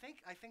what? I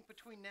think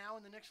between now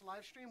and the next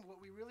live stream,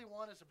 what we really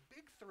want is a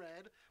big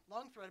thread,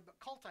 long thread, about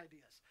cult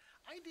ideas.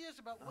 Ideas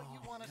about what you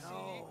want to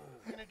see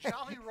in a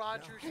Jolly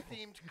Rogers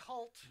themed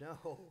cult.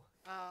 No.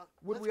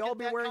 Would Let's we all get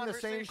be that wearing the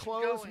same conversation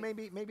clothes?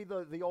 going. Maybe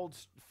the old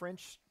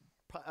French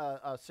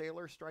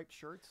sailor striped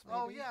shirts. Maybe?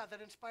 Oh yeah,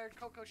 that inspired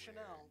Coco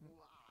Chanel.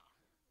 Wow.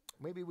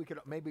 Maybe we could.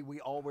 Maybe we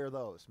all wear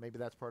those. Maybe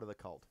that's part of the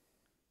cult.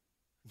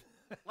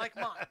 Like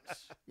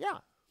mimes. Yeah.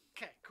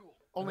 Okay, cool.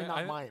 Only not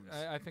I, mimes.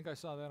 I think I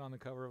saw that on the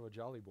cover of a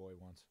Jolly Boy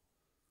once.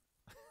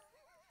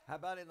 How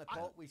about in the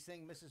cult we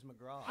sing Mrs.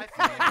 McGraw? I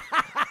feel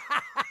like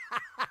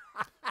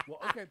Well,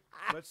 okay,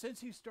 but since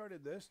he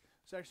started this,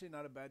 it's actually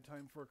not a bad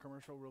time for a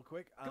commercial real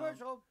quick.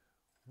 Commercial.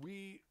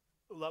 We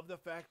love the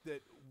fact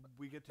that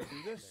we get to do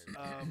this,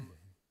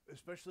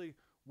 especially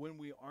when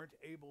we aren't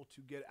able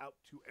to get out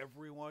to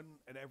everyone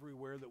and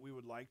everywhere that we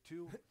would like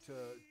to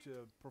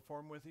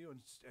perform with you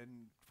and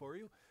for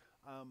you.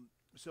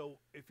 So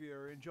if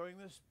you're enjoying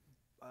this,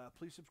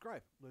 please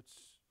subscribe.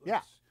 Let's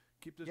Yeah.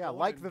 keep this Yeah, going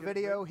like and the get it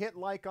video, great. hit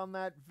like on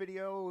that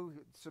video,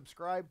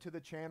 subscribe to the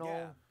channel.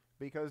 Yeah.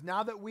 Because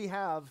now that we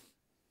have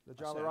the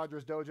Jolly set.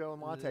 Rogers Dojo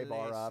and Latte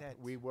Bar up, set.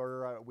 we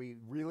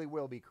really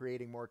will be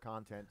creating more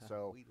content.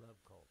 So We love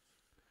cults.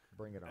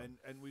 bring it on.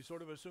 And we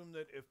sort of assume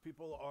that if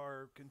people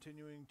are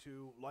continuing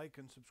to like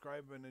and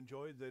subscribe and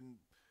enjoy, then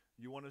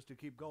you want us to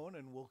keep going,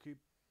 and we'll keep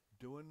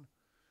doing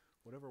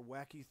whatever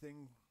wacky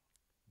thing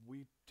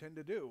we tend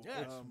to do.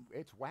 Yeah.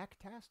 It's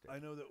whacktastic. I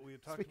know that we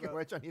had talked Speaking of about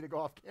which, I need to go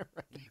off camera.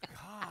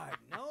 God,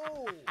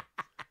 no.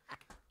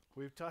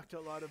 we've talked a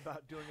lot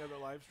about doing other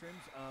live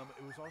streams.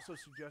 It was also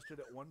suggested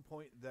at one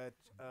point that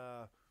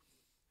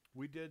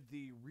we did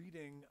the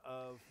reading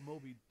of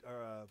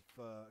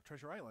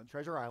Treasure Island.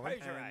 Treasure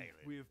Island. And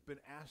we've been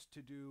asked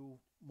to do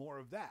more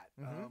of that,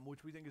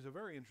 which we think is a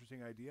very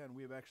interesting idea, and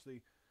we have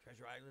actually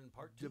Treasure Island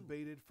Part 2.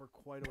 debated for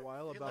quite a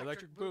while about.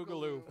 Electric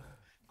Boogaloo.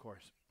 Of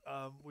course,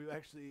 we've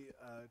actually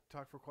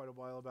talked for quite a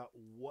while about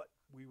what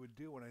we would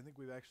do, and I think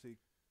we've actually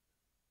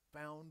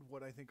found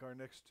what I think our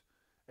next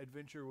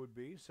adventure would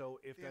be. So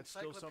if The that's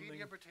still something,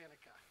 Encyclopedia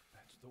Britannica.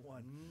 that's the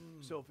one.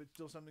 So if it's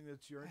still something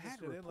that you're I had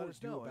interested in, let report us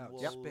due know, and about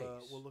we'll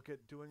space. we'll look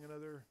at doing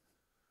another,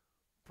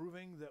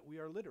 proving that we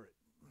are literate.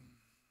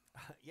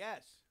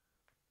 Yes.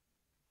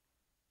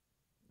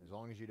 As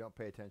long as you don't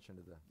pay attention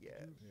to the.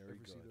 Yes. Ever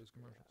see those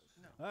commercials?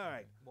 All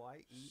right.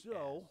 Y-E-S.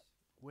 So,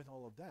 with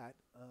all of that,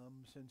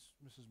 since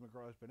Mrs.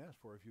 McGraw has been asked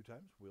for a few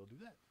times, we'll do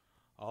that.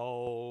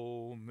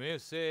 Oh,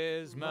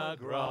 Mrs.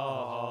 McGraw,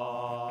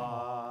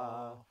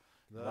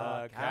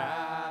 the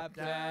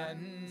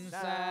captain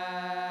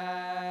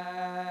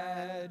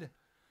said,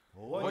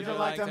 Would you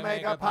like to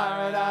make a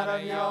pirate out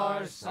of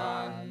your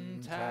son,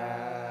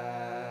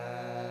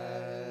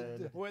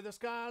 With a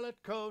scarlet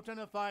coat and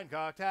a fine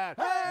cocked hat.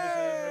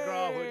 Mrs.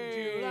 McGraw, wouldn't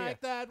you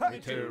like that? Me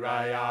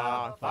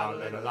too-ra-ya,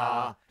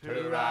 fa-la-la-la,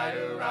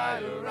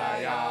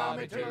 too-ra-yoo-ra-yoo-ra-ya,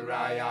 me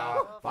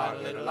too-ra-ya,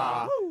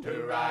 fa-la-la-la,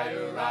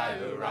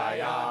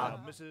 too-ra-yoo-ra-yoo-ra-ya. Now,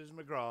 Mrs.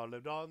 McGraw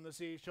lived on the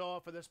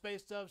seashore for the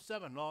space of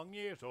 7 long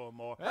years or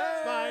more.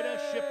 Spied a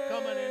ship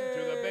coming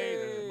into the bay.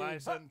 There's my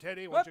son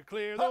Teddy, won't you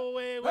clear the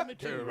way with me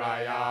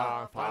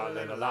Too-ra-ya,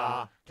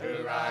 fa-la-la-la,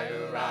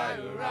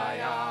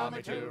 too-ra-yoo-ra-yoo-ra-ya,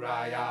 me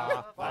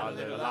too-ra-ya,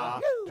 fa-la-la-la,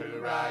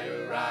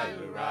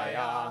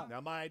 too-ra-yoo-ra-yoo-ra-ya.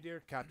 Now, my dear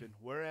captain,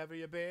 wherever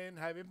you been,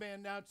 have you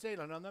been out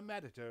sailing on the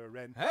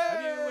Mediterranean?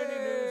 Have you any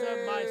news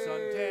of my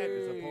son Ted?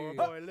 Is the poor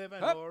boy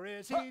living or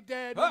is he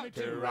dead? Me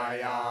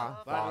Too-ra-ya,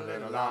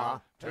 fa-la-la-la,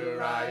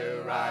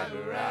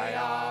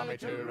 too-ra-yoo-ra-yoo-ra-ya, me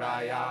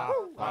too-ra-ya,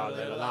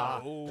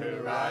 fa-la-la-la,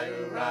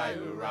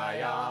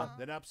 too-ra-yoo-ra-yoo-ra-ya.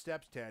 Then up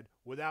steps Ted,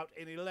 without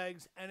any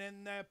legs, and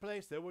in their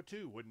place there were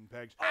 2 wooden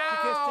pegs. She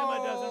kissed him a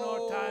dozen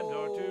or times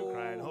or 2,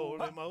 crying,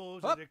 holy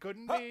Moses, it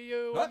couldn't be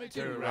you. Me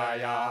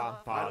Too-ra-ya,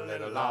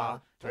 fa-la-la-la,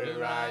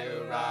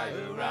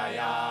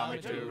 too-ra-yoo-ra-yoo-ra-ya, me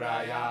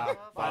too-ra-ya,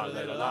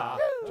 fa-la-la-la,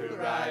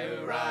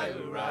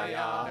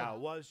 too-ra-yoo-ra-yoo-ra-ya. Now,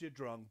 was you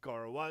drunk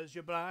or was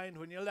you blind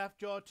when you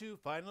left your 2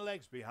 final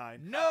legs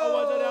behind? No! Or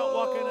was it out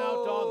walking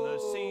out on the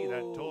sea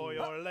that tore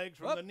your legs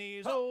from the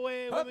knees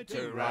away with me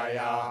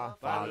Too-ra-ya,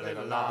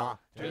 fa-la-la-la,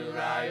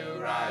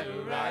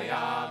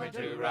 too-ra-yoo-ra-yoo-ra-ya, me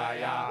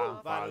too-ra-ya,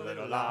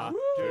 fa-la-la-la,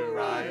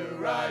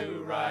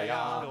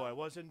 too-ra-yoo-ra-yoo-ra-ya. No, I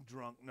wasn't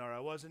drunk nor I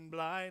wasn't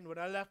blind when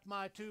I left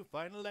my 2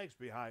 final legs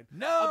behind.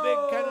 No! A big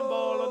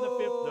cannonball on the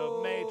 5th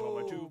of May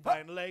tore my 2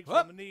 final legs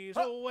from the knees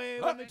away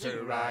with me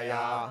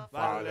Too-ra-ya,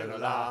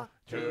 fa-la-la-la,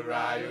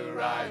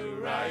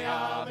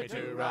 too-ra-yoo-ra-yoo-ra-ya, me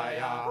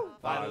too-ra-ya,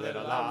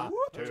 fa-la-la-la,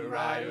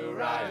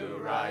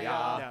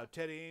 too-ra-yoo-ra-yoo-ra-ya. Now,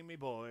 Teddy, me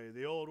boy,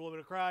 the old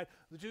woman cried,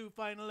 the 2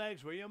 final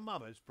legs were your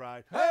mama's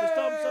pride. The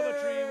stumps of a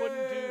tree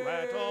wouldn't do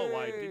at all.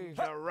 Why didn't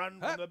you run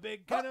from the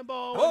big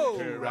cannonball?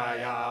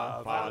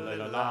 Too-ra-ya,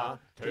 fa-la-la-la,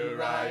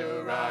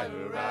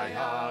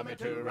 too-ra-yoo-ra-yoo-ra-ya, me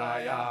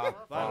too-ra-ya,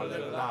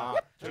 fa-la-la-la,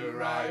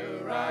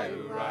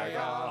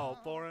 too-ra-yoo-ra-yoo-ra-ya. All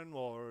foreign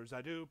wars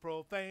I do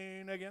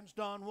profane against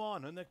Don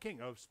Juan and the King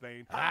of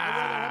Spain. I'd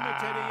rather have me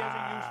Teddy as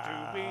he used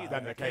to be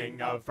Than the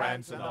King of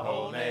France and the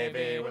whole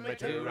Navy, with me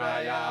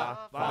too-ra-ya,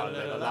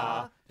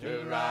 fa-la-la-la,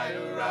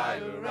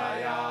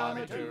 too-ra-yoo-ra-yoo-ra-ya,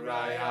 me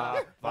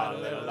too-ra-ya,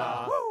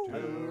 fa-la-la-la,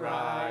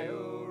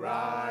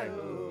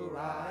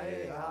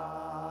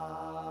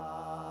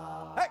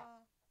 too-ra-yoo-ra-yoo-ra-ya.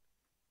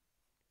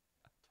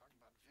 Talking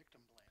about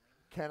victim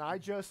blaming. Can I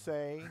just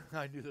say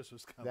I knew this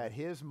was coming. that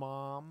his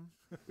mom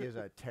is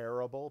a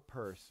terrible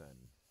person?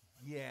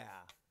 Yeah.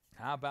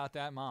 How about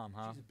that mom,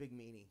 huh? She's a big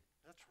meanie.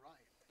 That's right.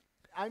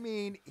 I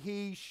mean,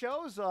 he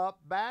shows up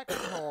back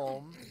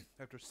home.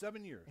 After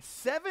 7 years.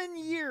 7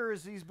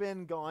 years he's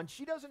been gone.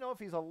 She doesn't know if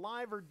he's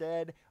alive or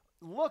dead.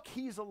 Look,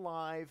 he's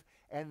alive,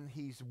 and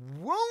he's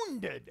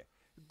wounded.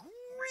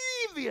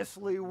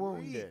 Grievously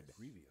wounded.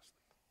 Grievously.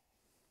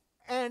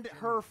 And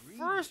her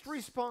first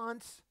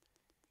response...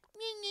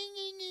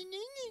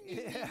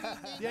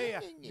 Yeah.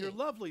 You're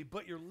lovely,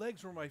 but your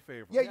legs were my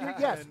favorite. Yeah,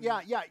 yes, And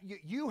yeah.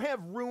 You have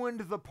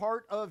ruined the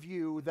part of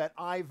you that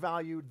I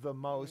valued the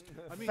most.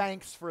 I mean,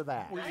 Thanks for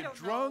that. Were I you don't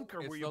drunk or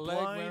It's were the you leg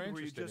we're blind? Were you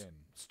interested just in.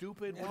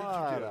 stupid? What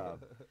What did you do? a-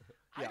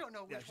 I Yeah, don't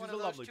know yeah, which she's one a of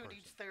those lovely 2 person.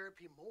 needs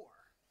therapy more.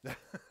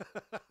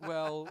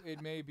 Well,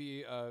 it may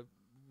be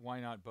why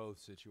not both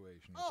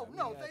situations? Oh, we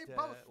no, got, they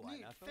both why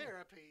need not both?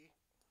 therapy.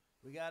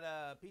 We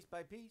got piece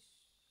by piece.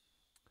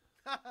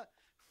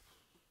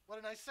 What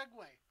a nice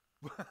segue.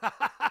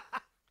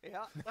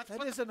 Yeah. Let's That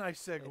put, is a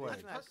nice segue. It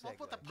is. we'll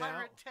put the segue.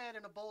 pirate Ted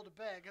in a bowl to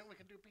beg, and we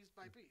can do piece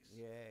by piece.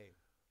 Yay.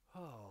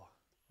 Oh,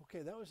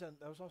 okay. That was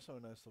also a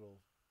nice little.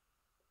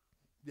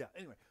 Yeah.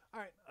 Anyway,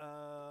 all right.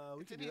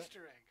 We It's can an do that.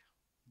 Easter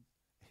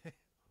egg.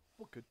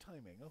 Well, good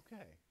timing.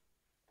 Okay.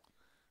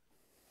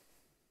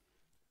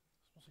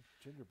 Smells like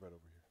gingerbread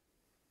over here.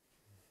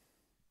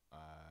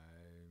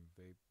 I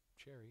vape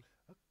cherry.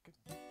 Okay.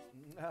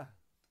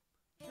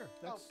 Sure.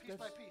 That's, Piece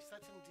by that's piece.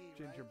 That's in D, right?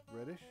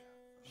 gingerbreadish.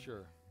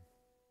 Sure.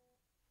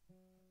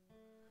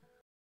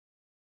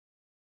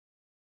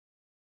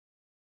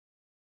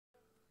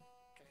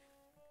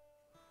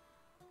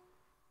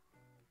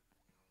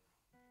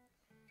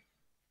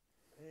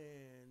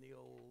 And the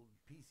old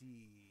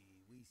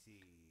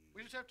PC-weecy.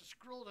 We just have to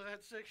scroll to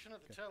that section of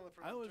the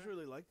teleprompter. I always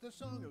really liked this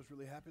song. I was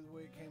really happy the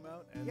way it came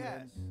out. And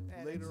Yes, then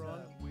and later it's,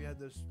 on, we had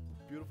this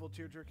beautiful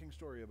tear-jerking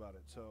story about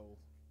it. So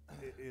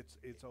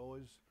it's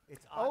always.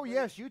 It's Oh, oddly-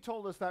 yes, you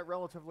told us that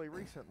relatively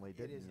recently, It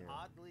didn't is you?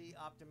 oddly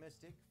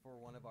optimistic for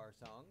one of our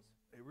songs.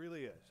 It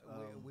really is.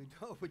 We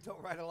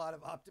don't write a lot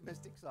of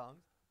optimistic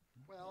songs.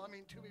 Well, I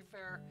mean, to be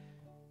fair,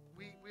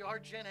 we are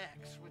Gen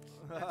X, which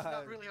that's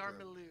not really our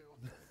milieu.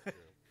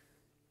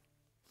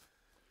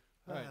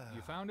 All right,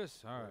 you found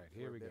us? All right,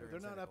 here we go. bitter. They're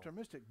not cynical.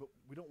 optimistic, but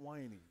we don't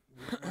whine.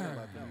 We don't whine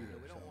about them either.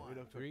 we don't so whine.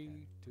 it's 3,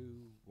 okay.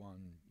 2, 1,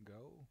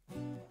 go.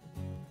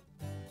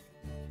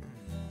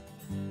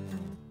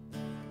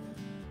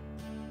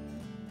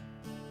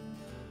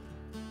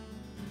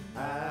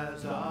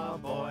 As a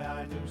boy,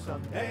 I knew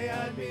someday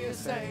I'd be a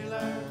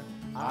sailor.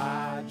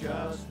 I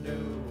just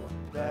knew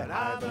that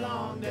I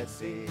belonged at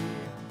sea.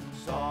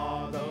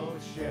 Saw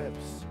those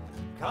ships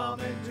come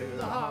into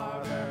the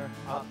harbor.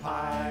 A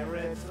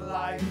pirate's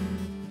life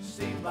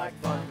seemed like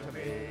fun to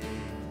me.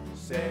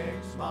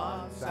 6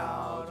 months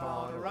out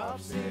on a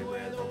rough sea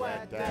with a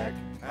wet deck,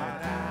 an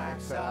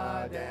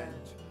accident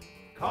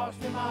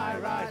cost me my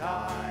right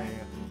eye.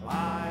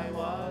 I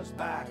was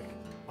back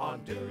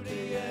on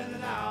duty in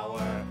an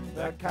hour.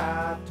 The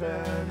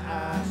captain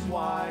asked,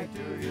 why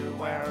do you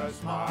wear a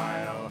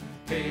smile?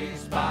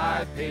 Piece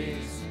by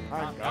piece,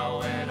 I'm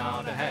going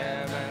on to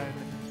heaven.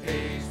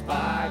 Piece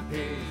by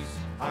piece,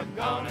 I'm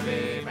gonna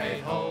be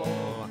made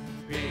whole.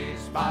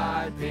 Piece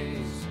by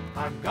piece,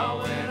 I'm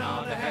going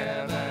on to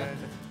heaven.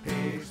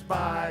 Piece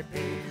by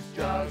piece,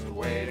 just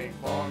waiting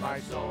for my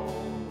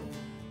soul.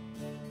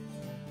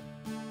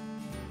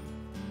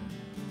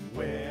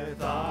 With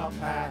a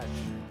patch,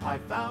 I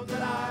found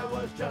that I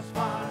was just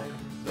fine.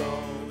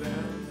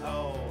 Even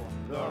though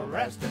the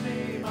rest of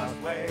me must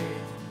wait,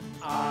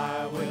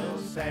 I will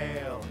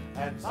sail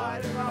and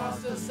fight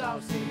across the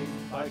South Seas,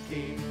 but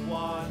keep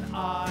one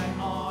eye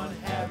on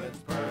heaven's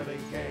pearly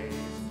gates.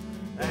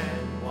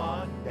 Then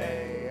one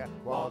day,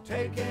 while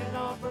taking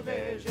on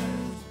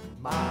provisions,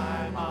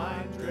 my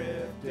mind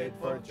drifted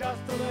for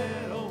just a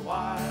little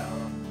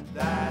while.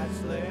 That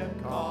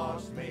slip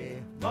cost me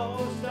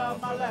most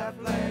of my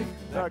left leg.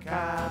 The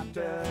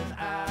captain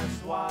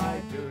asked,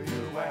 why do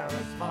you wear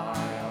a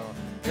smile?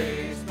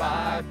 Piece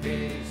by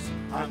piece,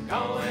 I'm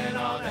going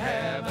on to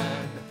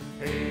heaven.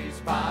 Piece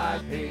by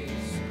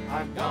piece,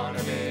 I'm gonna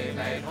be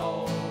made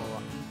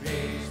whole.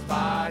 Piece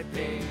by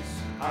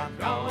piece, I'm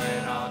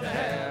going on to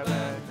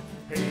heaven.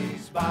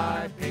 Piece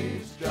by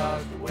piece,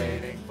 just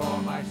waiting for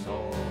my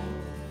soul.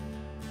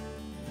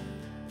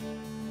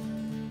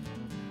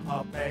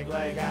 A peg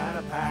leg and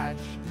a patch,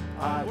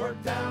 I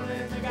worked down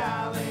in the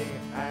galley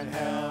and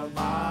held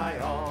my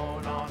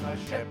own on the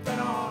ship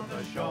and on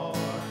the shore.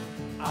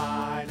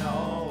 I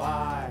know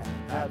I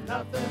have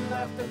nothing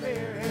left to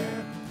fear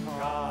here,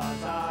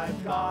 'cause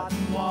I've got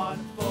one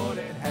foot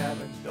in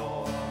heaven's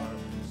door.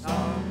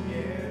 Some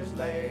years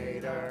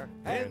later,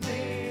 in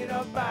need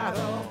of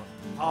battle,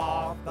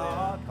 off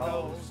the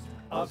coast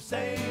of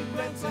St.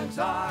 Vincent's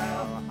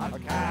Isle, a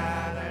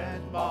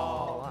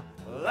cannonball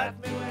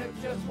left me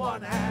with just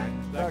one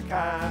hand. The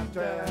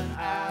captain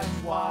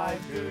asked, why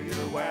do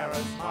you wear a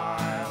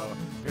smile?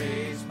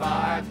 Piece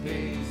by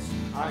piece,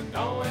 I'm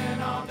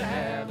going on to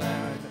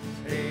heaven.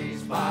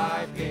 Piece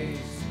by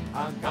piece,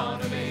 I'm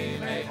gonna be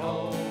made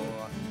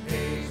whole.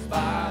 Piece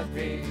by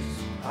piece,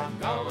 I'm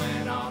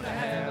going on to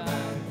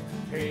heaven.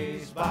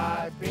 Piece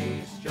by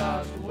piece,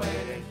 just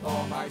waiting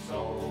for my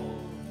soul.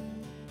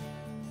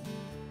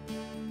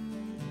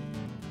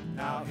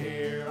 Now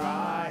here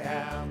I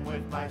am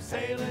with my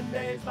sailing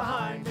days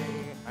behind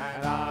me,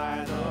 and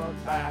I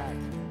look back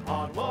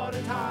on what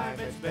a time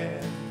it's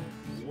been.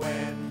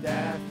 When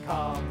death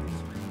comes,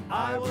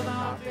 I will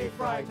not be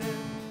frightened,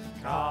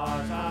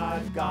 'cause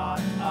I've got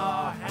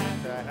a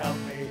hand to help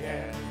me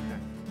in.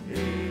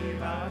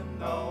 Even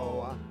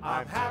though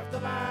I'm half the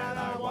man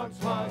I once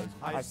was,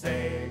 I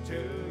say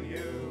to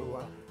you,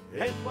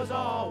 it was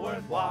all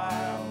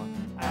worthwhile.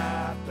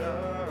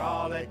 After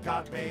all, it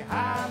got me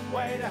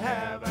halfway to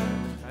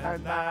heaven,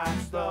 and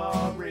that's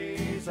the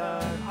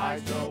reason I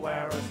still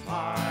wear a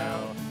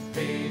smile.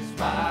 Piece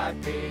by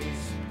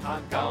piece,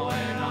 I'm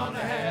going on to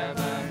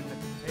heaven.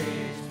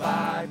 Piece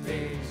by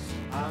piece,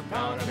 I'm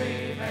gonna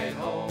be made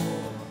whole.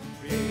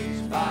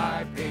 Piece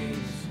by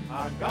piece,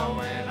 I'm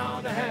going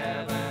on to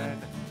heaven.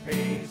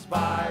 Piece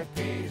by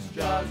piece,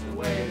 just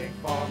waiting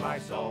for my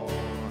soul.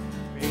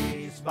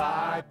 Piece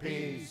by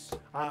piece,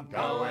 I'm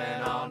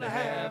going on to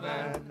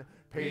heaven.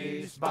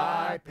 Piece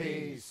by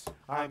piece,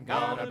 I'm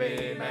gonna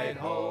be made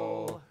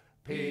whole.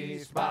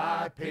 Piece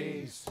by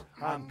piece,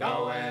 I'm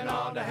going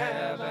on to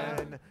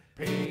heaven.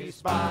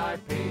 Piece by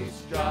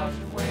piece, just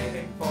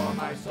waiting for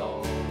my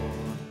soul.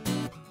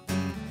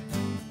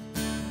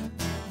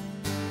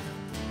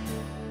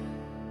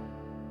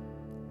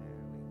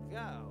 There we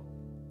go.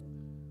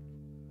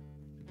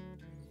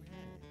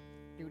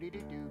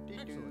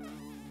 Excellent.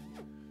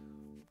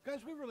 Guys,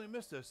 we really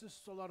missed this. This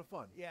is a lot of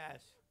fun.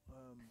 Yes.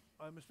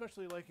 I'm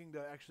especially liking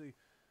to actually.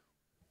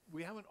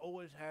 We haven't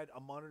always had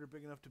a monitor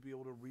big enough to be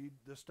able to read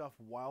this stuff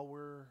while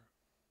we're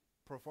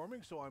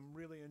performing, so I'm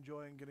really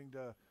enjoying getting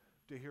to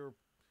hear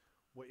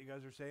what you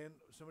guys are saying.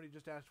 Somebody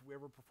just asked if we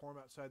ever perform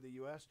outside the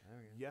U.S.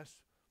 Yes,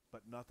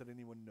 but not that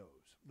anyone knows.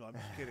 No, I'm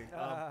just kidding.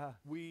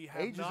 We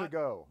have Ages not,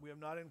 ago. We have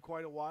not in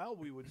quite a while.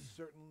 We would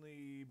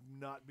certainly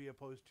not be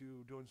opposed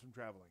to doing some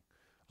traveling.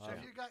 So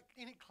if you got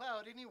any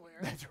cloud anywhere,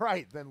 That's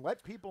right. Then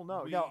let people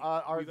know. We,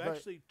 No, we've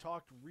actually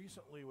talked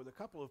recently with a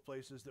couple of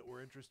places that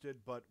were interested,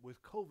 but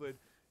with COVID,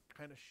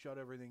 kind of shut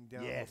everything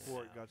down Yes.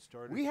 before it got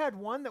started. we had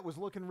one that was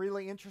looking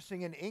really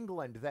interesting in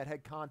England that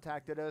had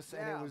contacted us,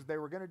 and Yeah. they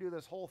were going to do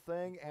this whole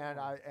thing,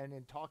 and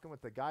in talking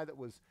with the guy that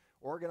was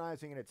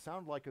organizing it, it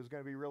sounded like it was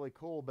going to be really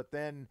cool, but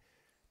then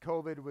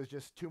COVID was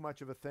just too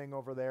much of a thing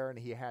over there, and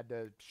he had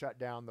to shut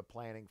down the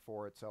planning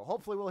for it. So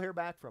hopefully we'll hear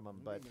back from him.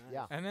 But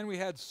yeah, And then we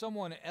had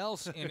someone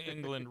else in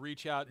England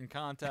reach out and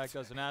contact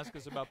us and ask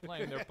us about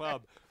playing their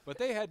pub, but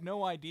they had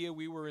no idea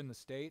we were in the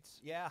States.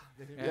 Yeah.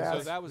 And Yes.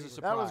 so that was a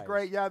surprise. that was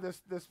great. Yeah,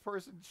 this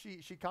person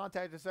she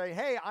contacted to say,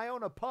 hey, I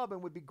own a pub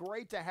and would be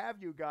great to have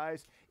you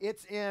guys.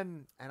 It's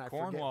in and I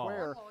Cornwall. forget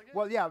where. Cornwall again?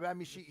 Well, yeah, I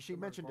mean she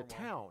mentioned a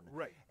town,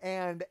 Right.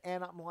 and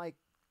I'm like.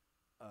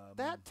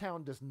 That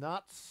town does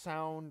not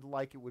sound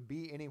like it would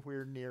be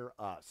anywhere near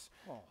us.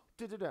 Oh.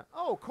 Da-da-da.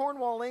 Oh,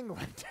 Cornwall,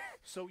 England.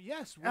 So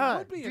yes, we Uh,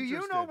 would be do you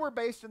know interested. we're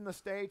based in the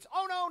States?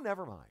 Oh, no,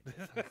 never mind.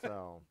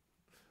 So,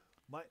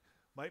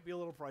 might be a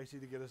little pricey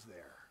to get us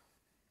there.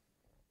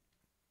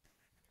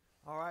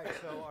 All right.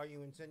 So, are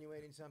you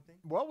insinuating something?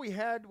 well, we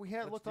had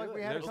Let's looked do like it.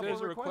 we had There's, a couple there's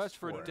of a request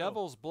for it.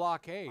 Devil's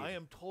Blockade. I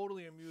am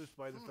totally amused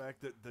by the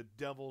fact that the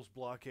Devil's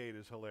Blockade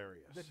is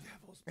hilarious. The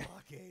Devil's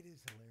Blockade is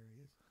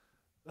hilarious.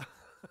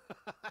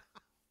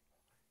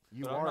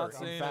 You But are, I'm not in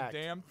saying fact.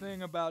 a damn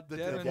thing about The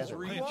Devin's devil.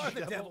 Reach. You are the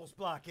Devil. Devil's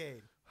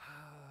Blockade.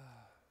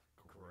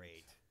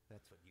 Great.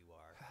 That's what you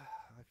are.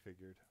 I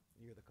figured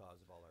You're the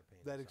cause of all our pain.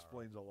 that and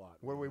explains a lot.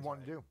 What do we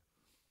want to do?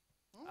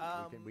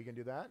 sorrow. We can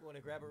do that. You want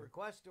to grab a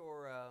request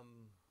or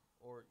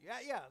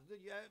the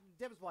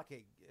Devil's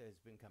Blockade has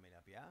been coming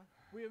up. Yeah.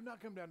 We have not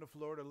come down to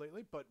Florida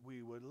lately, but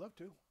we would love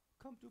to.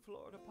 Come to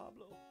Florida,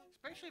 Pablo.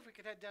 especially if we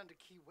could head down to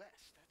Key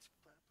West.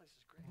 That place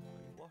is great.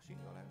 Washing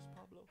your ass,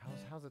 Pablo.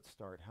 How's it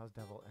start? How's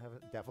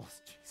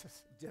Devil's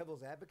Jesus?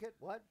 Devil's Advocate?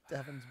 What?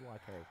 Devin's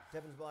Blockade.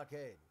 Devil's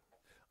Blockade.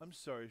 I'm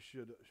sorry.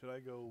 Should I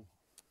go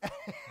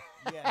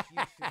Yes, you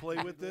should play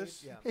with agree.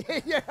 this? Yeah.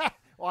 yeah.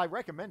 Well, I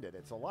recommend it.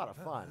 It's a lot of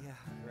fun. Yeah,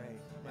 great.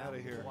 I'm outta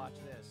we can here. Watch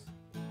this.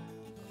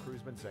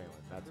 Cruise been sailing.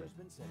 That's it. Crew's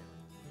been sailing.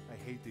 I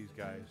hate these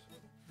guys.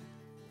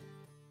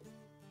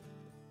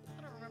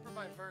 I don't remember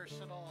my verse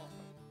at all.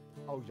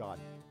 Oh God.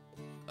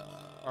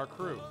 Our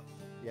crew.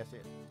 Yes,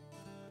 it.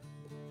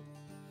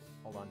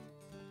 Hold on.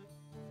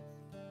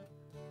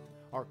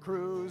 Our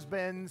crew's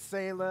been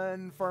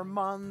sailing for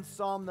months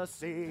on the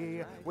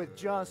sea with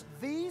just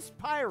these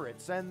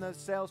pirates and the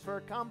sails for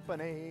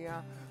company.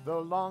 The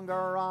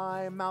longer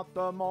I'm out,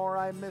 the more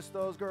I miss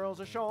those girls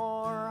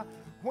ashore.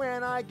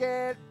 When I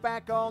get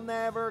back, I'll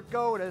never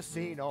go to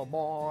sea no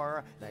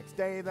more. Next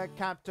day, the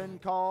captain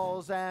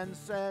calls and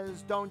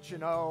says, don't you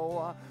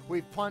know,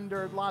 we've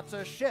plundered lots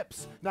of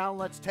ships. Now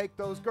let's take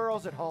those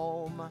girls at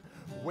home.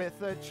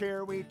 With a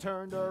cheer, we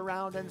turned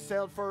around and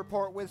sailed for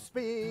port with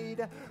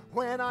speed.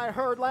 When I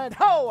heard land,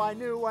 ho, I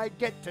knew I'd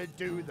get to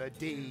do the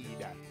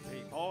deed.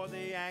 Before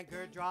the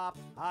anchor dropped,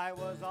 I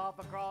was off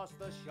across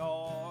the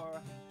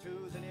shore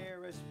to the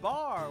nearest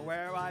bar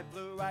where I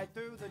flew right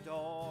through the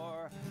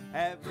door.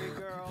 Every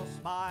girl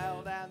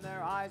smiled and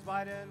their eyes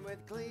widened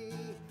with glee.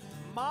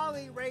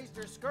 Molly raised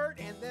her skirt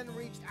and then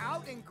reached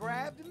out and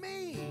grabbed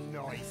me.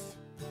 Nice.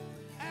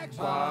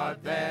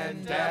 But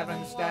then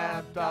Devin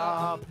stepped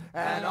up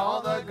and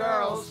all the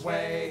girls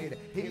swayed.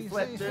 He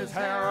flipped his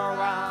hair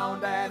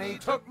around and he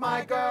took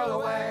my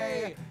girl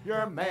away.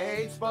 Your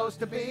maid's supposed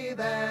to be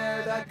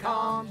there to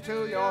come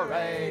to your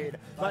aid,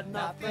 but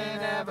nothing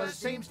ever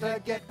seems to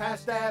get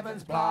past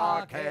Devin's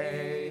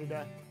blockade.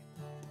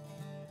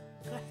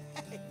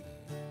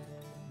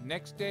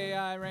 Next day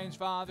I ranged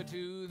farther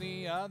to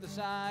the other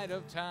side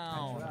of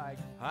town. That's right.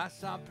 I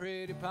saw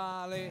pretty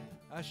Polly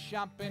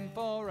shopping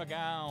for a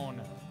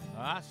gown.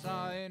 I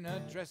saw her in a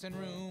dressing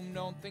room,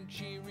 don't think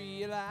she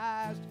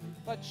realized.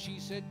 But she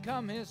said,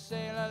 come here,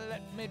 sailor,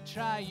 let me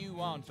try you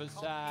on for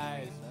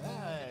size.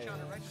 Get you on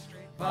a registry.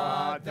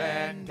 But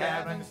then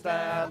Devin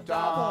stepped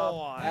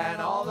up,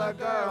 and all the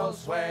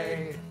girls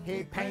swayed.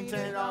 He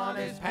painted on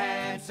his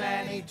pants,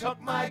 and he took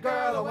my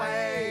girl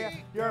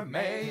away. Your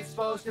maid's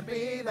supposed to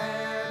be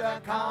there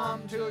to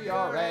come to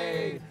your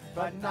aid,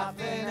 but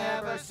nothing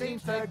ever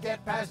seems to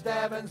get past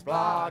Devin's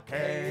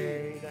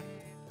blockade.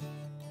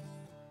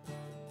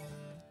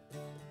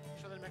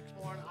 So the next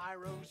morning I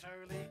rose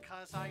early,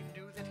 'cause I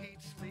knew that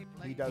he'd sleep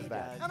late. He does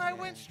that. And I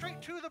went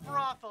straight to the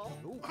brothel,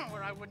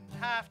 where I wouldn't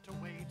have to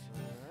wait.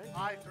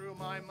 I threw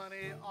my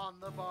money on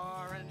the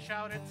bar and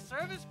shouted,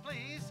 service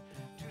please.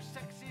 2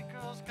 sexy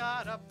girls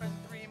got up and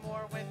 3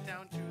 more went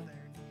down to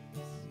their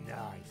knees.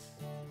 Nice.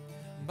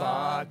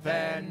 But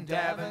then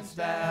Devin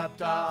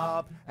stepped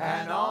up,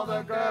 and all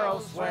the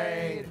girls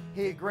swayed.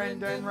 He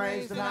grinned and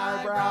raised an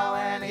eyebrow,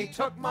 and he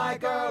took my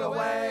girl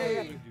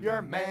away.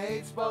 Your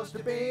maid's supposed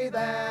to be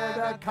there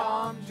to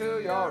come to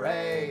your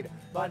aid,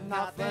 but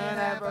nothing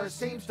ever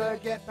seems to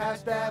get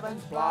past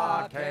Devin's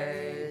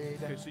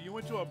blockade. Okay, so you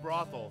went to a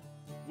brothel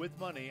with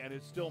money, and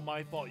it's still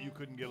my fault you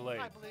couldn't get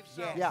laid. I believe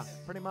so. Yes. Yeah,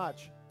 pretty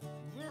much.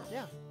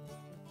 Yeah.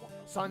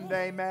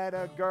 Sunday met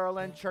a girl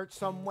in church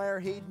somewhere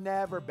he'd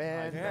never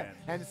been,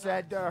 and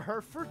said to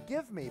her,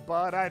 forgive me,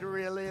 but I'd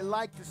really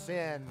like to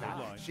sin. Good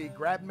line. She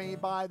grabbed me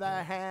by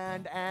the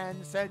hand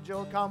and said,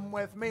 you'll come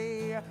with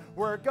me.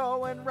 We're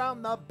going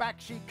round the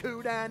back, she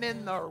cooed, and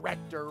in the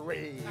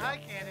rectory. I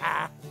can't.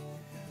 Ah.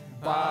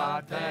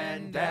 But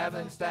then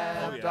Devin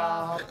stepped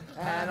up,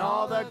 and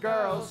all the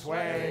girls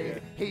swayed.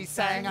 He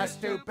sang a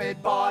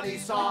stupid bawdy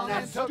song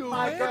and took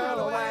my girl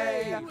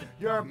away.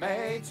 Your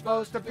maid's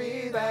supposed to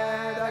be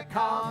there to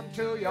come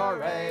to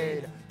your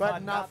aid,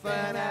 but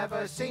nothing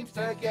ever seems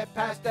to get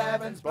past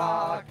Devin's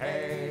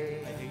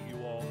blockade. I hate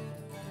you all.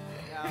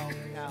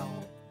 Now,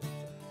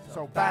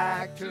 So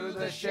Back to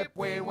the ship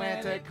we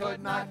went, it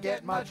could not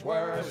get much That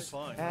was worse.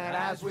 fine. And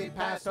as we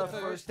passed the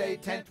first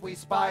aid tent, we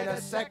spied a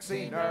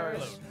sexy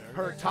nurse.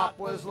 Her top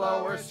was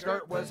low, her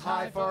skirt was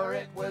high, for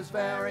it was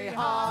very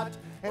hot.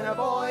 In a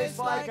voice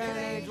like an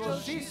angel,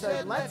 she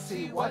said, let's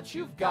see what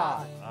you've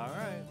got. All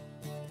right.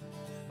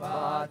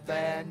 But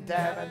then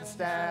Devin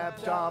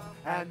stepped up,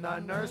 and the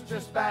nurse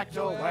just backed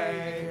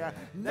away.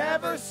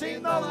 Never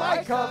seen the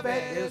like of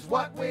it, is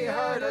what we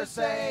heard her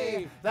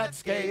say. That's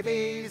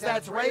scabies,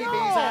 that's rabies,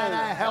 and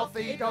a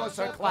healthy dose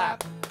of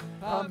clap.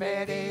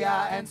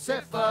 Chlamydia and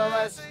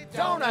syphilis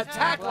don't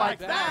attack like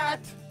that.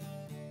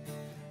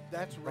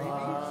 That's rabies.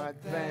 But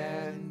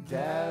then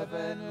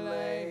Devin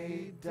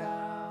laid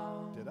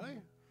down. Did I?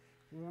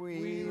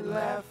 We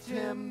left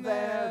him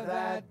there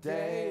that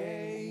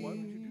day. Why would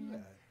you do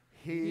that?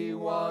 He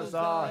was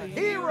a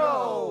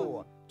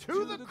hero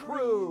to the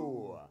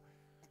crew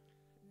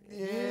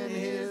in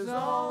his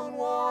own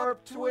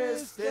warped,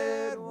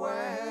 twisted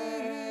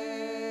way.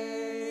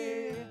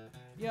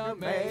 Your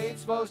maid's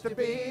supposed to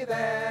be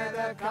there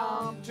to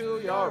come to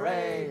your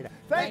aid.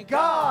 Thank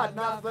God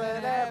nothing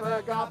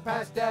ever got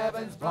past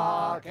Devin's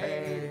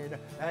blockade.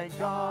 Thank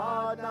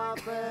God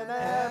nothing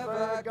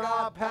ever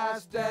got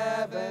past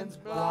Devin's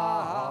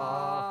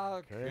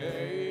blockade.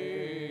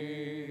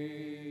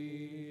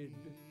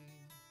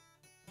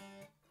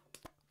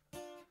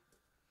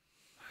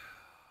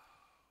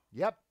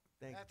 Yep.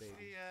 thanks, That's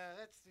baby.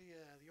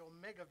 the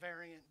Omega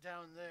variant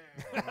down there.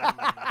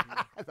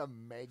 The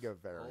mega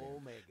variant.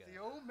 Omega. The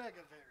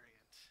Omega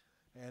variant.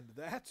 And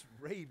that's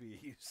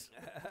rabies.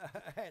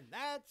 And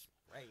that's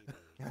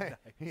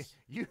rabies.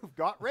 You've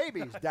got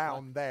rabies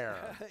down there.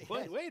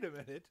 Wait a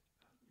minute.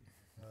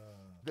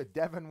 The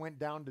Devon went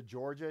down to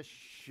Georgia.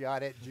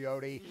 Shut it,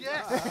 Jody.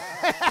 Yes.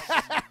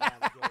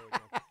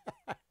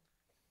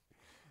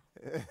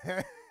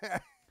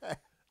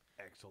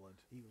 Excellent.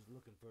 He was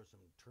looking for some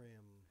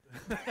trim.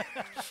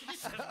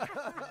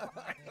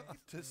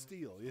 To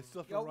steal. You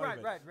still have to Oh, rhyme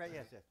it. right,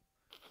 yes.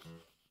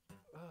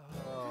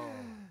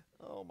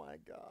 Oh my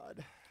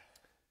God.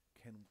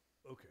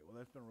 Okay, well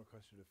that's been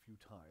requested a few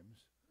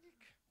times.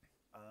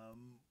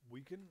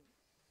 We can.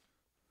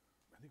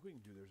 I think we can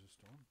do. There's a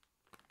storm.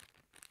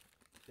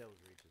 Devil's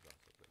Reach is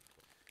also pretty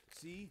cool.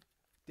 See,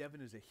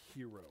 Devin is a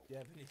hero.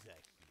 Devin is a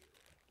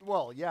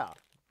Well, yeah,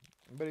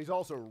 but he's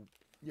also,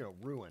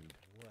 ruined.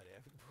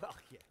 whatever. Well,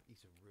 yeah,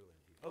 he's a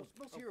ruined hero.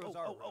 Most heroes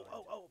are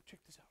ruined. Check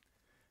this out.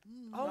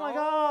 Oh my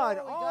God!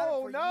 we got it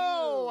Oh for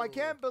no! I you.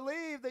 can't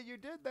believe that you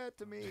did that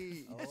to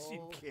me. Yes, you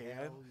Oh, can.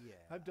 hell yeah.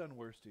 I've done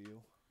worse to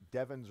you.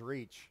 Devon's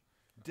Reach.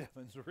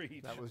 Devin's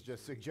Reach. That was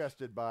just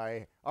suggested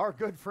by our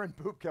good friend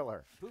Poop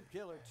Killer. Poop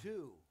Killer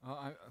 2.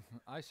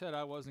 I said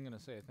I wasn't going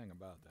to say a thing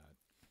about that.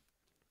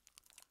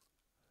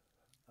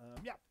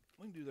 Yeah,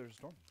 we can do. There's a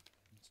storm.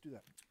 Let's do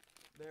that.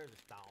 There's a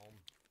storm.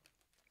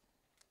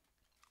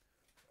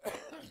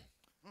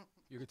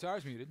 Your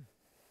guitar's muted.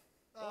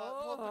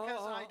 Well,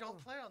 because I don't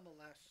play on the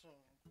last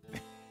song.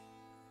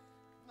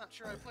 I'm not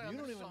sure I play on You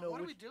this don't even song. know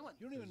What are which. we doing?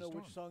 You don't even There's know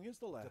a which song is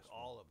the last. Took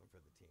all of them for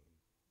the team.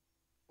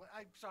 Well,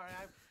 I'm sorry.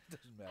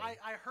 Doesn't matter.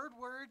 I heard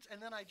words,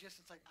 and then it's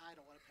like, I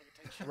don't want to pay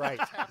attention. Right,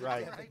 What's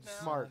happening right.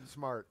 now.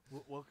 Smart.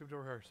 Welcome to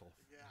rehearsal.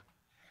 Yeah.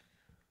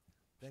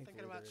 Thankfully,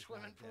 Thinking about there is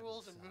swimming not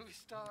pools and Devin's movie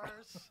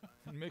stars.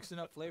 Mixing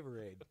up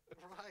Flavor Aid.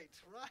 Right.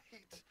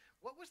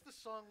 What was the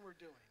song we're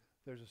doing?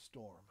 There's a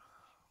storm.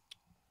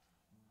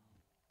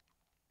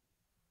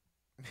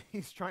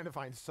 He's trying to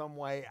find some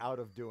way out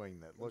of doing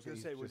that. I was going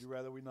to say, would you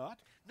rather we not?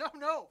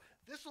 No.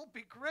 This will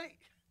be great.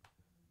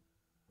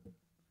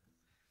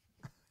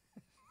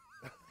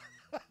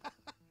 I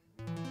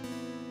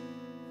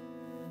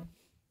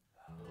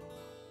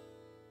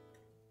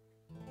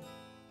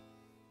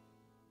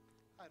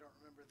don't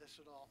remember this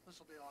at all. This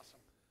will be awesome.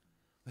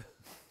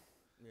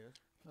 Yeah.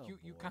 Oh, You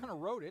boy. kind of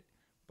wrote it,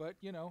 but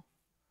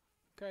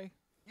okay.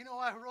 You know,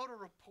 I wrote a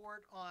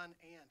report on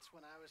ants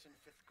when I was in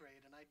 5th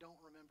grade, and I don't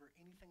remember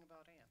anything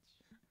about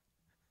ants.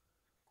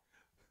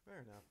 Fair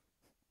enough.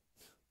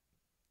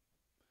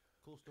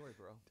 Cool story,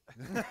 bro.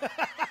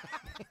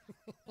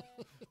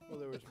 Well,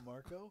 there was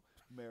Marco,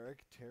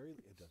 Merrick, Terry.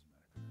 It doesn't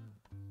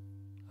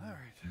matter. All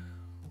right.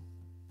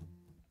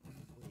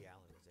 Woody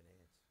Allen was in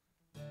Ants.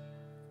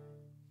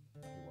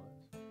 He was.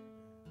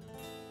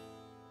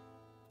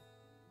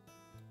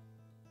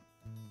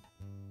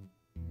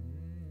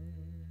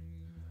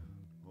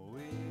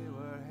 We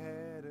were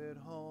headed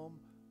home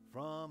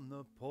from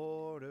the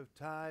port of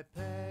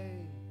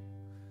Taipei.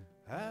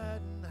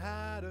 Hadn't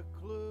had a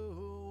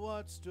clue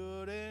what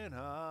stood in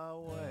our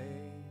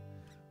way.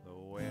 The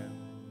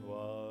wind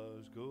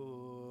was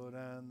good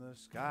and the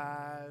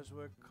skies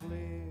were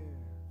clear.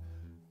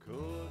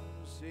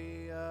 Couldn't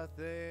see a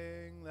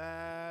thing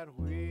that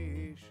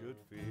we should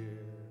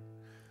fear.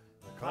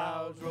 The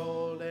clouds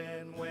rolled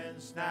in,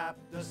 wind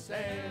snapped the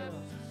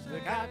sails. The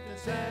captain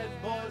said,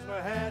 boys,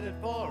 we're headed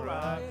for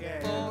a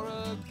gale. So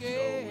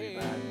we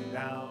backed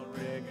down,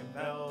 rig and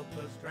felt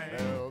the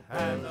strain.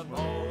 And the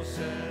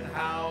bosun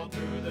howled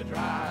through the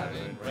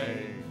driving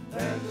rain.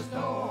 There's a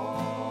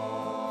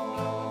storm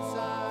blowing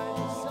side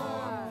to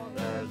side.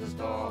 There's a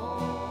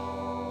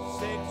storm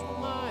 6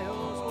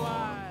 miles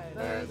wide.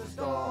 There's a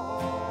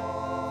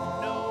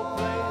storm, no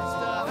place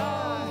to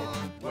hide.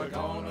 We're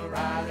gonna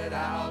ride it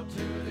out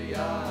to the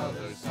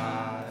other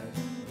side.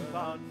 The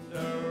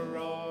thunder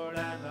roared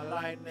and the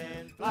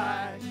lightning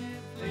flashed.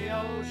 The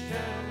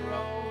ocean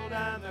rolled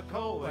and the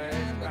cold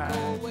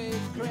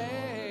waves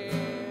crashed.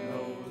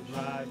 Those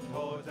light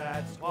boats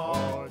that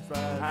squalled,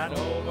 and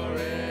over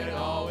it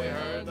all we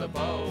heard the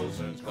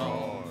bosun's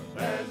call.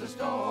 There's a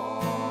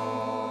storm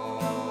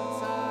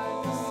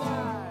side to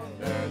side.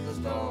 There's a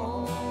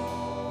storm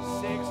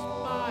 6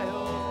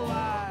 miles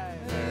wide.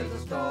 There's a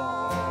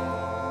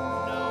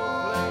storm, no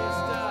place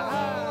to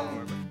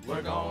hide.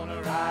 We're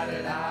gonna ride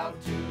it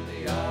out to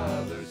the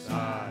other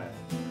side.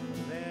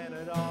 Then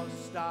it all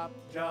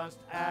stopped just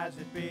as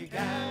it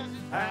began,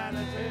 and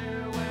a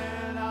tear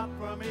went up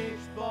from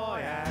each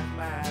boy and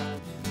man.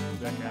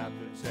 The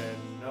captain said,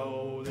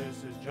 no,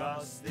 this is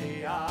just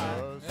the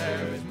eye.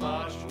 There is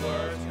much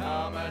worse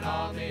coming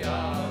on the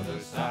other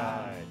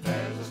side.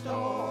 There's a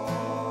storm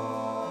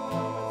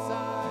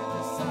side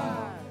to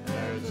side.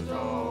 There's a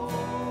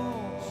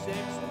storm 6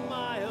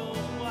 miles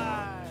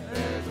wide.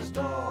 There's a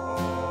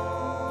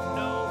storm,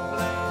 no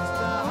place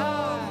to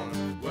hide.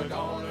 We're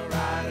gonna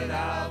ride it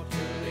out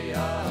to the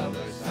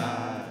other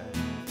side.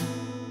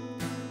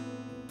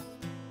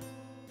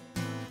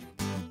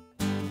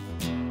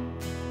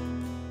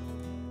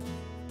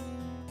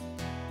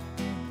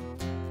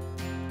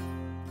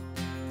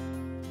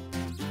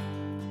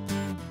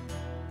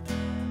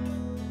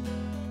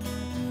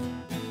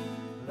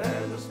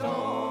 There's a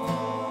storm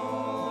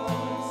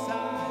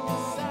side to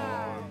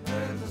side.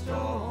 There's a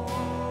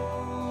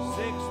storm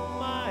 6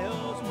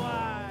 miles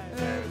wide.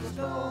 There's a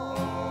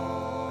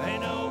storm,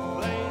 ain't no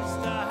place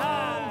to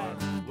hide.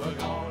 We're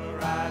gonna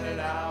ride it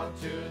out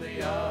to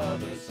the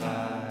other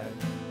side.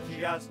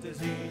 Just as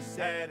he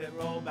said it,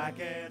 rolled back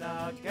in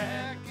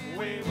again.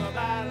 We were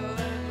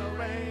battling the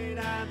rain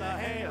and the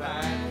hail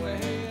and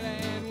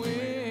wind.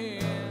 The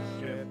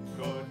ship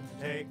couldn't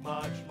take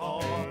much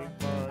more,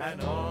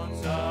 and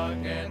once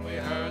again we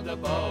heard the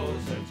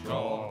bosun's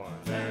roar.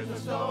 There's a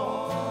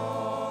storm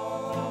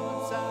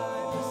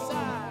side to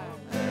side.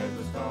 There's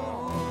a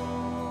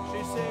storm,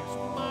 she's 6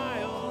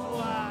 miles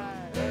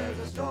wide. There's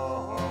a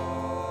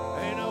storm,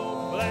 ain't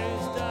no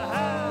place to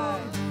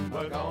hide.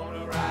 We're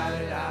gonna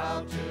ride it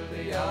out to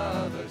the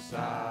other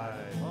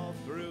side. All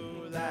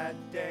through that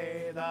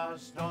day the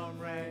storm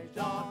raged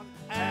on,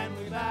 and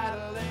we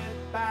battled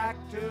it back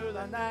to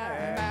the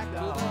next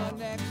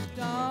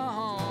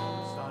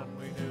dawn. Sun,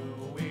 we knew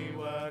we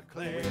were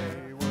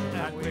clear,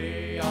 and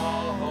we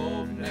all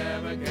hope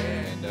never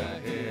again to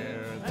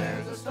hear.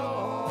 There's a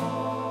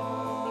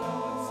storm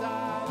blowing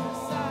side to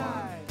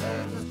side.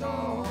 There's a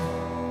storm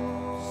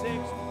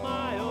 6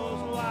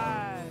 miles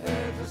wide.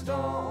 There's a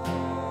storm,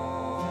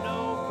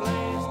 no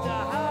place to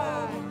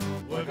hide.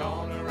 We're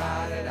gonna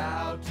ride it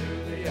out to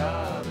the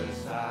other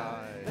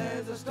side.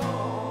 There's a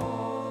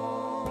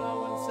storm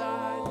blowing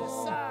side to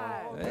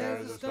side.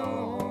 There's a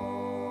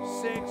storm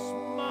 6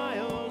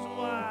 miles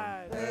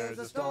wide. There's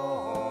a storm.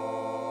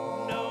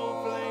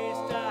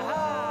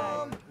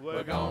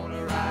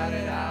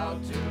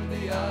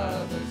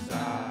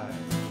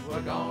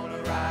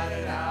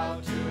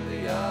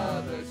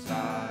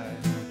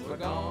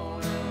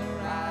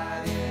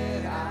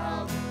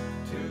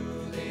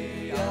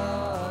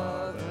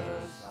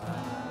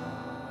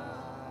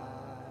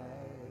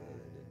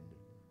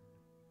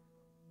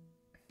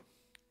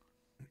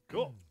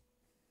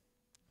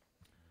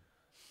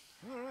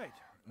 All right.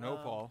 No,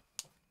 Paul.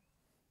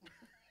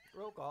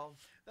 Roll call.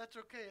 That's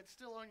okay. It's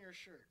still on your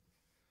shirt.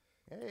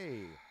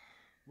 Hey,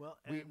 Well,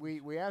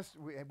 we asked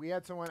we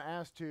had someone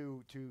asked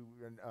to do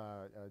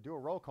a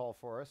roll call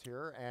for us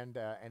here, and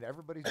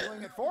everybody's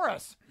doing it for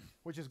us,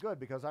 which is good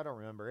because I don't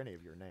remember any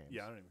of your names.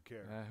 yeah, I don't even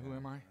care. Who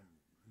am I?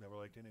 Never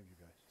liked any of you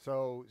guys.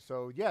 So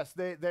yes,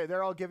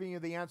 they're all giving you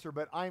the answer,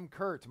 but I'm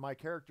Kurt. My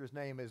character's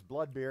name is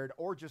Bloodbeard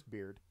or just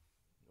Beard.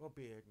 Or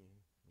beard.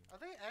 Are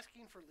they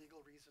asking for legal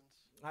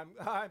reasons? I'm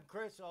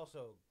Chris,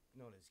 also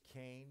known as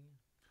Kane.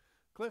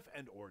 Cliff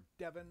and or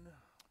Devin.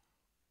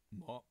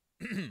 Mark.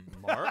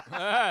 Mark.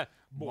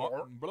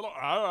 Mark.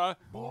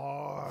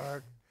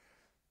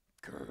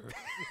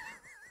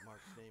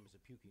 Mark's name is a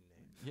puking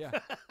name. Yeah.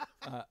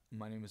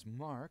 My name is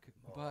Mark,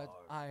 but Mark.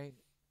 I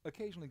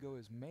occasionally go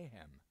as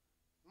Mayhem.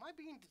 Am I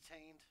being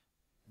detained?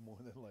 More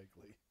than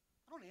likely.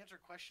 I don't answer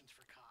questions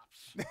for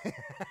cops.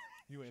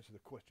 You answer the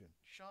question.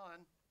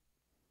 Sean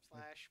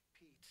 /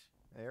 Pete.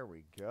 There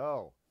we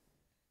go.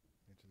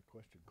 Answer the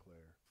question,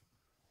 Claire.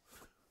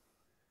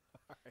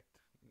 All right.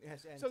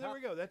 Yes, and So there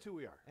we go. That's who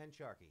we are. And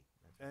Sharky.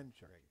 That's And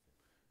great. Sharky.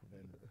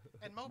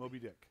 And Moby. Moby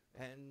Dick.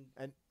 And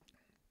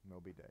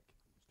Moby Dick.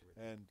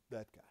 And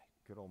that guy.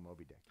 Good old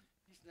Moby Dick.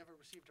 He's never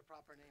received a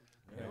proper naming.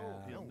 Yeah.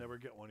 No, he'll No. never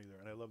get one either.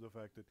 And I love the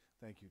fact that,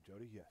 thank you,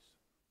 Jody, yes.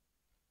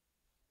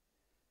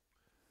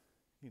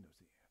 He knows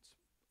the answer.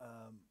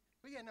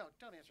 But yeah, no,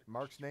 don't answer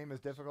Mark's questions. name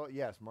is difficult.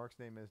 Yes, Mark's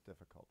name is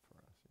difficult for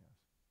us.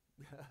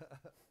 Yes.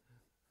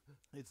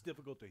 It's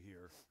difficult to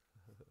hear.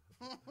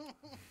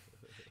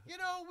 You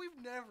know, we've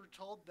never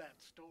told that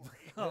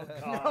story.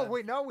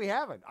 No, we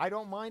haven't. I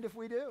don't mind if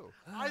we do.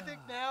 I think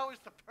now is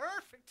the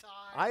perfect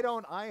time.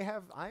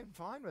 I'm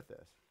fine with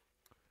this.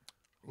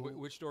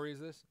 Which story is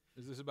this?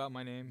 Is this about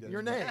my name?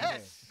 Your name.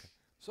 Yes.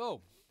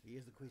 So, he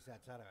is the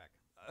Kwisatz Haderach.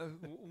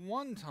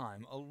 one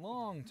time, a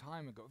long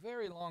time ago,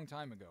 very long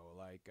time ago,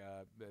 like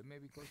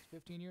maybe close to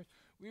 15 years,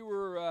 we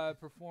were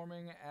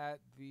performing at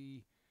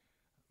the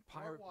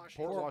Port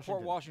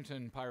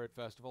Washington Pirate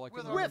Festival. I With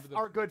couldn't our- remember With the-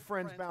 our good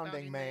friends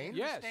Bounding Maine.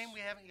 Yes. Whose name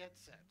we haven't yet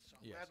said. So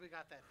I'm Yes. glad we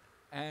got that.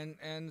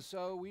 And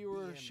so we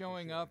were BM for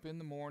showing sure. up in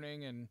the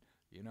morning, and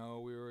we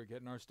were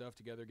getting our stuff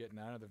together, getting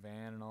out of the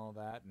van and all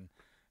that,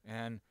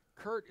 and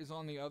Kurt is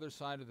on the other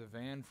side of the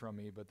van from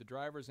me, but the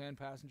driver's and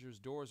passengers'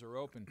 doors are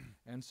open,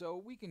 and so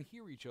we can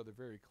hear each other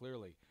very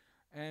clearly,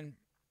 and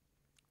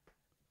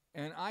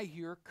I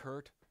hear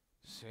Kurt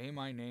say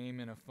my name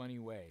in a funny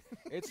way.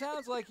 It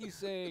sounds like he's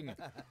saying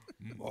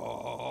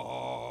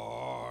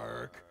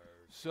Mark.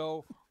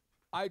 So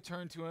I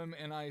turn to him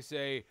and I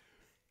say,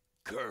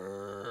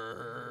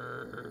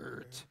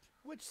 Kurt.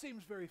 Which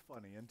seems very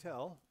funny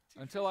until...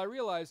 Until I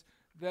realized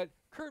that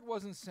Kurt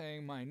wasn't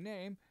saying my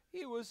name,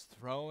 he was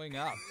throwing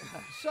up.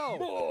 So,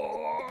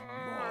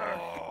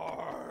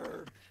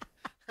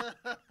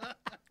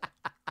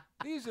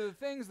 these are the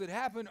things that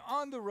happen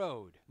on the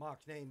road.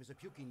 Mark's name is a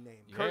puking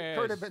name. Kurt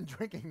had Yes. been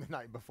drinking the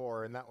night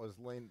before, and that was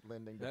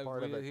lending to That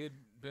part of it. He'd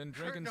been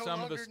Kurt drinking no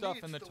some of the longer stuff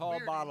needs in the the tall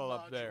weirding bottle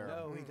up module. there.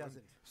 No, he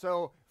doesn't.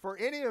 So, for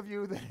any of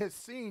you that has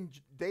seen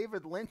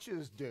David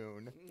Lynch's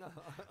Dune,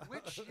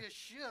 Which you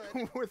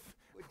should. with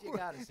But you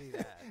gotta see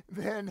that.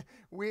 then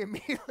we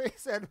immediately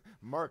said,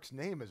 Mark's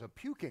name is a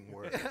puking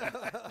word.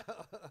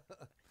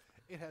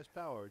 It has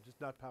power, just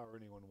not power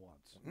anyone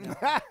wants.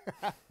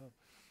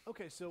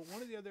 Okay, so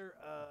one of the other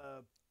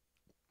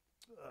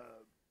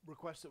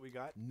requests that we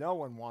got. No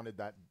one wanted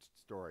that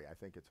story. I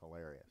think it's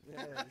hilarious.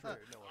 Yeah, true.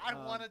 No, I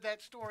wanted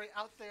that story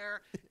out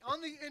there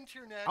on the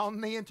internet.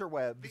 On the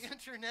interwebs. The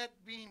internet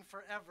being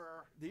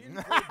forever. the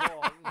info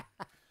ball. Yeah,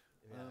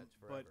 it's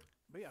forever.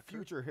 But yeah, Kurt,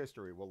 Future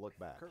history will look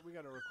back. Kurt, we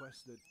got a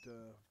request that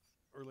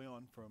early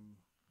on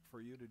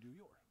for you to do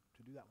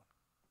that one.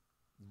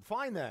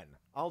 Fine then.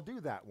 I'll do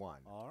that one.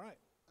 All right.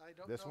 I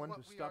don't This know one? what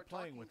So we stop are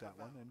playing talking with that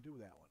about. one and do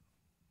that one,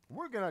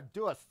 We're going to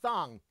do a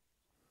song.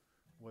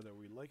 whether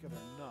we like it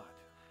or not.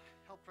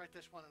 Helped write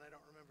this one, and I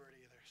don't remember it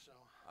either. So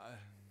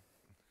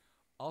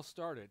I'll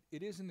start it.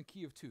 It is in the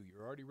key of 2.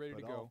 You're already ready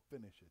But to go. I'll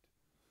finish it.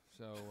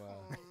 So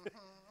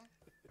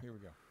here we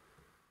go.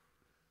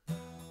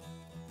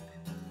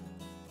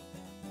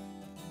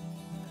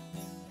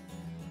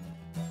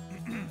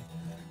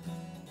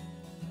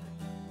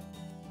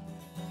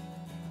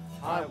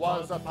 I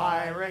was a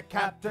pirate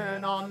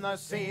captain on the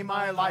sea,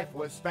 my life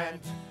was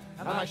spent.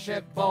 And my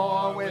ship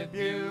bore with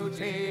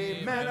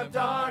beauty, men of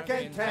dark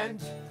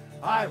intent.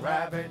 I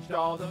ravaged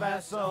all the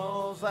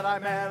vessels that I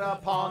met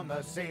upon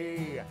the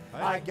sea.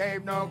 I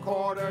gave no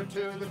quarter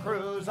to the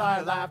crews,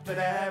 I laughed at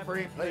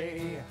every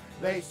plea.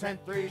 They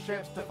sent 3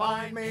 ships to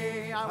find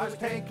me, I was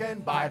taken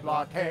by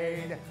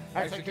blockade.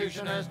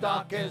 Executioner's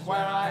dock is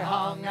where I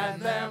hung,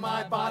 and there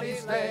my body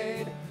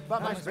stayed.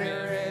 But my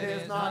spirit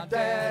is not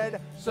dead,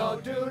 so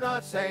do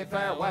not say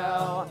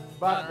farewell,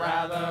 but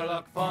rather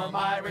look for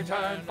my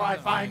return, for I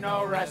find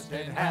no rest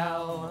in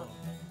hell.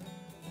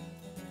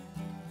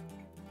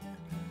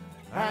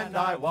 And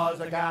I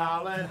was a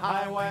gallant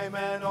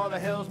highwayman, o'er the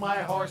hills my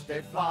horse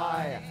did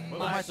fly. With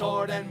my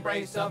sword and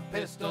brace of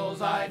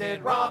pistols I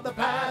did rob the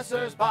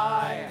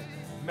passers-by.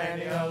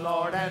 Many a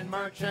lord and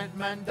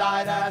merchantman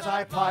died as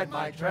I plied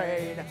my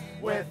trade.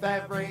 With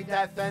every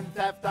death and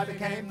theft I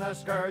became the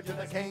scourge of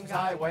the king's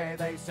highway.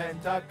 They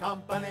sent a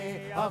company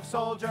of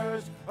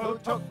soldiers who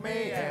took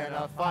me in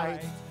a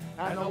fight.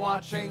 And the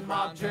watching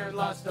mob cheered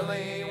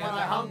lustily when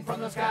I hung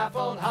from the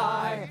scaffold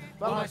high.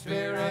 But my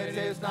spirit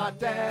is not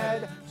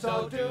dead,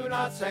 so do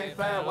not say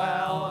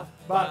farewell,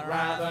 but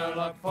rather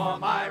look for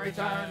my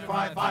return, for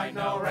I find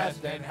no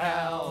rest in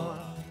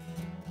hell.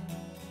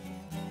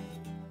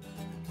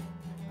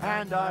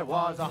 And I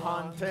was a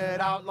hunted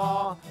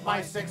outlaw,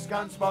 my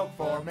 6-gun spoke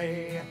for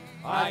me.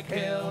 I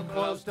killed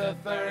close to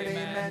 30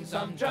 men,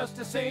 some just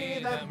to see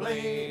them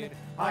bleed.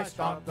 I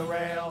stalked the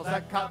rails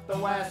that cut the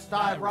west,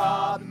 I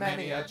robbed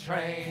many a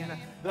train.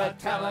 The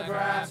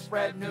Telegraph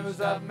spread news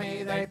of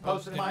me, they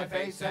posted my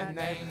face and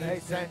name. They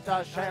sent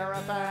a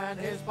sheriff and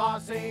his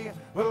posse,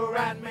 who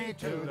ran me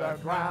to the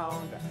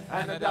ground.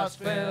 And the dust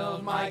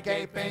filled my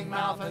gaping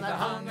mouth as I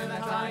hung in a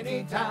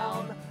tiny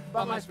town.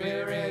 But my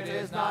spirit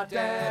is not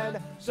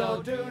dead,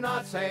 so do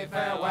not say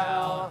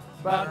farewell,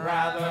 but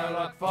rather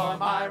look for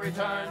my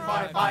return, for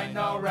I find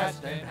no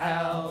rest in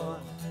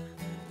hell.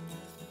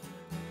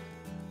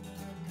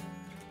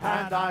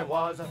 And I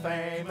was a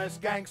famous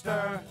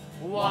gangster,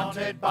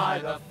 wanted by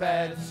the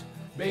feds,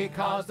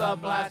 because the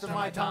blast of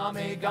my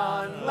Tommy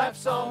gun left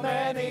so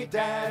many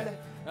dead.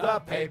 The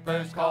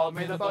papers called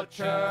me the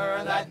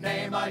butcher, that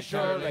name I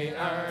surely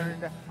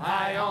earned.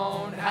 I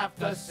owned half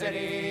the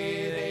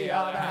city, the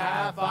other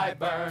half I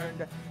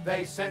burned.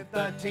 They sent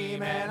the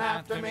team in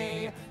after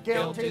me,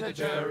 guilty the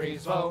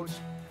jury's vote.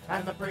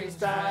 And the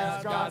priest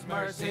asked God's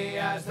mercy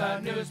as the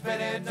news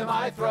bit into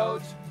my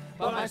throat.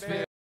 But my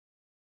spirit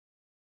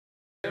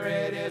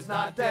is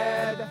not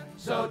dead,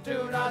 so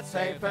do not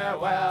say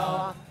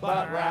farewell,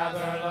 but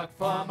rather look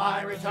for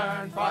my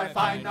return, for I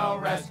find no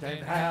rest in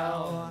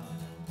hell.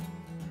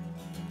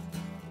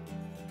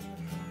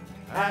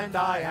 And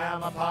I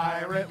am a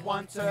pirate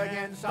once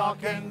again,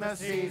 stalking the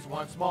seas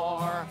once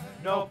more.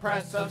 No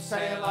press of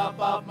sail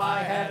above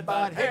my head,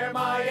 but hear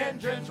my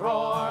engines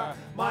roar.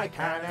 My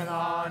cannon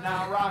are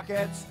now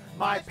rockets,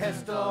 my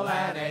pistol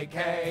and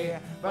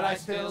AK, but I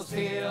still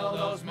steal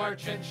those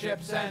merchant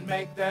ships and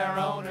make their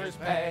owners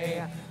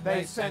pay.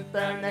 They sent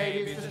their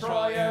navy's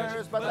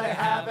destroyers, but they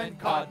haven't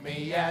caught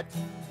me yet.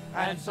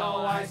 And so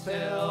I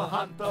still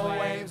hunt the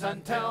waves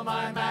until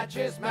my match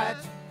is met.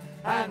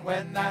 And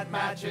when that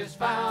match is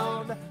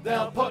found,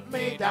 they'll put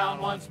me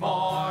down once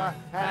more,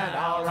 and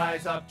I'll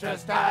rise up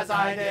just as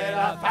I did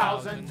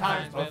 1,000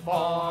 times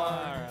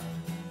before.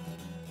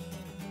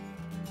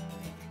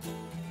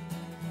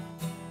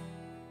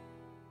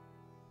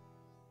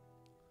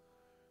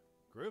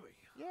 Groovy.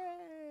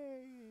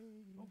 Yay!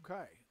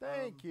 Okay.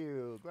 Thank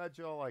you. Glad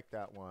you all like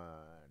that one.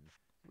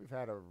 We've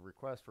had a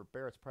request for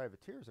Barrett's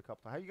Privateers a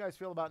couple times. How you guys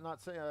feel about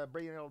not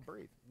being able to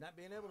breathe? Not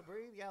being able to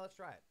breathe? Yeah, let's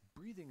try it.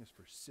 Breathing is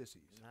for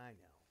sissies. I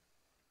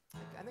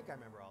know. I think I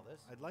remember all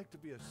this. I'd like to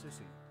be a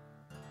sissy.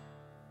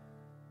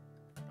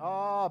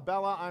 Oh,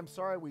 Bella, I'm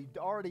sorry. We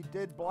already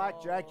did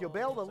Blackjack. You'll be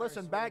able to sorry,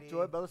 listen back to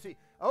sweetie. it, but let's see.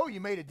 Oh, you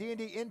made a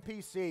D&D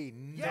NPC.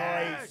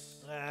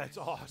 Nice. That's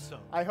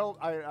awesome. I hope.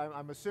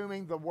 I'm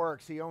assuming the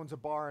works. He owns a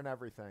bar and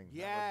everything.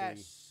 That would be-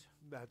 Yes.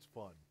 That's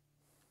fun.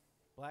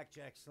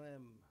 Blackjack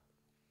Slim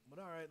But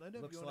all right, Linda,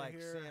 if looks you want like to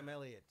hear Sam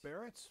Elliott.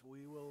 Barrett's,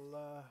 we will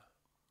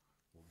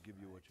we'll give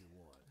you what you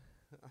want.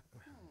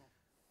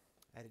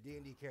 I had a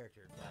D&D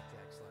character,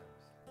 Blackjack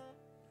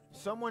Slims.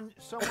 Someone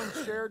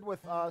shared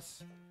with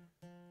us.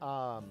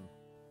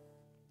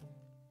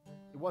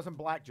 It wasn't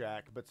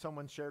Blackjack, but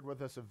someone shared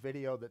with us a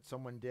video that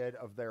someone did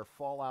of their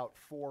Fallout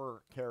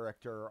 4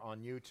 character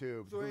on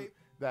YouTube. Sweet.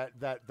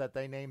 That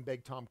they named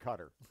Big Tom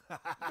Cutter.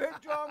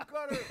 Big Tom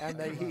Cutter. And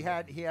he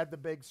had the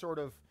big sort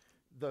of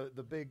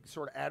the big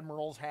sort of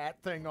admiral's hat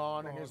thing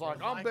on, and he's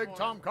like, I'm Big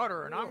Tom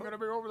Cutter, and I'm gonna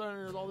be over there, and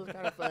there's all this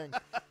kind of thing.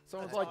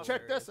 Someone's like,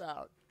 check this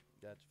out.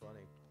 That's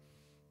funny.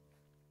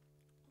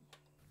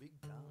 Big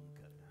Tom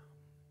Cutter.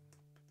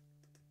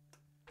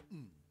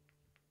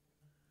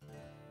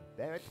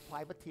 Barrett's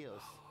Privateers.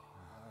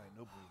 All right,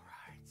 no breathing.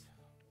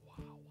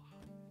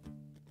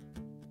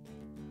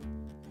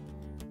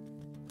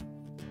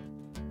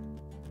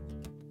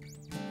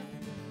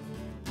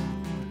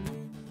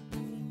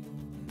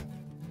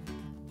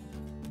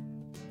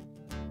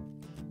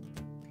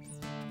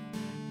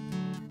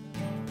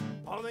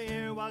 Oh, the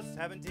year was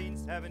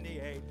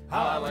 1778.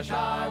 How I wish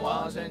I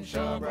was in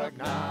Sherbrooke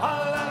A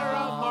now. letter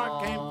of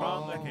marque came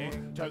from the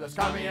king To the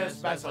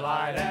scummiest vessel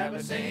I'd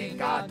ever seen,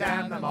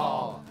 goddamn them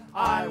all.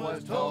 I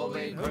was told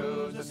we'd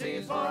cruise the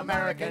seas for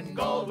American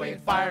gold.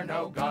 We'd fire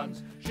no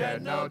guns,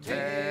 shed no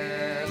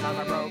tears. I'm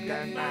a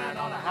broken man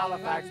on a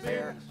Halifax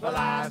pier, the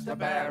last of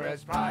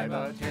Barrett's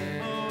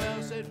privateer. Oh,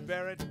 well, said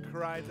Barrett,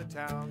 cried the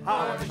town.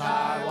 I wish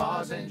I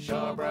was in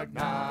Sherbrooke for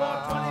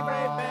now. 20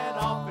 brave men,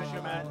 all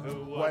fishermen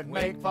who Would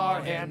make for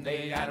him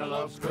the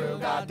Antelope's crew,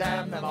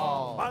 goddamn them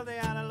all. While the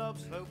Antelope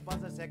sloop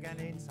was a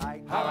sickening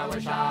sight. How I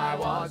wish I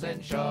was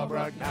in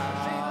Sherbrooke She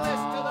now.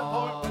 list to the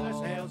port with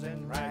her sails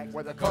in rags.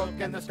 With the cook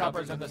and the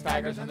scuppers and the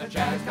staggers and the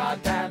jags,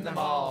 goddamn them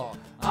all.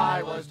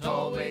 I was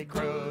told we'd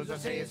cruise the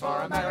seas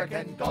for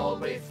American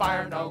gold. We'd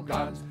fire no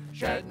guns,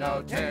 shed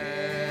no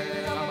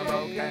tears. I'm a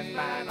broken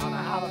man on a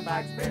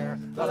Halifax pier,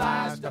 the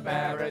last of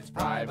Barrett's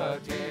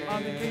privateers.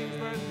 On the King's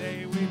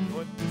birthday we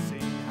put to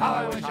sea. How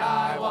I wish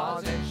I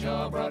was in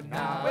Sherbrooke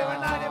now. We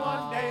were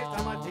 91 days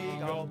to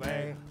Montego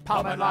Bay,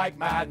 pumping like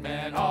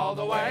madmen all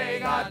the way,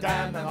 God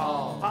damn them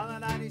all.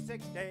 on the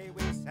 96th day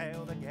we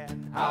sailed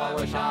again. How I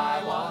wish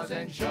I was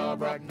in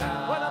Sherbrooke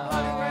now. When a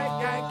bloody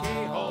great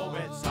Yankee hove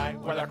in sight,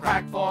 With a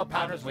crack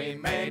 4-pounders we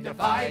made to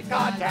fight,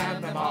 God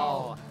damn them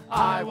all.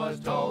 I was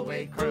told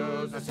we'd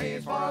cruise the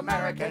seas for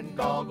American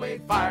gold.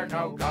 We'd fire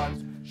no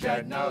guns,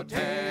 shed no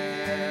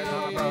tears.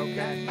 I'm a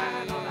broken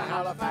man on a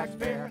Halifax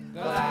pier,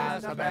 the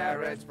last of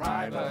Barrett's the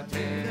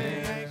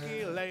privateers.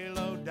 Yankee lay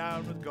low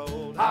down with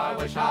gold. How I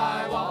wish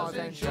I was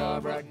in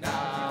Sherbrooke Broad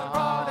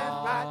now.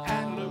 and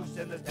fat and loose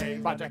in the day.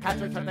 But the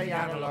catcher took the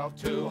antelope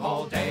 2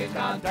 whole days,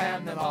 God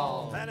damn them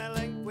all. Then a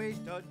link we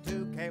stood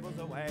 2 cables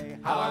away.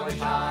 How I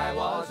wish I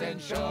was in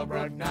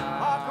Sherbrooke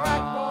Our crack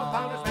now.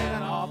 4-pounders made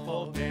an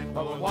awful din.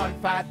 But with one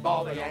fat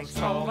ball the Yanks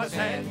stole us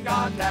in,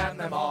 God damn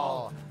them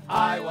all.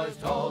 I was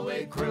told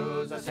we'd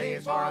cruise the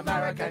seas for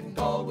American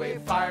gold.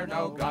 We'd fire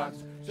no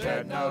guns,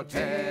 shed no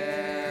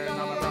tears.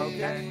 I'm a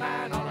broken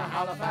man on a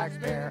Halifax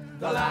pier,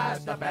 the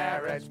last of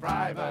Barrett's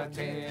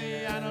privateers.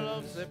 The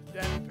antelope slipped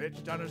and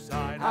pitched on her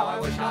side. How I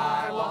wish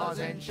I was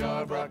in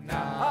Sherbrooke Our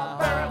now.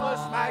 Barrett was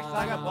smashed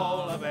like a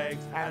bowl of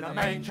eggs. And the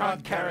main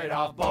trunk carried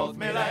off both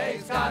me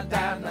legs, God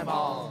damn them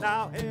all.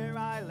 Now here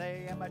I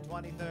lay in my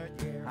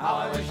 23rd year. How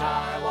I wish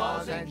I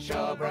was in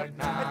Sherbrooke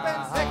now.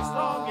 It's been 6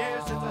 long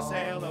years since I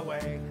sailed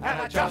away.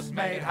 And I just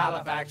made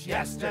Halifax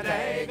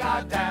yesterday,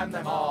 God damn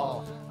them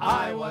all.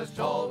 I was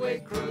told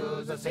we'd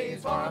cruise the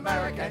seas for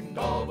American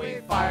gold.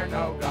 We'd fire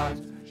no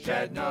guns,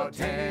 shed no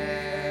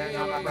tears.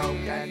 I'm a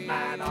broken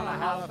man on a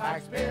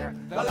Halifax pier,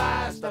 the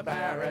last of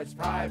Barrett's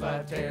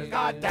privateers,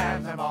 God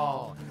damn them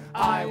all.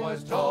 I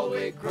was told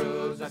we'd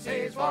cruise the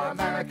seas for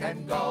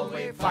American gold.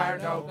 We'd fire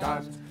no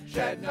guns,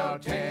 shed no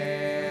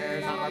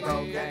tears. I'm a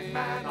broken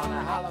man on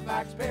a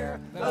Halifax pier,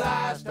 the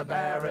last of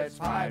Barrett's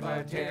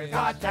privateers,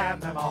 God damn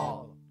them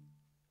all.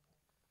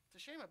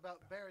 It's a shame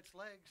about Barrett's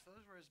legs.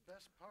 Those were his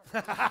best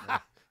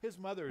parts. His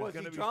mother is Was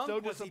going he to be drunk? so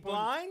Was he disappointed.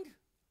 blind?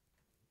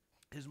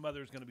 His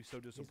mother is going to be so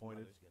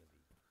disappointed.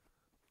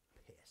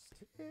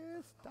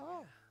 Pissed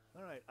off.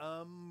 All right,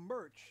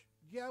 merch.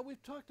 Yeah,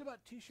 we've talked about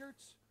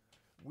T-shirts.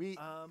 We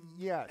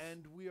yes.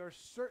 And we are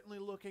certainly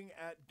looking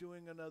at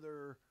doing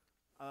another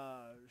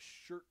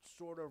shirt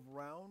sort of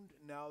round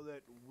now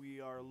that we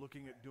are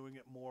looking at doing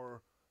it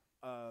more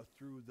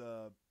through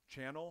the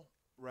channel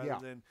rather Yeah.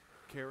 than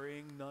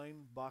carrying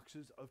 9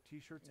 boxes of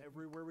T-shirts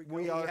everywhere we go.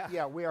 We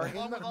are we are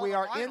Along in with the all we the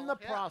are in vinyl, the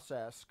yeah.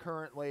 process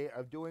currently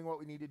of doing what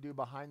we need to do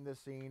behind the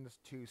scenes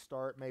to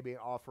start maybe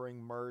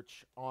offering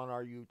merch on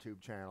our YouTube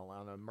channel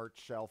on a merch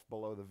shelf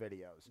below the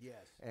videos.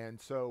 Yes. And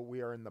so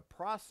we are in the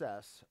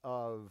process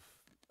of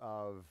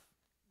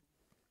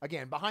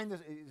again behind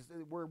this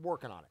we're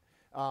working on it.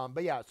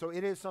 But yeah, so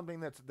it is something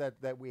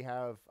that we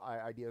have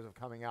ideas of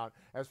coming out.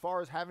 As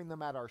far as having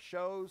them at our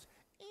shows,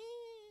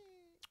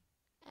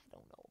 I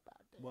don't know about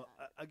that. Well,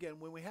 again,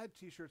 when we had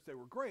T-shirts, they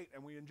were great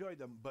and we enjoyed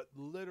them, but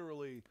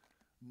literally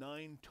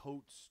 9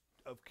 totes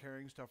of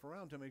carrying stuff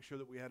around to make sure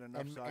that we had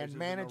enough sizes and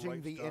managing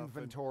right the stuff and-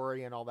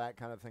 inventory and all that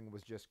kind of thing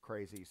was just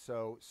crazy.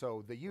 So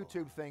the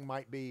YouTube thing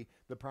might be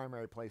the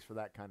primary place for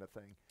that kind of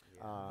thing.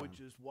 which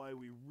is why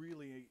we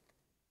really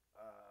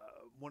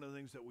one of the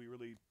things that we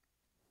really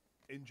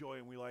enjoy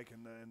and we like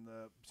and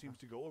seems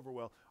to go over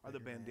well are the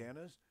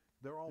bandanas.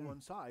 They're all one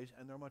size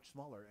and they're much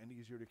smaller and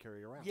easier to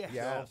carry around. Yes.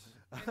 Yes.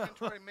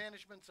 Inventory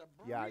management's a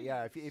Yeah, breeze.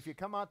 yeah. If you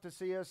come out to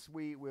see us,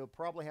 we'll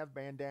probably have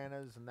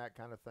bandanas and that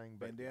kind of thing.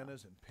 But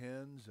Bandanas and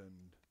pins and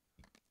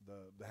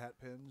the hat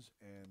pins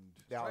and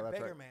yeah, Try that's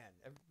Beggar right.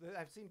 Man.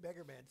 I've seen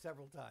Beggar Man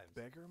several times.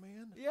 Beggar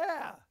Man.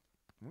 Yeah.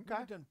 Okay.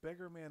 We've done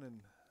Beggar Man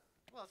and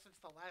Well, since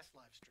the last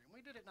live stream,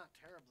 we did it not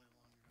terribly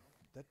long ago.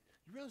 that.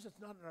 You realize it's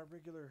not in our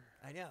regular.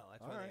 I know.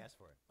 That's why All they right. asked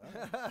for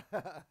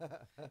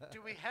it.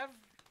 Do we have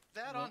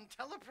that on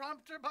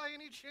teleprompter by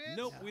any chance?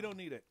 Nope, we don't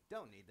need it.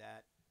 Don't need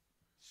that.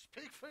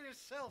 Speak for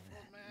yourself,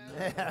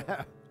 old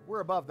man. We're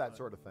above that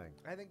sort of thing.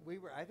 I think we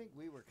were.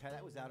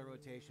 That was out of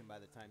rotation by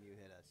the time you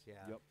hit us. Yeah.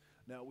 Yep.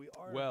 Now we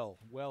are Well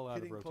out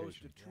of getting close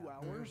rotation. to 2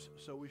 hours,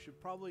 so we should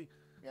probably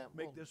Yeah,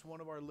 make well, this one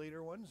of our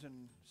later ones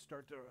and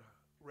start to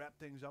wrap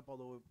things up.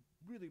 Although it's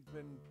really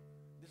been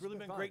This has really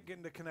been been great fun.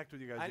 getting to connect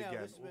with you guys I know,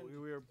 again. this has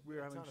been We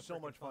are having ton of so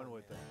frickin' much fun fun,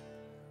 with man.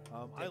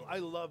 it. I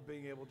love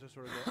being able to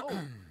sort of go,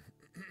 oh,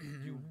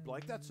 you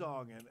like that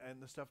song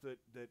and the stuff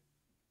that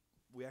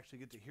we actually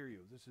get to hear you.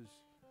 This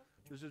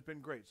has been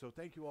great. So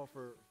thank you all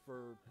for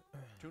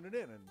tuning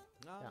in and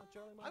No,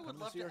 Charlie. I would Come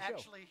to love see to our show.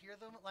 actually hear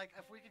them. Like,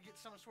 if we could get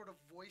some sort of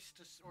voice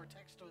to or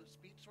text to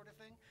speech sort of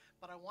thing,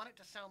 but I want it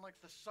to sound like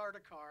the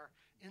Sardaukar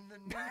in the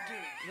new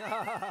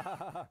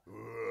Doom.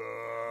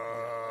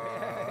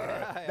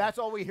 That's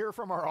all we hear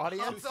from our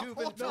audience. The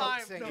Tubin whole Toad time.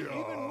 No, singing.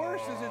 even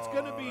worse is it's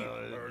going to be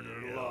murder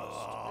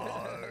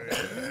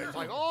lust. It's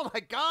like, oh my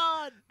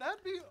God.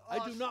 That'd be I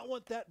awesome. do not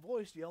want that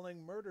voice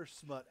yelling murder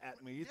smut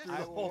at me through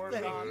I the will whole work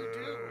thing. on- You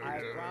do.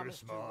 I promise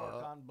to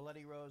work on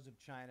Bloody Rose of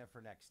China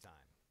for next time.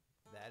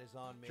 That is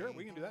on me. Sure,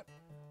 we can do that.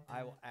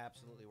 I will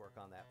absolutely work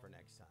on that for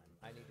next time.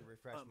 I need to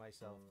refresh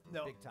myself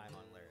no. big time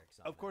on lyrics.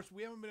 Of course,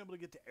 we haven't been able to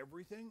get to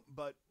everything,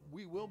 but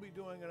we will be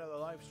doing another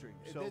live stream.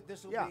 So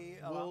this will Yeah. be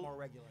a We'll- lot more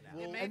regular now.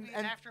 we'll- It may And- be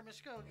and- after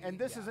Muskogee. And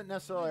this Yeah. isn't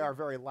necessarily our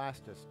very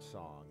lastest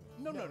song.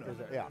 no. Is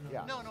it? Yeah,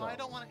 yeah. no, so- I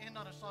don't want to end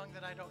on a song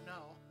that I don't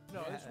know.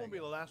 No, Yeah, this won't be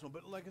the last one.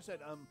 But like I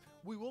said,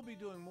 we will be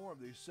doing more of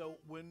these. So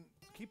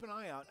keep an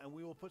eye out, and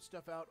we will put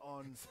stuff out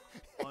on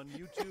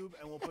YouTube,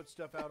 and we'll put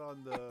stuff out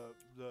on the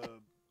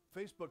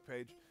Facebook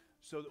page,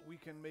 so that we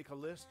can make a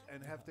list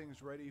and have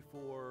things ready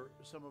for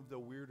some of the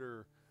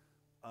weirder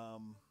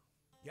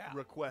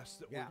requests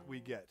that Yeah. we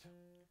get.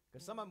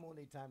 Because some of them will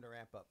need time to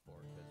ramp up for.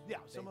 'Cause Yeah,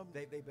 they, some of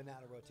 'em- they've been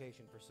out of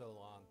rotation for so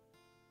long.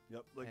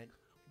 Yep, And-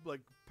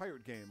 like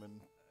Pirate Game and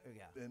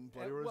Yeah. And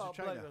Bloody Rose well, of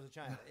China. Bloody Rose of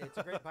China. It's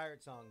a great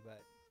pirate song,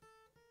 but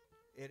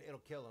it'll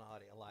kill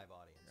a live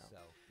audience.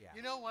 So yeah.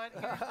 You know what?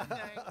 Here's the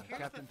thing. Here's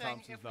Captain the thing.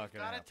 Thompson's If not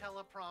we've gonna got a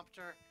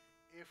teleprompter,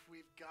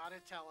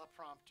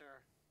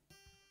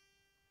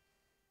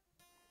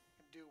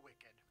 do Wicked.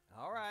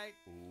 All right.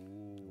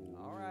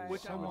 All right.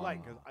 Which I would Someone-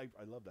 like, because I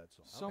love that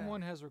song.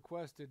 Someone has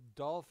requested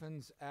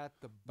Dolphins at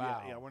the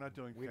Bow. Yeah, we're not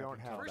doing We Captain don't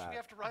have Thompson. First, that. we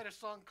have to write a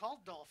song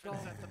called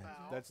Dolphins at the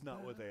Bow. That's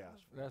not what they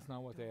asked for. That's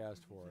not what they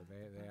asked for.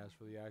 They asked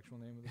for the actual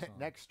name of the song.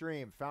 Next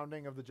stream,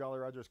 founding of the Jolly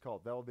Rogers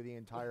cult. That'll be the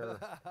entire.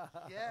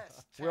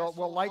 Yes. we'll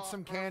light Tasselhoff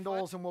some Barefoot.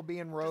 candles and we'll be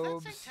in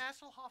robes. Does that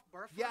say Tasselhoff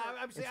Barefoot? Yeah, or-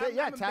 I'm It's saying. a-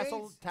 yeah, I'm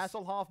amazed.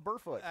 Tasselhoff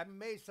Barefoot. I'm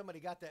amazed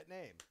somebody got that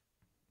name.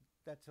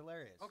 That's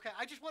hilarious. Okay,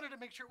 I just wanted to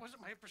make sure it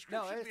wasn't my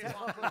prescription it's-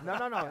 being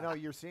wrong. No.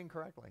 You're seeing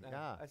correctly. No,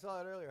 Yeah. I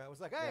saw it earlier. I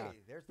was like, hey,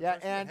 there's the Yeah,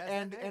 person and that has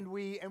and that and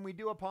name. we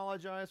do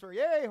apologize for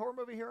horror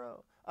movie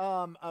hero.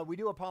 We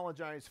do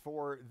apologize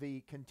for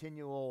the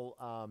continual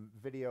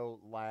video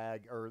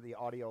lag or the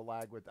audio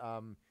lag with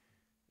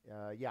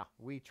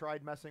we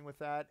tried messing with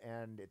that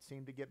and it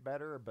seemed to get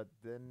better, but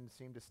then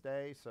seemed to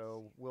stay.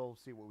 So we'll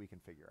see what we can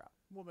figure out.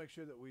 We'll make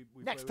sure that we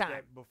Next play with time.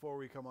 that before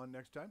we come on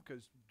next time,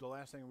 because the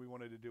last thing we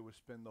wanted to do was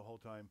spend the whole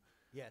time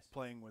Yes.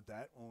 playing with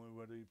that when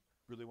we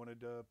really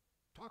wanted to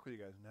talk with you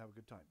guys and have a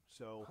good time.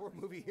 So Horror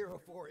Movie Hero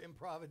 4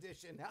 Improv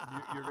Edition.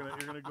 you're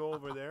gonna go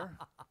over there.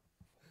 I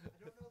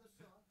don't know the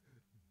song.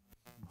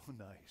 Oh,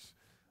 nice.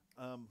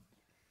 All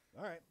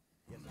right.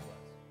 Yes, it was.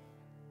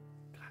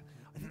 God,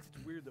 I think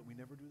it's weird that we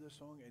never do this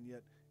song, and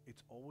yet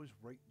it's always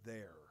right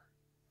there.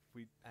 I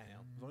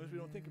know. As long as we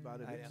don't think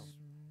about it, I it's know.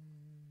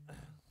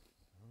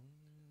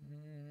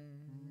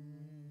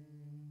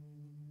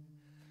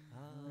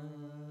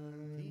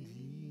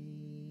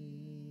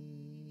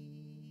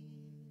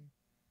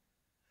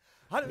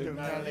 I'm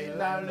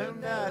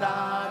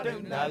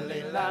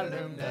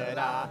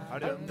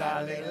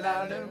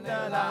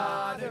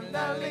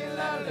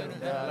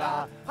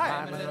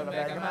a little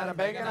beggar man, a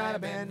beggar and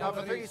I've been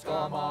over 3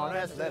 score more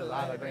as little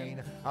Isla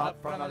Green. Up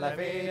from a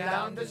levee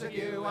down to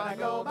Seguin, and I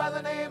go by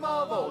the name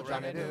of Old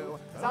Johnny Doo.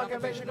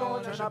 Salvation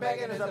going to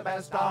begging is the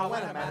best. Ah,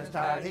 when a man's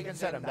tired, he can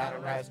set him down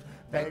and rest.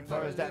 Beg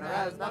for his dinner,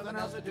 has nothing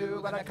else to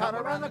do but I cut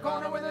around the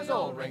corner with his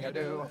old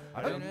ring-a-doo.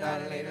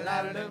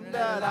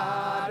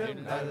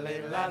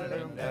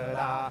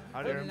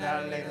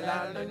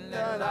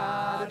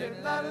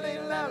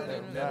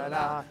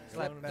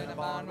 Slept in a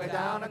barn way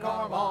down a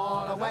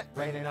Cornwall, a wet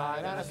rainy night,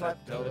 and I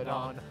slept till the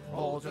dawn.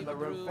 Holes in the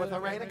roof with the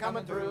rain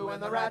coming through,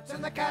 and the rats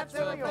and the cats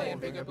they were playing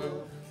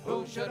peekaboo.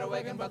 Who should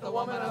awaken but the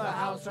woman of the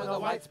house with a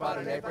white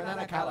spotted apron and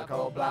a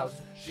calico blouse?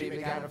 She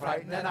began to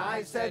frighten and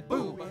I said,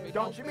 boo,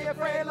 don't you be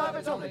afraid, love,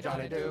 it's only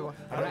Johnny Doo.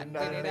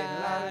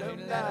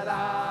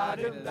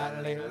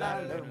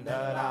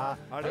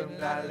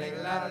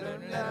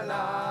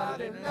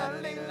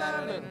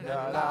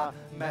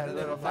 Met a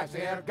little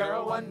flaxy-haired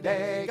girl one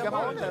day. Come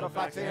on, little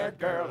flaxy-haired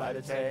girl, I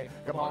did say.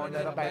 Come on,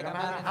 little beggar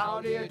man, how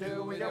do you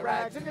do? With your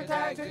rags and your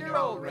tags and your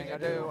old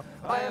ring-a-doo.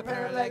 Buy a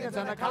pair of leggings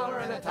and a collar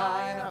and a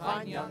tie, and a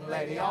fine young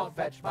lady I'll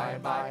fetch by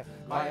and by.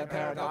 Buy a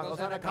pair of goggles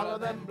and a color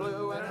them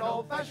blue, and an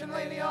old-fashioned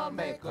lady I'll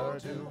make her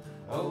too.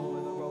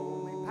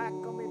 Oh, me pack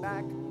on me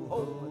back.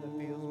 Oh,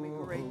 the feels me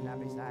great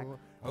nappy sack.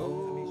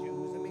 Oh, and me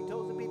shoes and me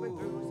toes are peeping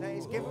through. Say,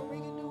 skip a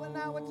ring and do, and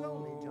now it's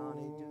only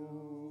Johnny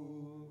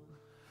Doo.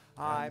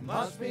 I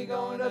must be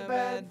going to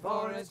bed,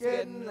 for it's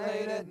getting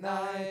late at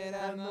night,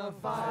 and the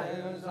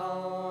fire's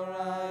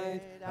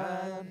alright.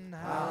 And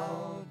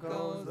how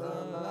goes the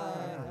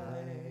light?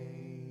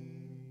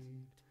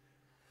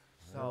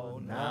 So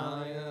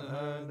now you've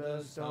heard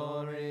the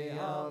story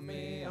of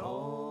me whoring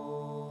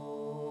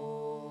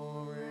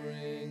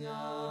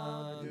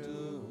a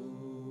do.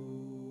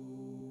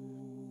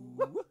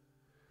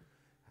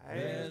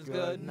 Here's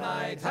good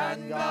night,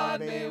 and God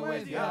be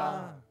with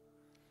ya,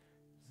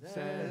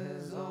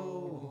 says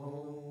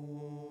old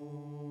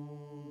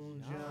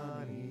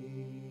Johnny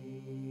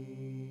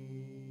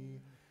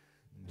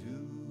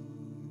Doo.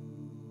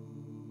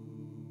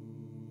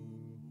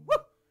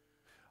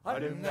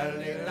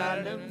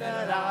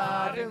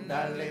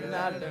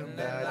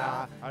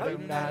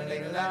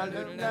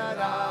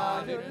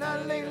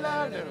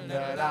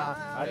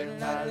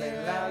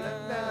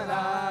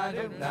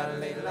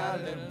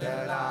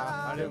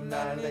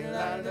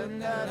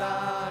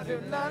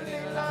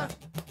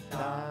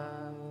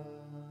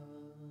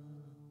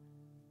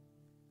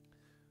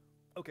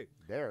 Okay,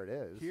 There it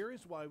is. here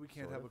is why we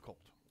can't have a cult.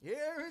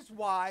 Here's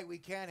why we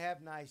can't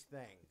have nice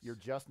things. You're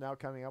just now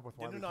coming up with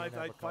one. No, I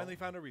finally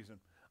found a reason.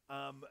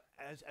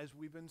 As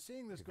we've been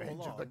seeing this go Revenge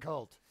along, of the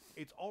cult.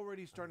 it's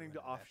already starting to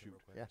offshoot.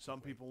 Yeah.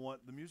 Some people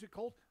want the music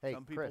cult. Hey,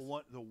 some people Chris.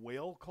 want the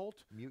whale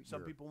cult. Mute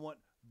Some your- people want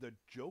the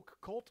joke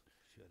cult.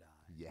 Should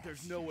I? Yes.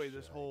 There's no you way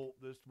this should.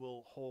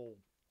 will hold.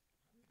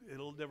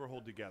 It'll never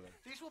hold together.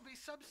 These will be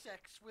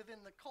subsects within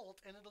the cult,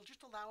 and it'll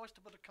just allow us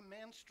to put a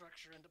command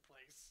structure into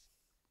place.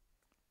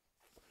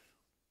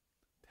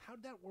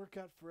 How'd that work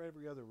out for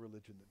every other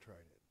religion that tried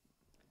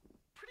it?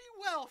 Pretty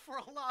well for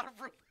a lot of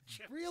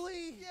religions.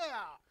 Really?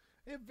 Yeah.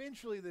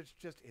 Eventually, there's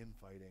just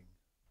infighting.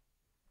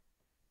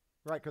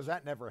 Right, because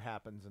that never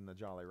happens in the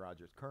Jolly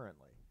Rogers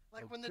currently.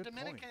 Like Oh, when the good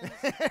point.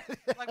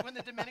 Dominicans, like when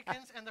the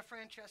Dominicans and the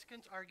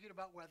Franciscans argued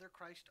about whether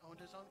Christ owned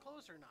his own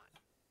clothes or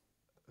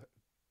not.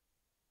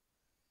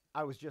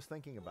 I was just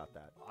thinking about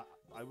that.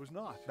 I was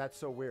not. That's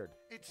so weird.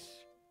 It's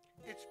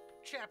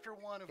chapter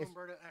 1 of It's-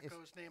 Umberto it's-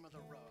 Eco's Name of the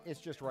Rose.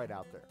 It's just right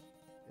out there.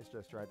 It's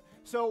just right.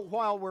 So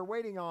while we're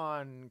waiting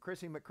on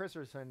Chrissy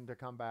McChristerson to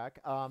come back,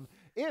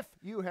 if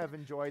you have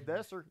enjoyed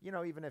this, or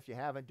even if you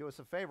haven't, do us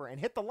a favor and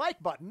hit the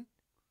like button.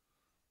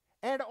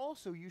 And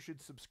also, you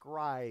should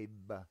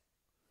subscribe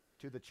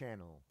to the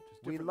channel.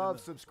 We different love than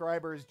the-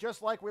 subscribers,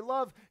 just like we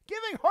love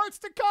giving hearts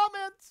to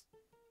comments.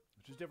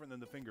 Which is different than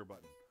the finger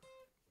button.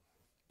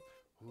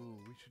 Ooh,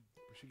 we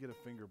should get a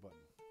finger button.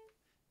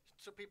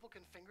 So people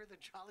can finger the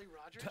Jolly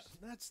Rogers?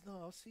 That's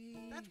no, see.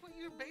 That's what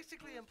you're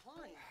basically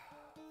implying.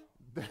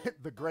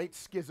 The great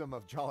schism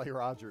of Jolly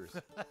Rogers.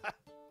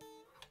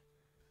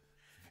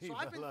 So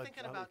I've been Viva la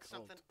thinking Jolly about Cult.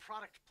 something,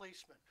 product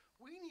placement.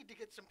 We need to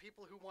get some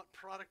people who want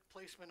product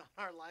placement on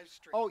our live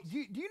streams. Oh, do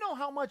you know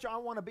how much I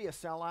want to be a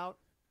sellout?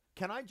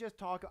 Can I just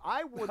talk?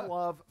 I would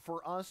love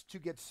for us to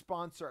get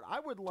sponsored. I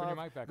would your love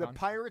mic back the on.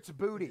 Pirates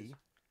Booty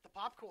the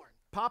popcorn.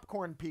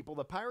 popcorn people,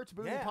 the Pirates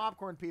Booty Yeah.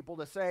 popcorn people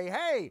to say,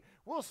 hey,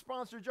 we'll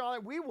sponsor Jolly.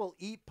 We will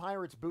eat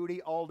Pirates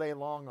Booty all day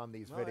long on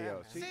these Oh, yeah,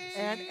 videos.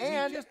 man. See?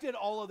 And He just did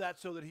all of that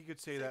so that he could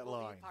say that We'll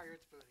eat line.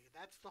 Pirates booty.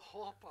 That's the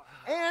whole part.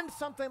 And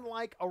something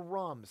like a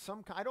rum.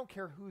 I don't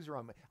care whose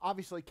rum.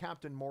 Obviously,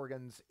 Captain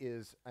Morgan's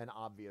is an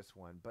obvious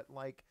one, but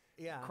like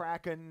Yeah.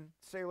 Kraken,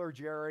 Sailor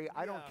Jerry,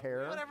 I don't Yeah,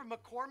 care. Whatever,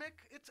 McCormick,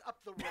 it's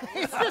up the road.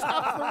 It's just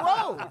up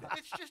the road.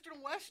 It's just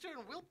in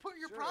Western. We'll put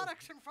your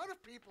products in front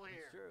of people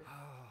here.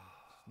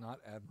 Not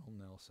Admiral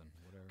Nelson.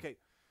 Whatever. Okay,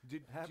 do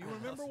you Admiral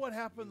remember Nelson what should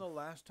happened be- the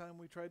last time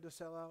we tried to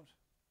sell out?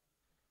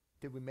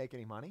 Did we make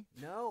any money?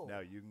 No. Now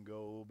you can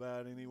go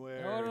about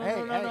anywhere. No, no, Hey,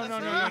 no, no, hey. no, no,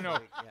 no, no, no.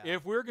 Yeah.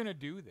 If we're gonna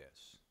do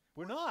this,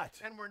 We're not.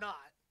 And we're not.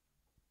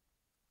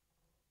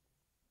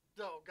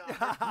 Oh,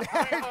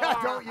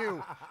 God. Don't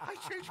you? I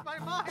changed my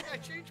mind. I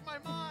changed my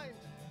mind.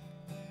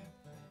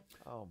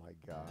 Oh, my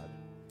God.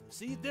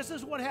 See, this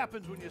is what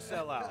happens when you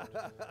sell out.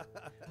 Well,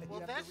 you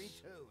have that's to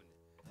retune.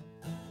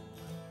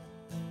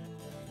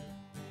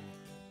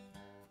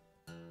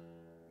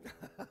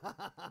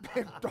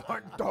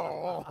 Dong,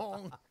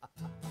 dong.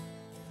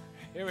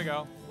 here we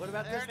go. What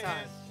about there this it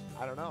time? is.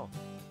 I don't know.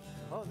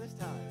 Oh, this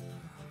time.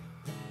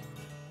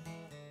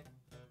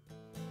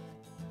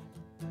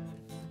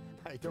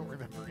 I don't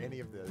remember any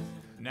of this.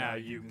 Now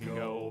you can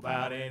go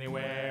about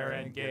anywhere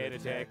and get a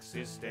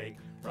Texas steak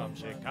from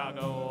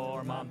Chicago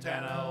or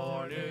Montana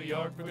or New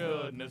York, for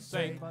goodness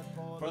sake.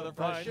 For the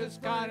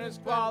freshest,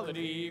 kindest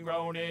quality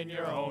grown in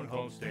your own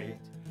home state.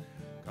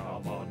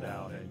 Come on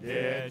down and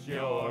get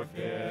your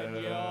fill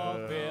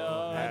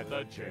at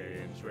the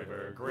James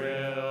River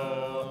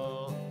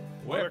Grill.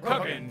 We're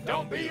cooking,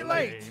 don't be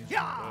late.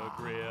 The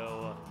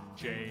grill,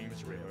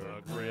 James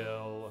River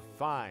Grill.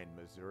 Fine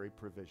Missouri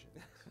provisions.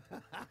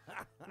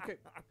 Okay.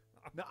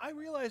 Now I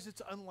realize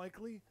it's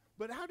unlikely,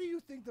 but how do you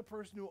think the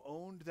person who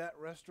owned that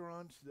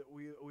restaurant that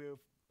we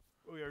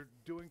are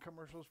doing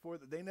commercials for,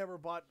 that they never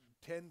bought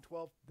 10,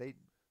 12, They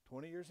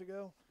 20 years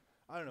ago?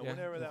 I don't know, Yeah,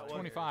 whenever that was.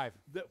 25.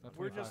 That About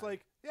we're just 25.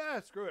 like, yeah,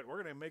 screw it.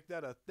 We're going to make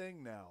that a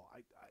thing now.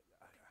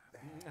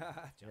 Sounds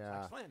Yeah.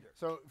 like slander.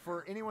 So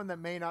for anyone that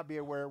may not be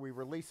aware, we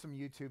released some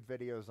YouTube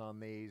videos on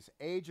these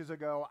ages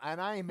ago, and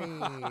I mean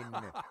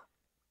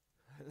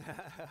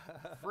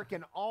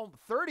freaking all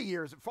 30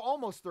 years, for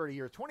almost 30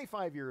 years,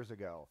 25 years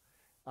ago.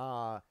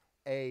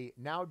 A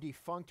now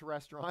defunct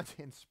restaurant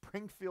in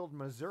Springfield,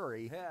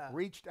 Missouri, Yeah.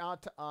 reached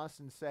out to us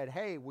and said,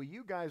 "Hey, will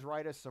you guys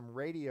write us some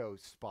radio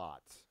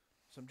spots?"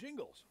 Some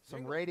jingles.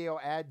 Some radio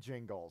ad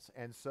jingles.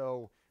 And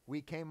so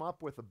we came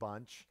up with a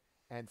bunch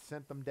and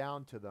sent them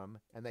down to them,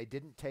 and they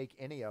didn't take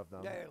any of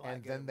them. They like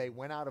and then it. they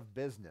went out of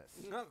business.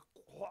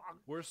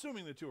 We're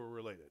assuming the two are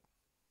related.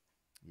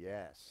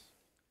 Yes.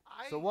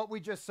 I, So what we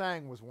just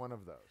sang was one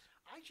of those.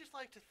 I just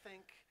like to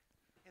think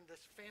in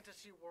this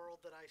fantasy world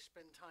that I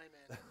spend time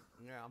in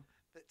Yeah.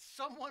 that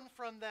someone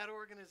from that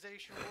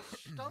organization will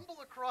stumble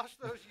across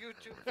those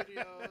YouTube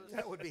videos.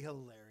 That would be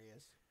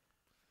hilarious.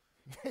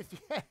 That would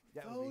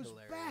be Those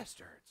hilarious.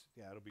 bastards.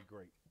 Yeah, it'll be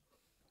great.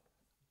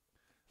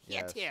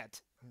 Yes.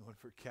 One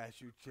for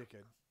cashew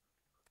chicken.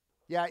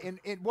 Yeah,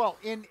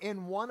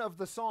 in one of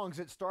the songs,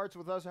 it starts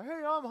with us. Hey,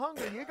 I'm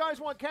hungry. You guys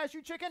want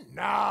cashew chicken?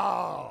 No.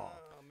 Oh,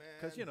 man.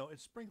 Because,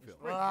 it's Springfield.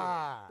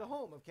 Ah. The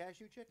home of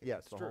cashew chicken.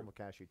 Yes, the true. home of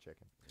cashew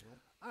chicken.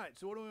 All right,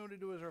 so what do we want to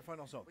do as our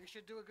final song? We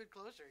should do a good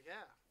closer, yeah.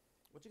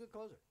 What's a good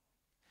closer?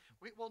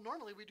 Well,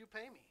 normally we do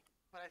Pay Me,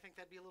 but I think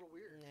that'd be a little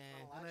weird.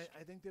 Nah. on a And live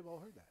I think they've all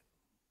heard that.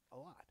 A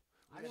lot.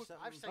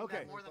 I've sang Okay.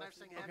 that more than I've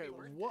sang Happy Okay,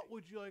 Birthday. what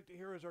would you like to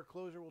hear as our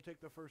closer? We'll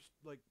take the first,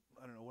 one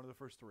of the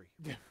first three.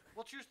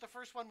 We'll choose the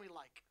first one we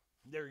like.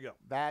 There you go.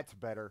 That's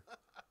better.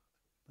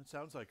 That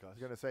sounds like I us.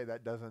 was gonna say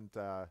that doesn't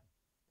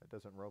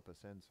rope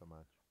us in so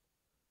much.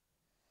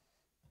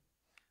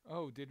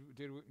 Oh, did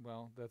we?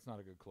 Well, that's not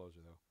a good closer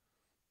though.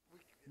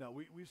 No,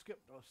 we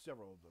skipped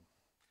several of them.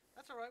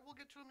 That's all right. We'll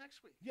get to them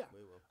next week. Yeah. We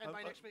will. And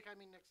by next week, I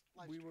mean next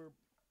live we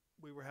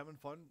stream. were having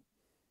fun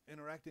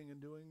interacting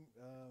and doing.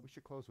 We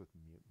should close with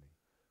mutiny.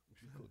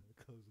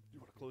 You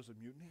want to close a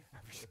mutiny?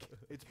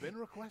 It's been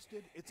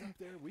requested. It's up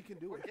there. We can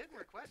do We're it. getting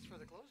requests for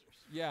the closers.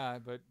 Yeah,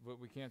 but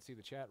we can't see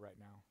the chat right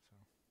now.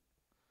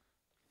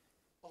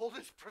 So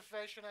Oldest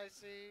profession I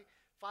see.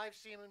 5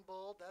 Seaman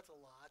Bold. That's a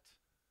lot.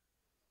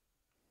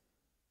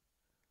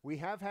 We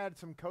have had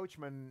some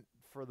coachmen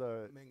for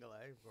the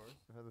Mingale, of course.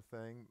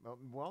 thing.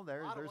 Well,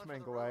 there's Lot of there's one for the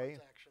Mingway, roads,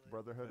 actually.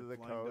 Brotherhood of the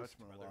Flying Coast.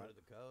 Dutchman a lot. Brotherhood of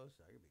the Coast.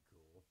 That could be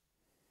cool.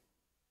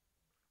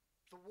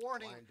 The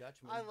Warning. Flying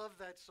Dutchman. I love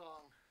that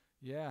song.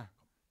 yeah,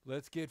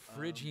 let's get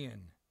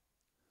Phrygian.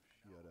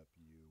 Shut up,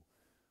 you.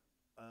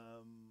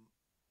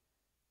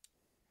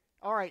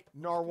 All right,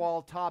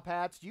 Narwhal top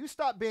hats. You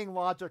stop being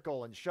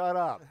logical and shut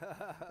up.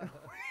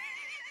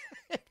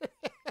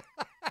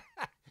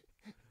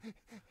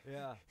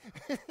 Yeah.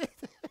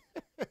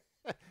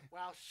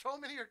 Wow, so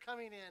many are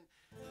coming in.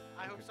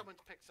 I hope someone's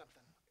picked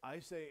something. I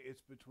say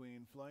it's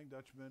between Flying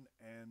Dutchman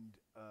and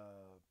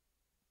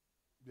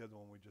the other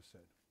one we just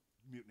said,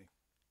 Mutiny.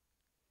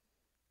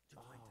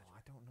 Oh, I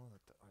don't know that.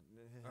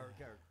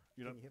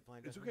 You know, Can you hit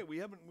Flying it's Dutchman? okay. We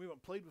haven't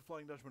played with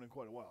Flying Dutchman in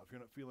quite a while. If you're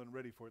not feeling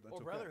ready for it, that's Or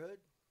okay. Brotherhood.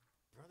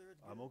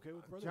 Brotherhood's I'm good. okay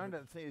with I'm trying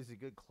Brotherhood. to think, is it a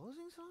good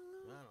closing song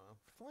I though? don't know.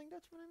 Flying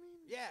Dutchman, I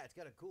mean. Yeah, it's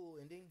got a cool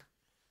ending.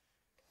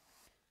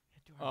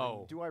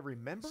 Do I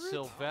remember it?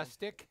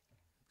 Sylvestic?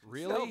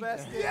 Really?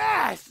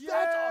 Yes.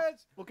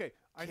 Yes. Okay,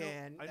 I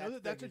Ken, know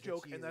that that's a figures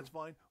joke it's and that's you.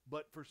 fine.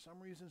 But for some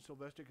reason,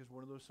 Sylvestic is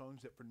one of those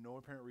songs that, for no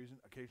apparent reason,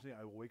 occasionally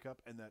I will wake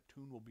up and that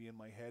tune will be in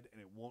my head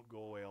and it won't go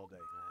away all day.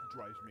 It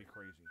drives me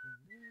crazy.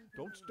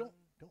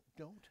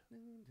 Don't.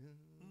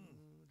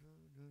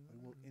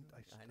 I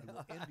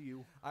will end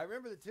you. I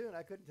remember the tune.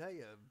 I couldn't tell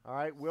you. All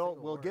right, we'll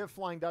Single word. give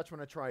Flying Dutchman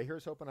a try.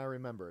 Here's hoping I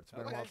remember. It's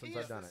been a Okay, while he since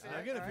is I've done the it. same.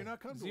 Again, if Alright. you're not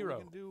comfortable, Zero.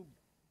 we can do,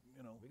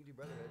 We can do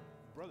Brotherhood.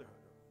 Brotherhood.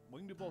 We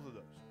can do both of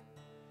those.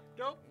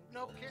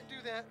 Nope, can't do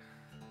that.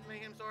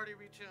 Mayhem's already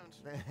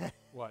retuned.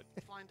 What?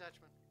 Flying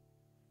Dutchman.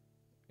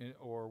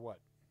 Or what?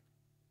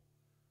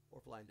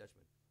 Or Flying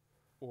Dutchman.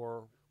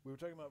 Or We were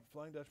talking about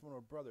Flying Dutchman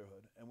or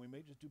Brotherhood, and we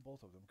may just do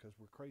both of them because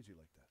we're crazy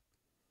like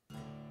that. Yeah,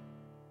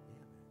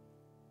 man.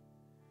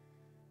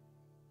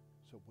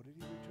 So what did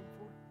he retune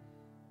for?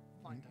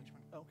 Flying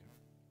Dutchman. Okay.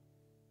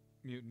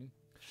 Mutiny?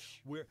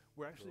 We're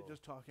actually Cool.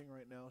 just talking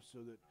right now so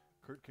that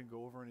Kurt can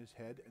go over in his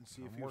head and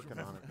see if I'm he's working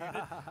on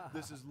remembering it.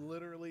 This is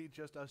literally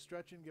just us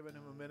stretching, giving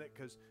him a minute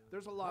because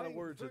there's a lot of Hey,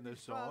 words in Fergie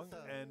this song,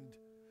 Strasser. and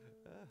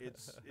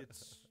it's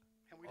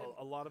And we didn't.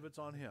 a lot of it's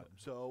on him.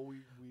 So we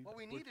What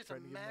we we're need is a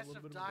trying to give him little massive bit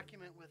of a break.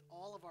 document with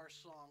all of our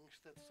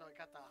songs. That's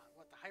got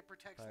the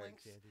hypertext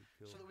links,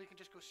 so that we can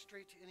just go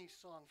straight to any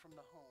song from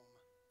the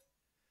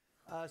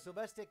home.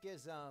 Sylvestic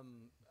is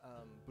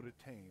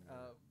Bretagne.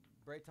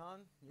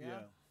 Breton. Yeah. yeah.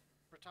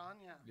 Breton,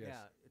 yeah. Yes.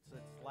 Yeah. It's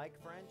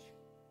like French.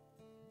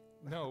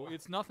 No,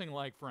 it's nothing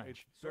like It's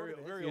French. very Sort of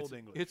is. very old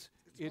English. It's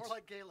It's more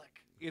like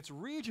Gaelic. it's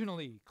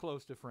regionally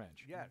close to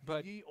French. yeah,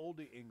 but ye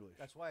olde English.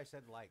 That's why I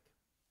said like.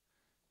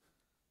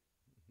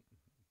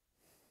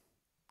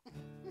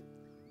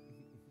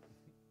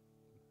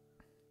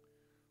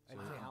 I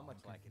didn't say how much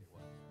like it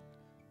was.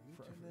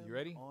 Mutiny you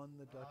ready? On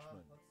the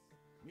Dutchman.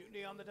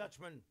 Mutiny on the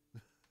Dutchman.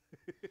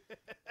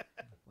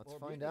 Let's Or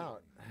find mutiny.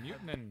 out.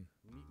 Mutinin.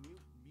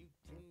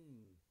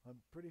 Mutin. I'm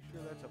pretty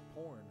sure that's a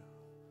porn.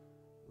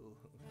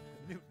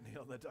 Mutiny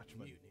on the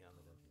Dutchman. Mutiny on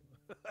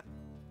the Dutchman.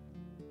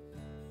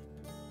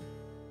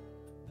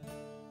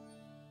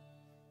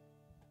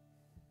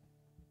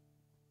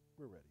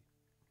 We're ready.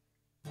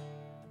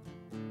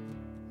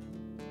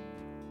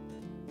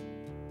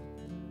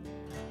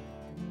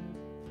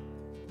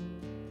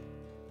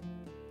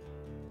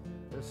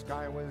 The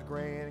sky was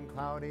gray and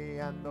cloudy,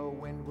 and the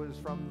wind was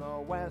from the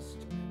west,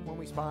 when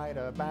we spied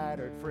a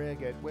battered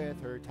frigate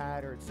with her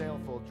tattered sail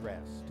full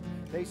dressed.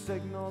 They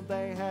signaled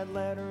they had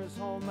letters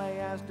home, they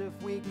asked if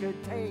we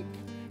could take,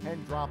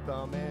 and drop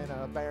them in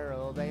a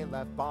barrel they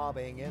left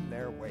bobbing in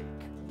their wake.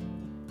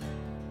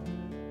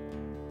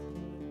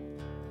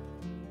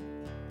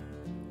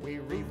 We We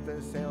reefed the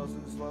sails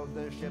and slowed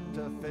the ship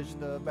to fish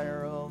the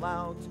barrel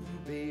out.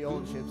 The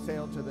old ship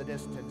sailed to the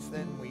distance,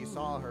 then we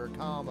saw her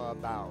come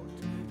about.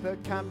 The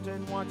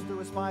captain watched through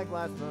his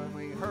spyglass, then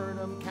we heard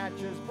him catch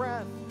his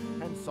breath,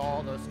 and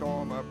saw the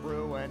storm a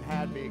brewing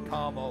had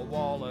become a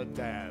wall of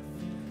death.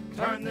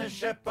 Turn this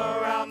ship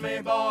around,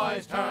 me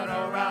boys, turn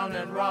around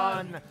and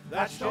run.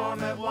 That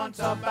storm at once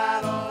a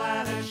battle,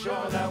 and it's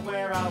sure that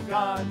we're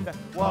outgunned.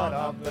 What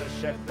of the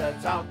ship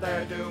that's out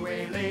there, do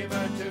we leave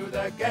her to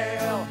the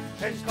gale?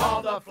 She's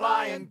called the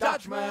Flying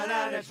Dutchman,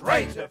 and it's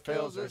rage that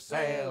fills her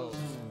sails.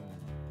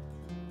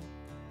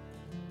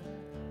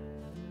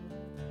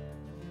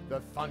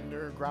 The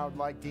thunder growled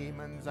like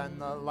demons, and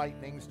the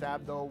lightning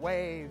stabbed the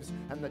waves,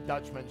 and the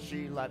Dutchman,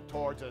 she leapt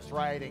towards us,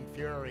 riding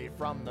fury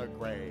from the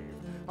grave.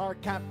 Our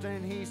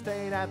captain, he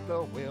stayed at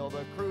the wheel,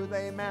 the crew,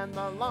 they manned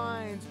the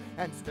lines,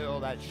 and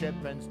still that ship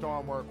and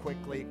storm were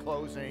quickly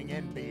closing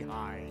in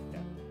behind.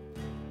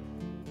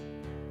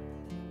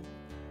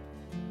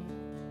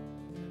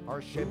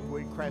 Our ship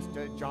would crest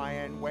a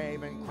giant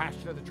wave and crash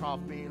to the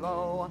trough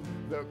below.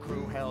 The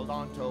crew held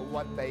on to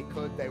what they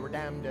could, they were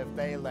damned if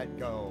they let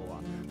go.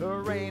 The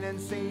rain and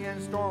sea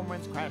and storm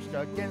winds crashed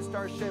against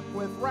our ship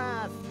with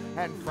wrath,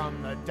 and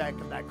from the deck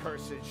of that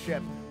cursed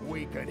ship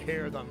we could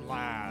hear them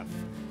laugh.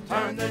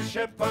 Turn the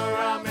ship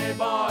around, me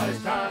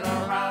boys, turn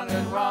around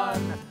and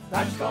run.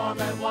 That storm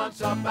at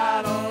once a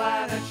battle,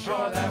 and it's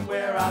sure that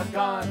we're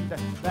outgunned.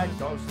 That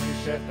ghostly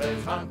ship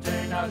is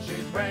hunting us,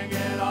 she's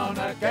bringing on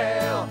a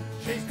gale.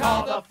 She's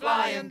called the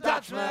Flying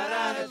Dutchman,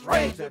 and it's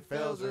rage that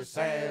fills her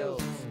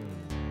sails.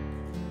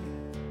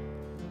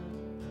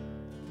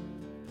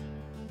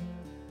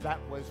 That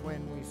was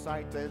when we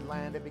sighted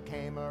land, it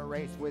became a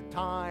race with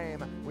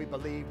time. We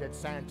believed at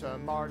Santa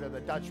Marta, the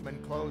Dutchman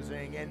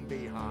closing in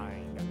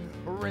behind.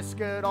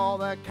 Risk it all,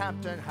 the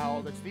captain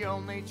howled, it's the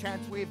only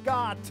chance we've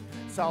got.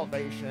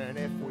 Salvation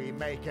if we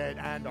make it,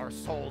 and our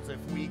souls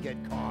if we get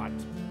caught.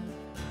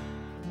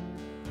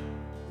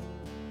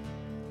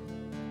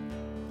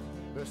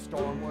 The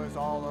storm was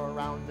all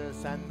around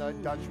us, and the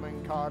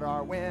Dutchman caught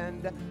our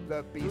wind.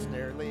 The beast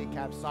nearly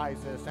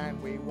capsized us,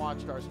 and we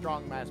watched our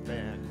strong mast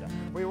bend.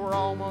 We were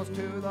almost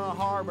to the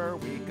harbor,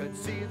 we could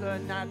see the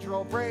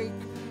natural break,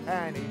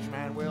 and each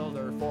man willed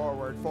her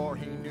forward, for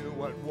he knew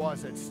what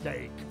was at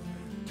stake.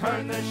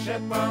 Turn the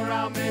ship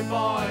around, me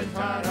boys,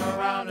 turn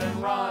around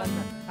and run.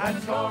 That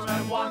storm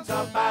at once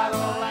a battle,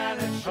 and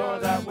it's sure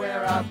that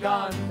we're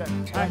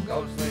outgunned. That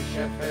ghostly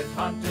ship is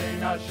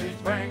hunting us, she's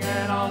bringing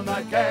on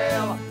the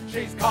gale.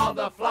 She's called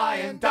the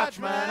Flying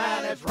Dutchman,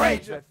 and it's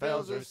rage that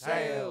fills her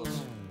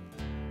sails.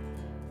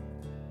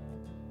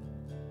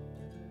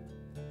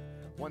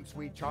 Once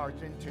we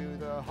charged into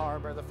the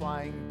harbor, the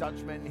Flying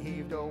Dutchman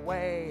heaved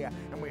away,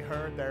 and we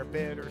heard their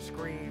bitter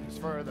screams,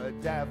 for the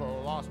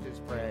devil lost his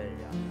prey.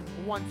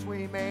 Once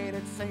we made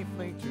it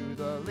safely to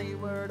the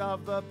leeward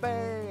of the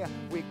bay,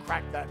 we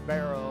cracked that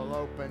barrel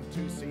open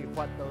to see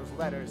what those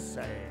letters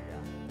say.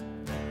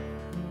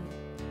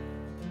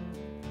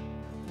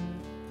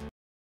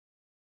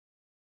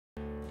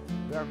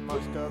 There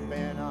must have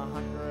been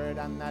 100,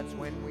 and that's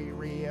when we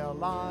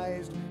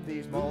realized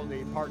these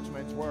moldy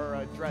parchments were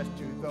addressed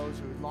to those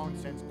who'd long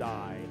since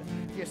died.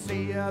 You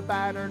see a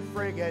battered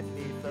frigate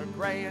neath the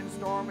gray and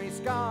stormy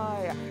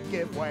sky.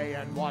 Give way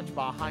and watch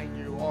behind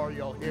you, or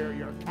you'll hear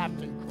your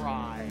captain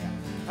cry.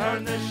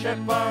 Turn the ship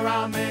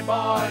around, me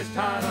boys,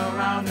 turn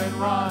around and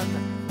run.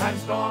 That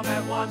storm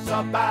at once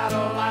a battle,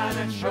 and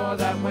it's sure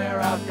that we're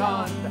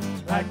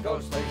outgunned. That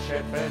ghostly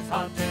ship is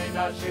hunting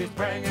us, she's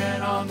bringing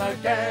on the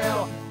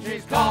gale.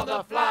 She's called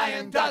the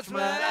Flying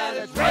Dutchman, and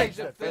it's rage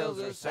that fills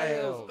her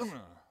sails.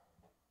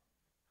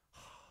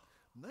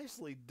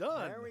 Nicely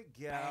done. There we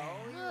go.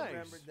 You Nice.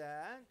 remembered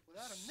that.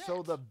 Without a net.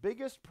 So the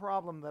biggest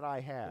problem that I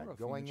had Or a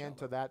going funicello.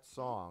 into that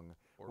song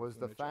Or a was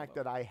the fact funicello.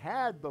 that I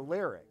had the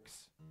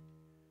lyrics,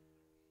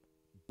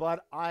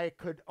 but I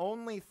could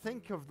only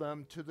think of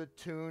them to the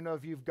tune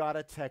of "You've Got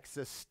a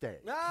Texas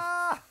Steak,"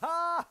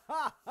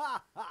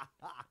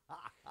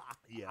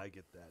 Yeah, I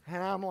get that.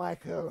 and I'm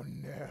like, oh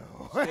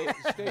no.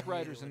 Steak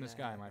Riders in the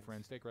Sky, my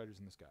friend. Steak Riders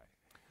in the Sky.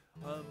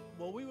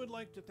 Well, we would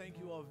like to thank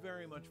you all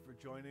very much for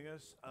joining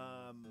us.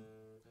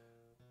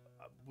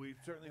 We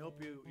certainly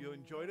hope you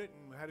enjoyed it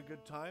and had a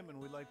good time, and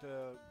we'd like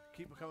to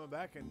keep coming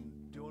back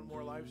and doing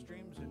more live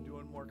streams and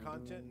doing more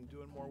content and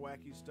doing more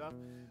wacky stuff.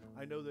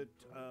 I know that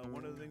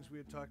one of the things we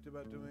had talked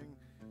about doing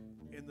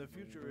in the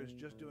future is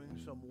just doing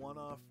some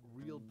one-off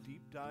real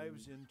deep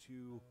dives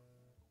into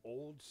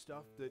old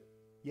stuff that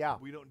Yeah.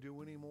 we don't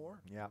do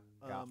anymore. Yeah.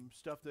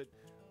 Stuff that,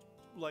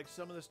 like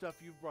some of the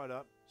stuff you've brought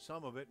up,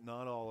 some of it,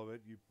 not all of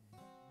it, you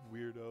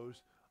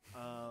weirdos.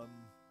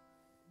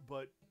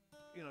 But,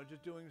 you know,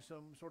 just doing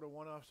some sort of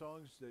one-off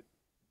songs that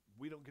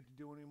we don't get to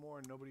do anymore,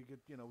 and nobody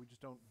we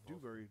just don't do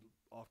very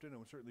often, and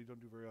we certainly don't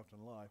do very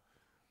often live.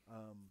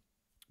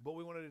 But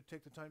we wanted to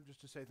take the time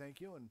just to say thank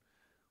you, and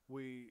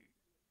we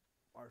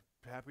are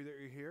happy that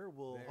you're here.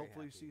 We'll Very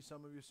hopefully happy. see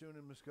some of you soon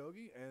in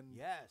Muskogee. And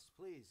Yes,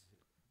 please.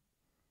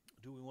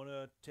 do we want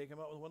to take them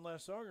out with one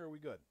last song, or are we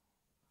good?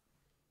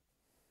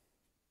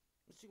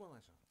 Let's see one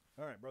last song.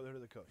 All right, Brotherhood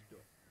of the Coast. Do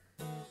it.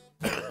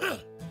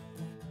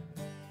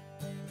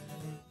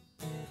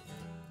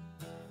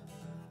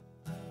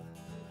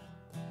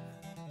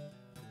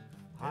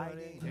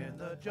 Hiding in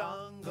the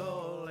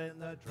jungle in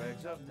the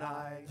dregs of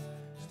night,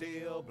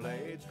 steel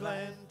blades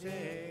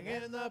glinting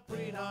in the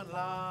pre-dawn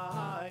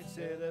light,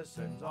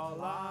 citizens all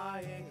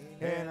lying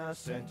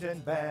innocent in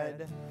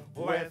bed,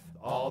 with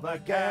all the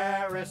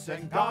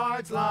garrison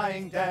guards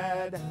lying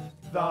dead.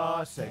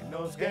 The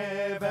signal's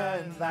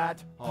given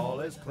that all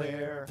is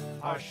clear.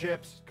 Our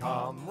ships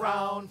come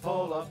round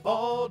full of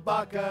bold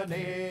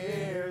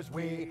buccaneers.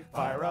 We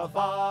fire a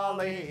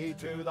volley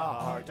to the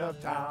heart of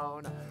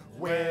town.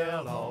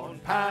 We'll own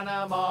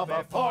Panama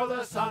before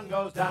the sun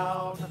goes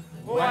down.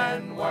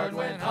 When word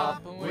went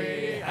up,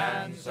 we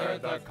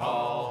answered the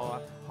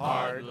call.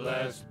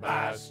 Heartless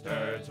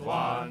bastards,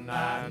 one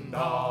and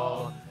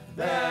all.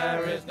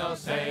 There is no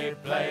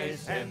safe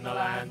place in the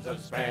lands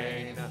of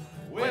Spain.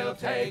 We'll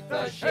take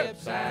the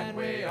ships and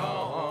we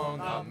own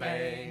the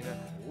main.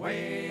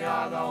 We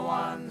are the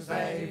ones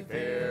they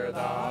fear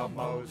the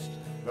most.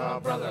 The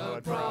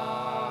Brotherhood,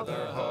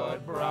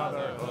 Brotherhood,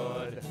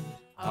 Brotherhood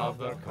of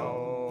the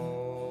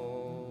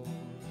Coast.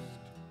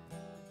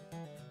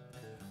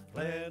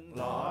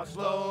 Flintlocks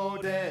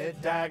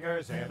loaded,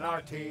 daggers in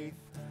our teeth.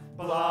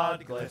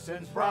 Blood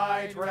glistens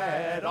bright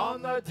red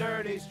on the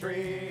dirty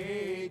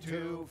street.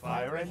 To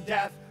fire and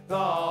death the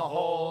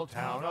whole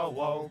town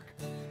awoke.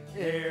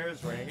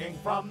 Ears ringing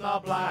from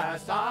the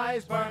blast,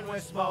 eyes burn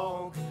with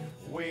smoke.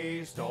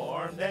 We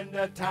stormed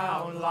into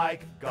town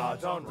like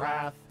God's own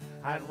wrath,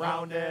 and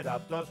rounded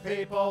up the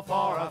people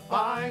for a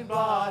fine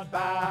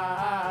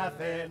bloodbath.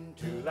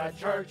 Into the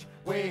church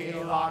we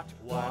locked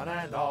one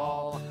and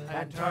all,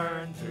 and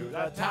turned to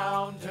the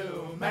town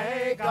to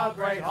make a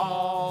great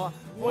haul.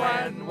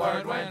 When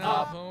word went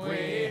up,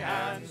 we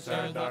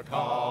answered the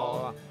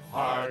call.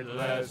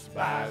 Heartless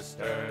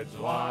bastards,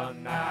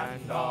 one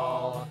and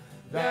all.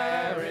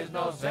 There is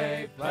no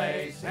safe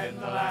place in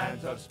the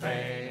lands of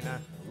Spain.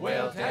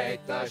 We'll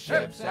take the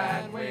ships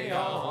and we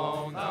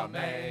own the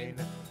main.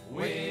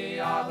 We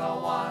are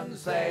the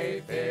ones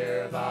they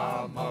fear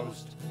the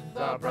most.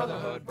 The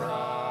Brotherhood,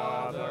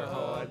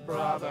 Brotherhood,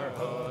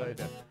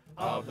 Brotherhood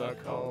of the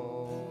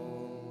Coast.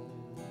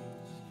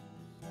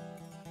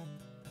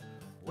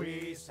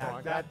 We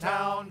sacked that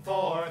town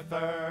for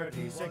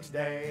 36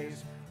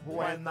 days.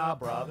 When the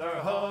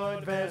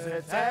Brotherhood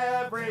visits,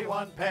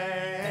 everyone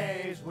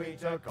pays. We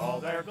took all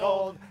their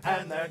gold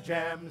and their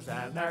gems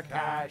and their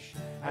cash,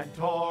 and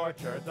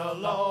tortured the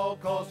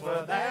locals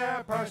for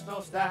their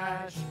personal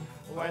stash.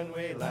 When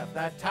we left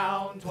that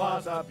town,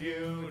 'twas a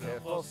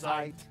beautiful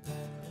sight.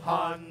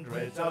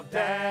 Hundreds of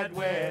dead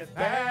with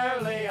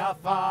barely a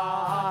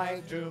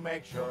fight. To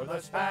make sure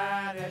the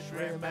Spanish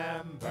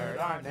remembered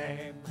our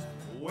names,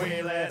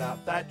 we lit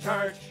up that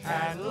church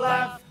and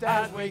left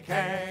as we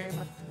came.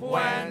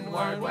 When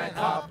word went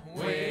up,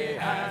 we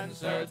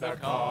answered the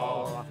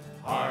call.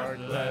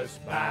 Heartless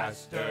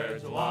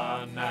bastards,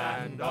 one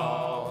and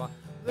all.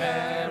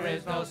 There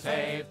is no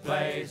safe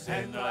place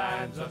in the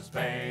lands of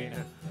Spain.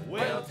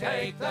 We'll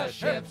take the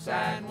ships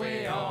and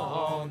we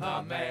own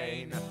the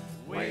main.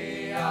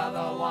 We are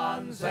the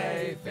ones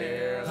they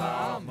fear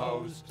the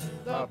most.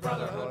 The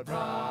Brotherhood,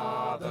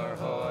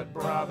 Brotherhood,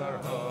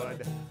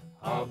 Brotherhood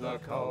of the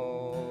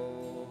Coast.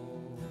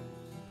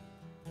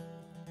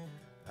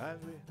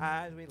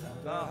 As we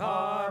left the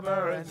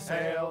harbor and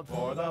sailed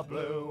for the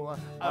blue,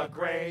 a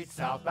great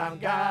southbound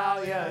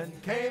galleon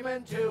came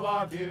into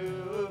our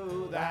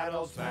view. That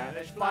old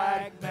Spanish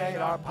flag made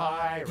our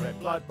pirate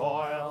blood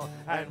boil,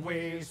 and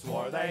we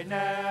swore they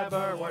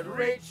never would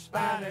reach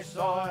Spanish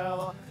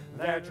soil.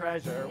 Their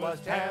treasure was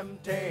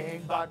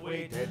tempting, but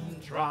we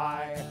didn't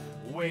try.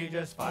 We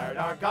just fired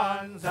our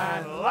guns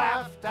and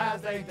laughed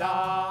as they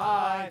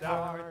died.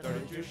 Our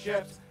 32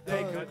 ships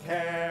they could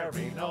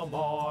carry no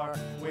more.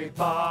 We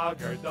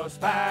buggered those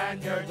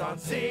Spaniards on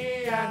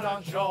sea and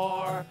on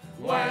shore.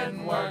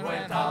 When word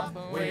went up,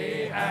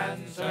 we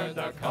answered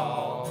the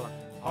call.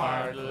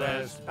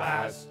 Heartless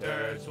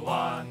bastards,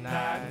 one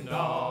and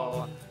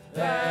all.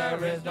 There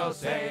is no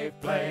safe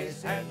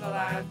place in the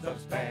lands of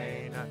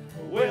Spain.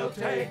 We'll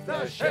take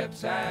the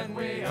ships and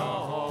we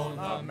own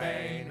the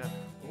main.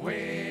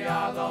 We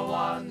are the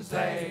ones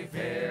they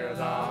fear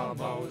the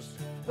most.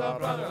 The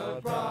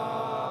Brotherhood,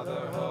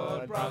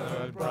 Brotherhood,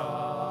 Brotherhood,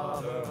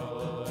 Brotherhood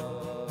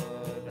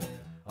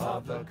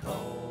of the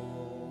Coast.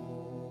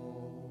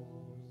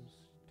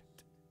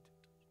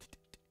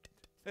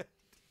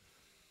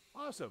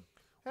 Awesome.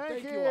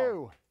 Thank all.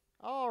 you.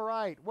 All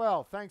right.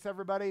 Well, thanks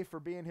everybody for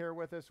being here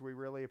with us. We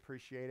really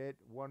appreciate it.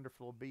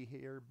 Wonderful to be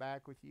here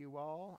back with you all.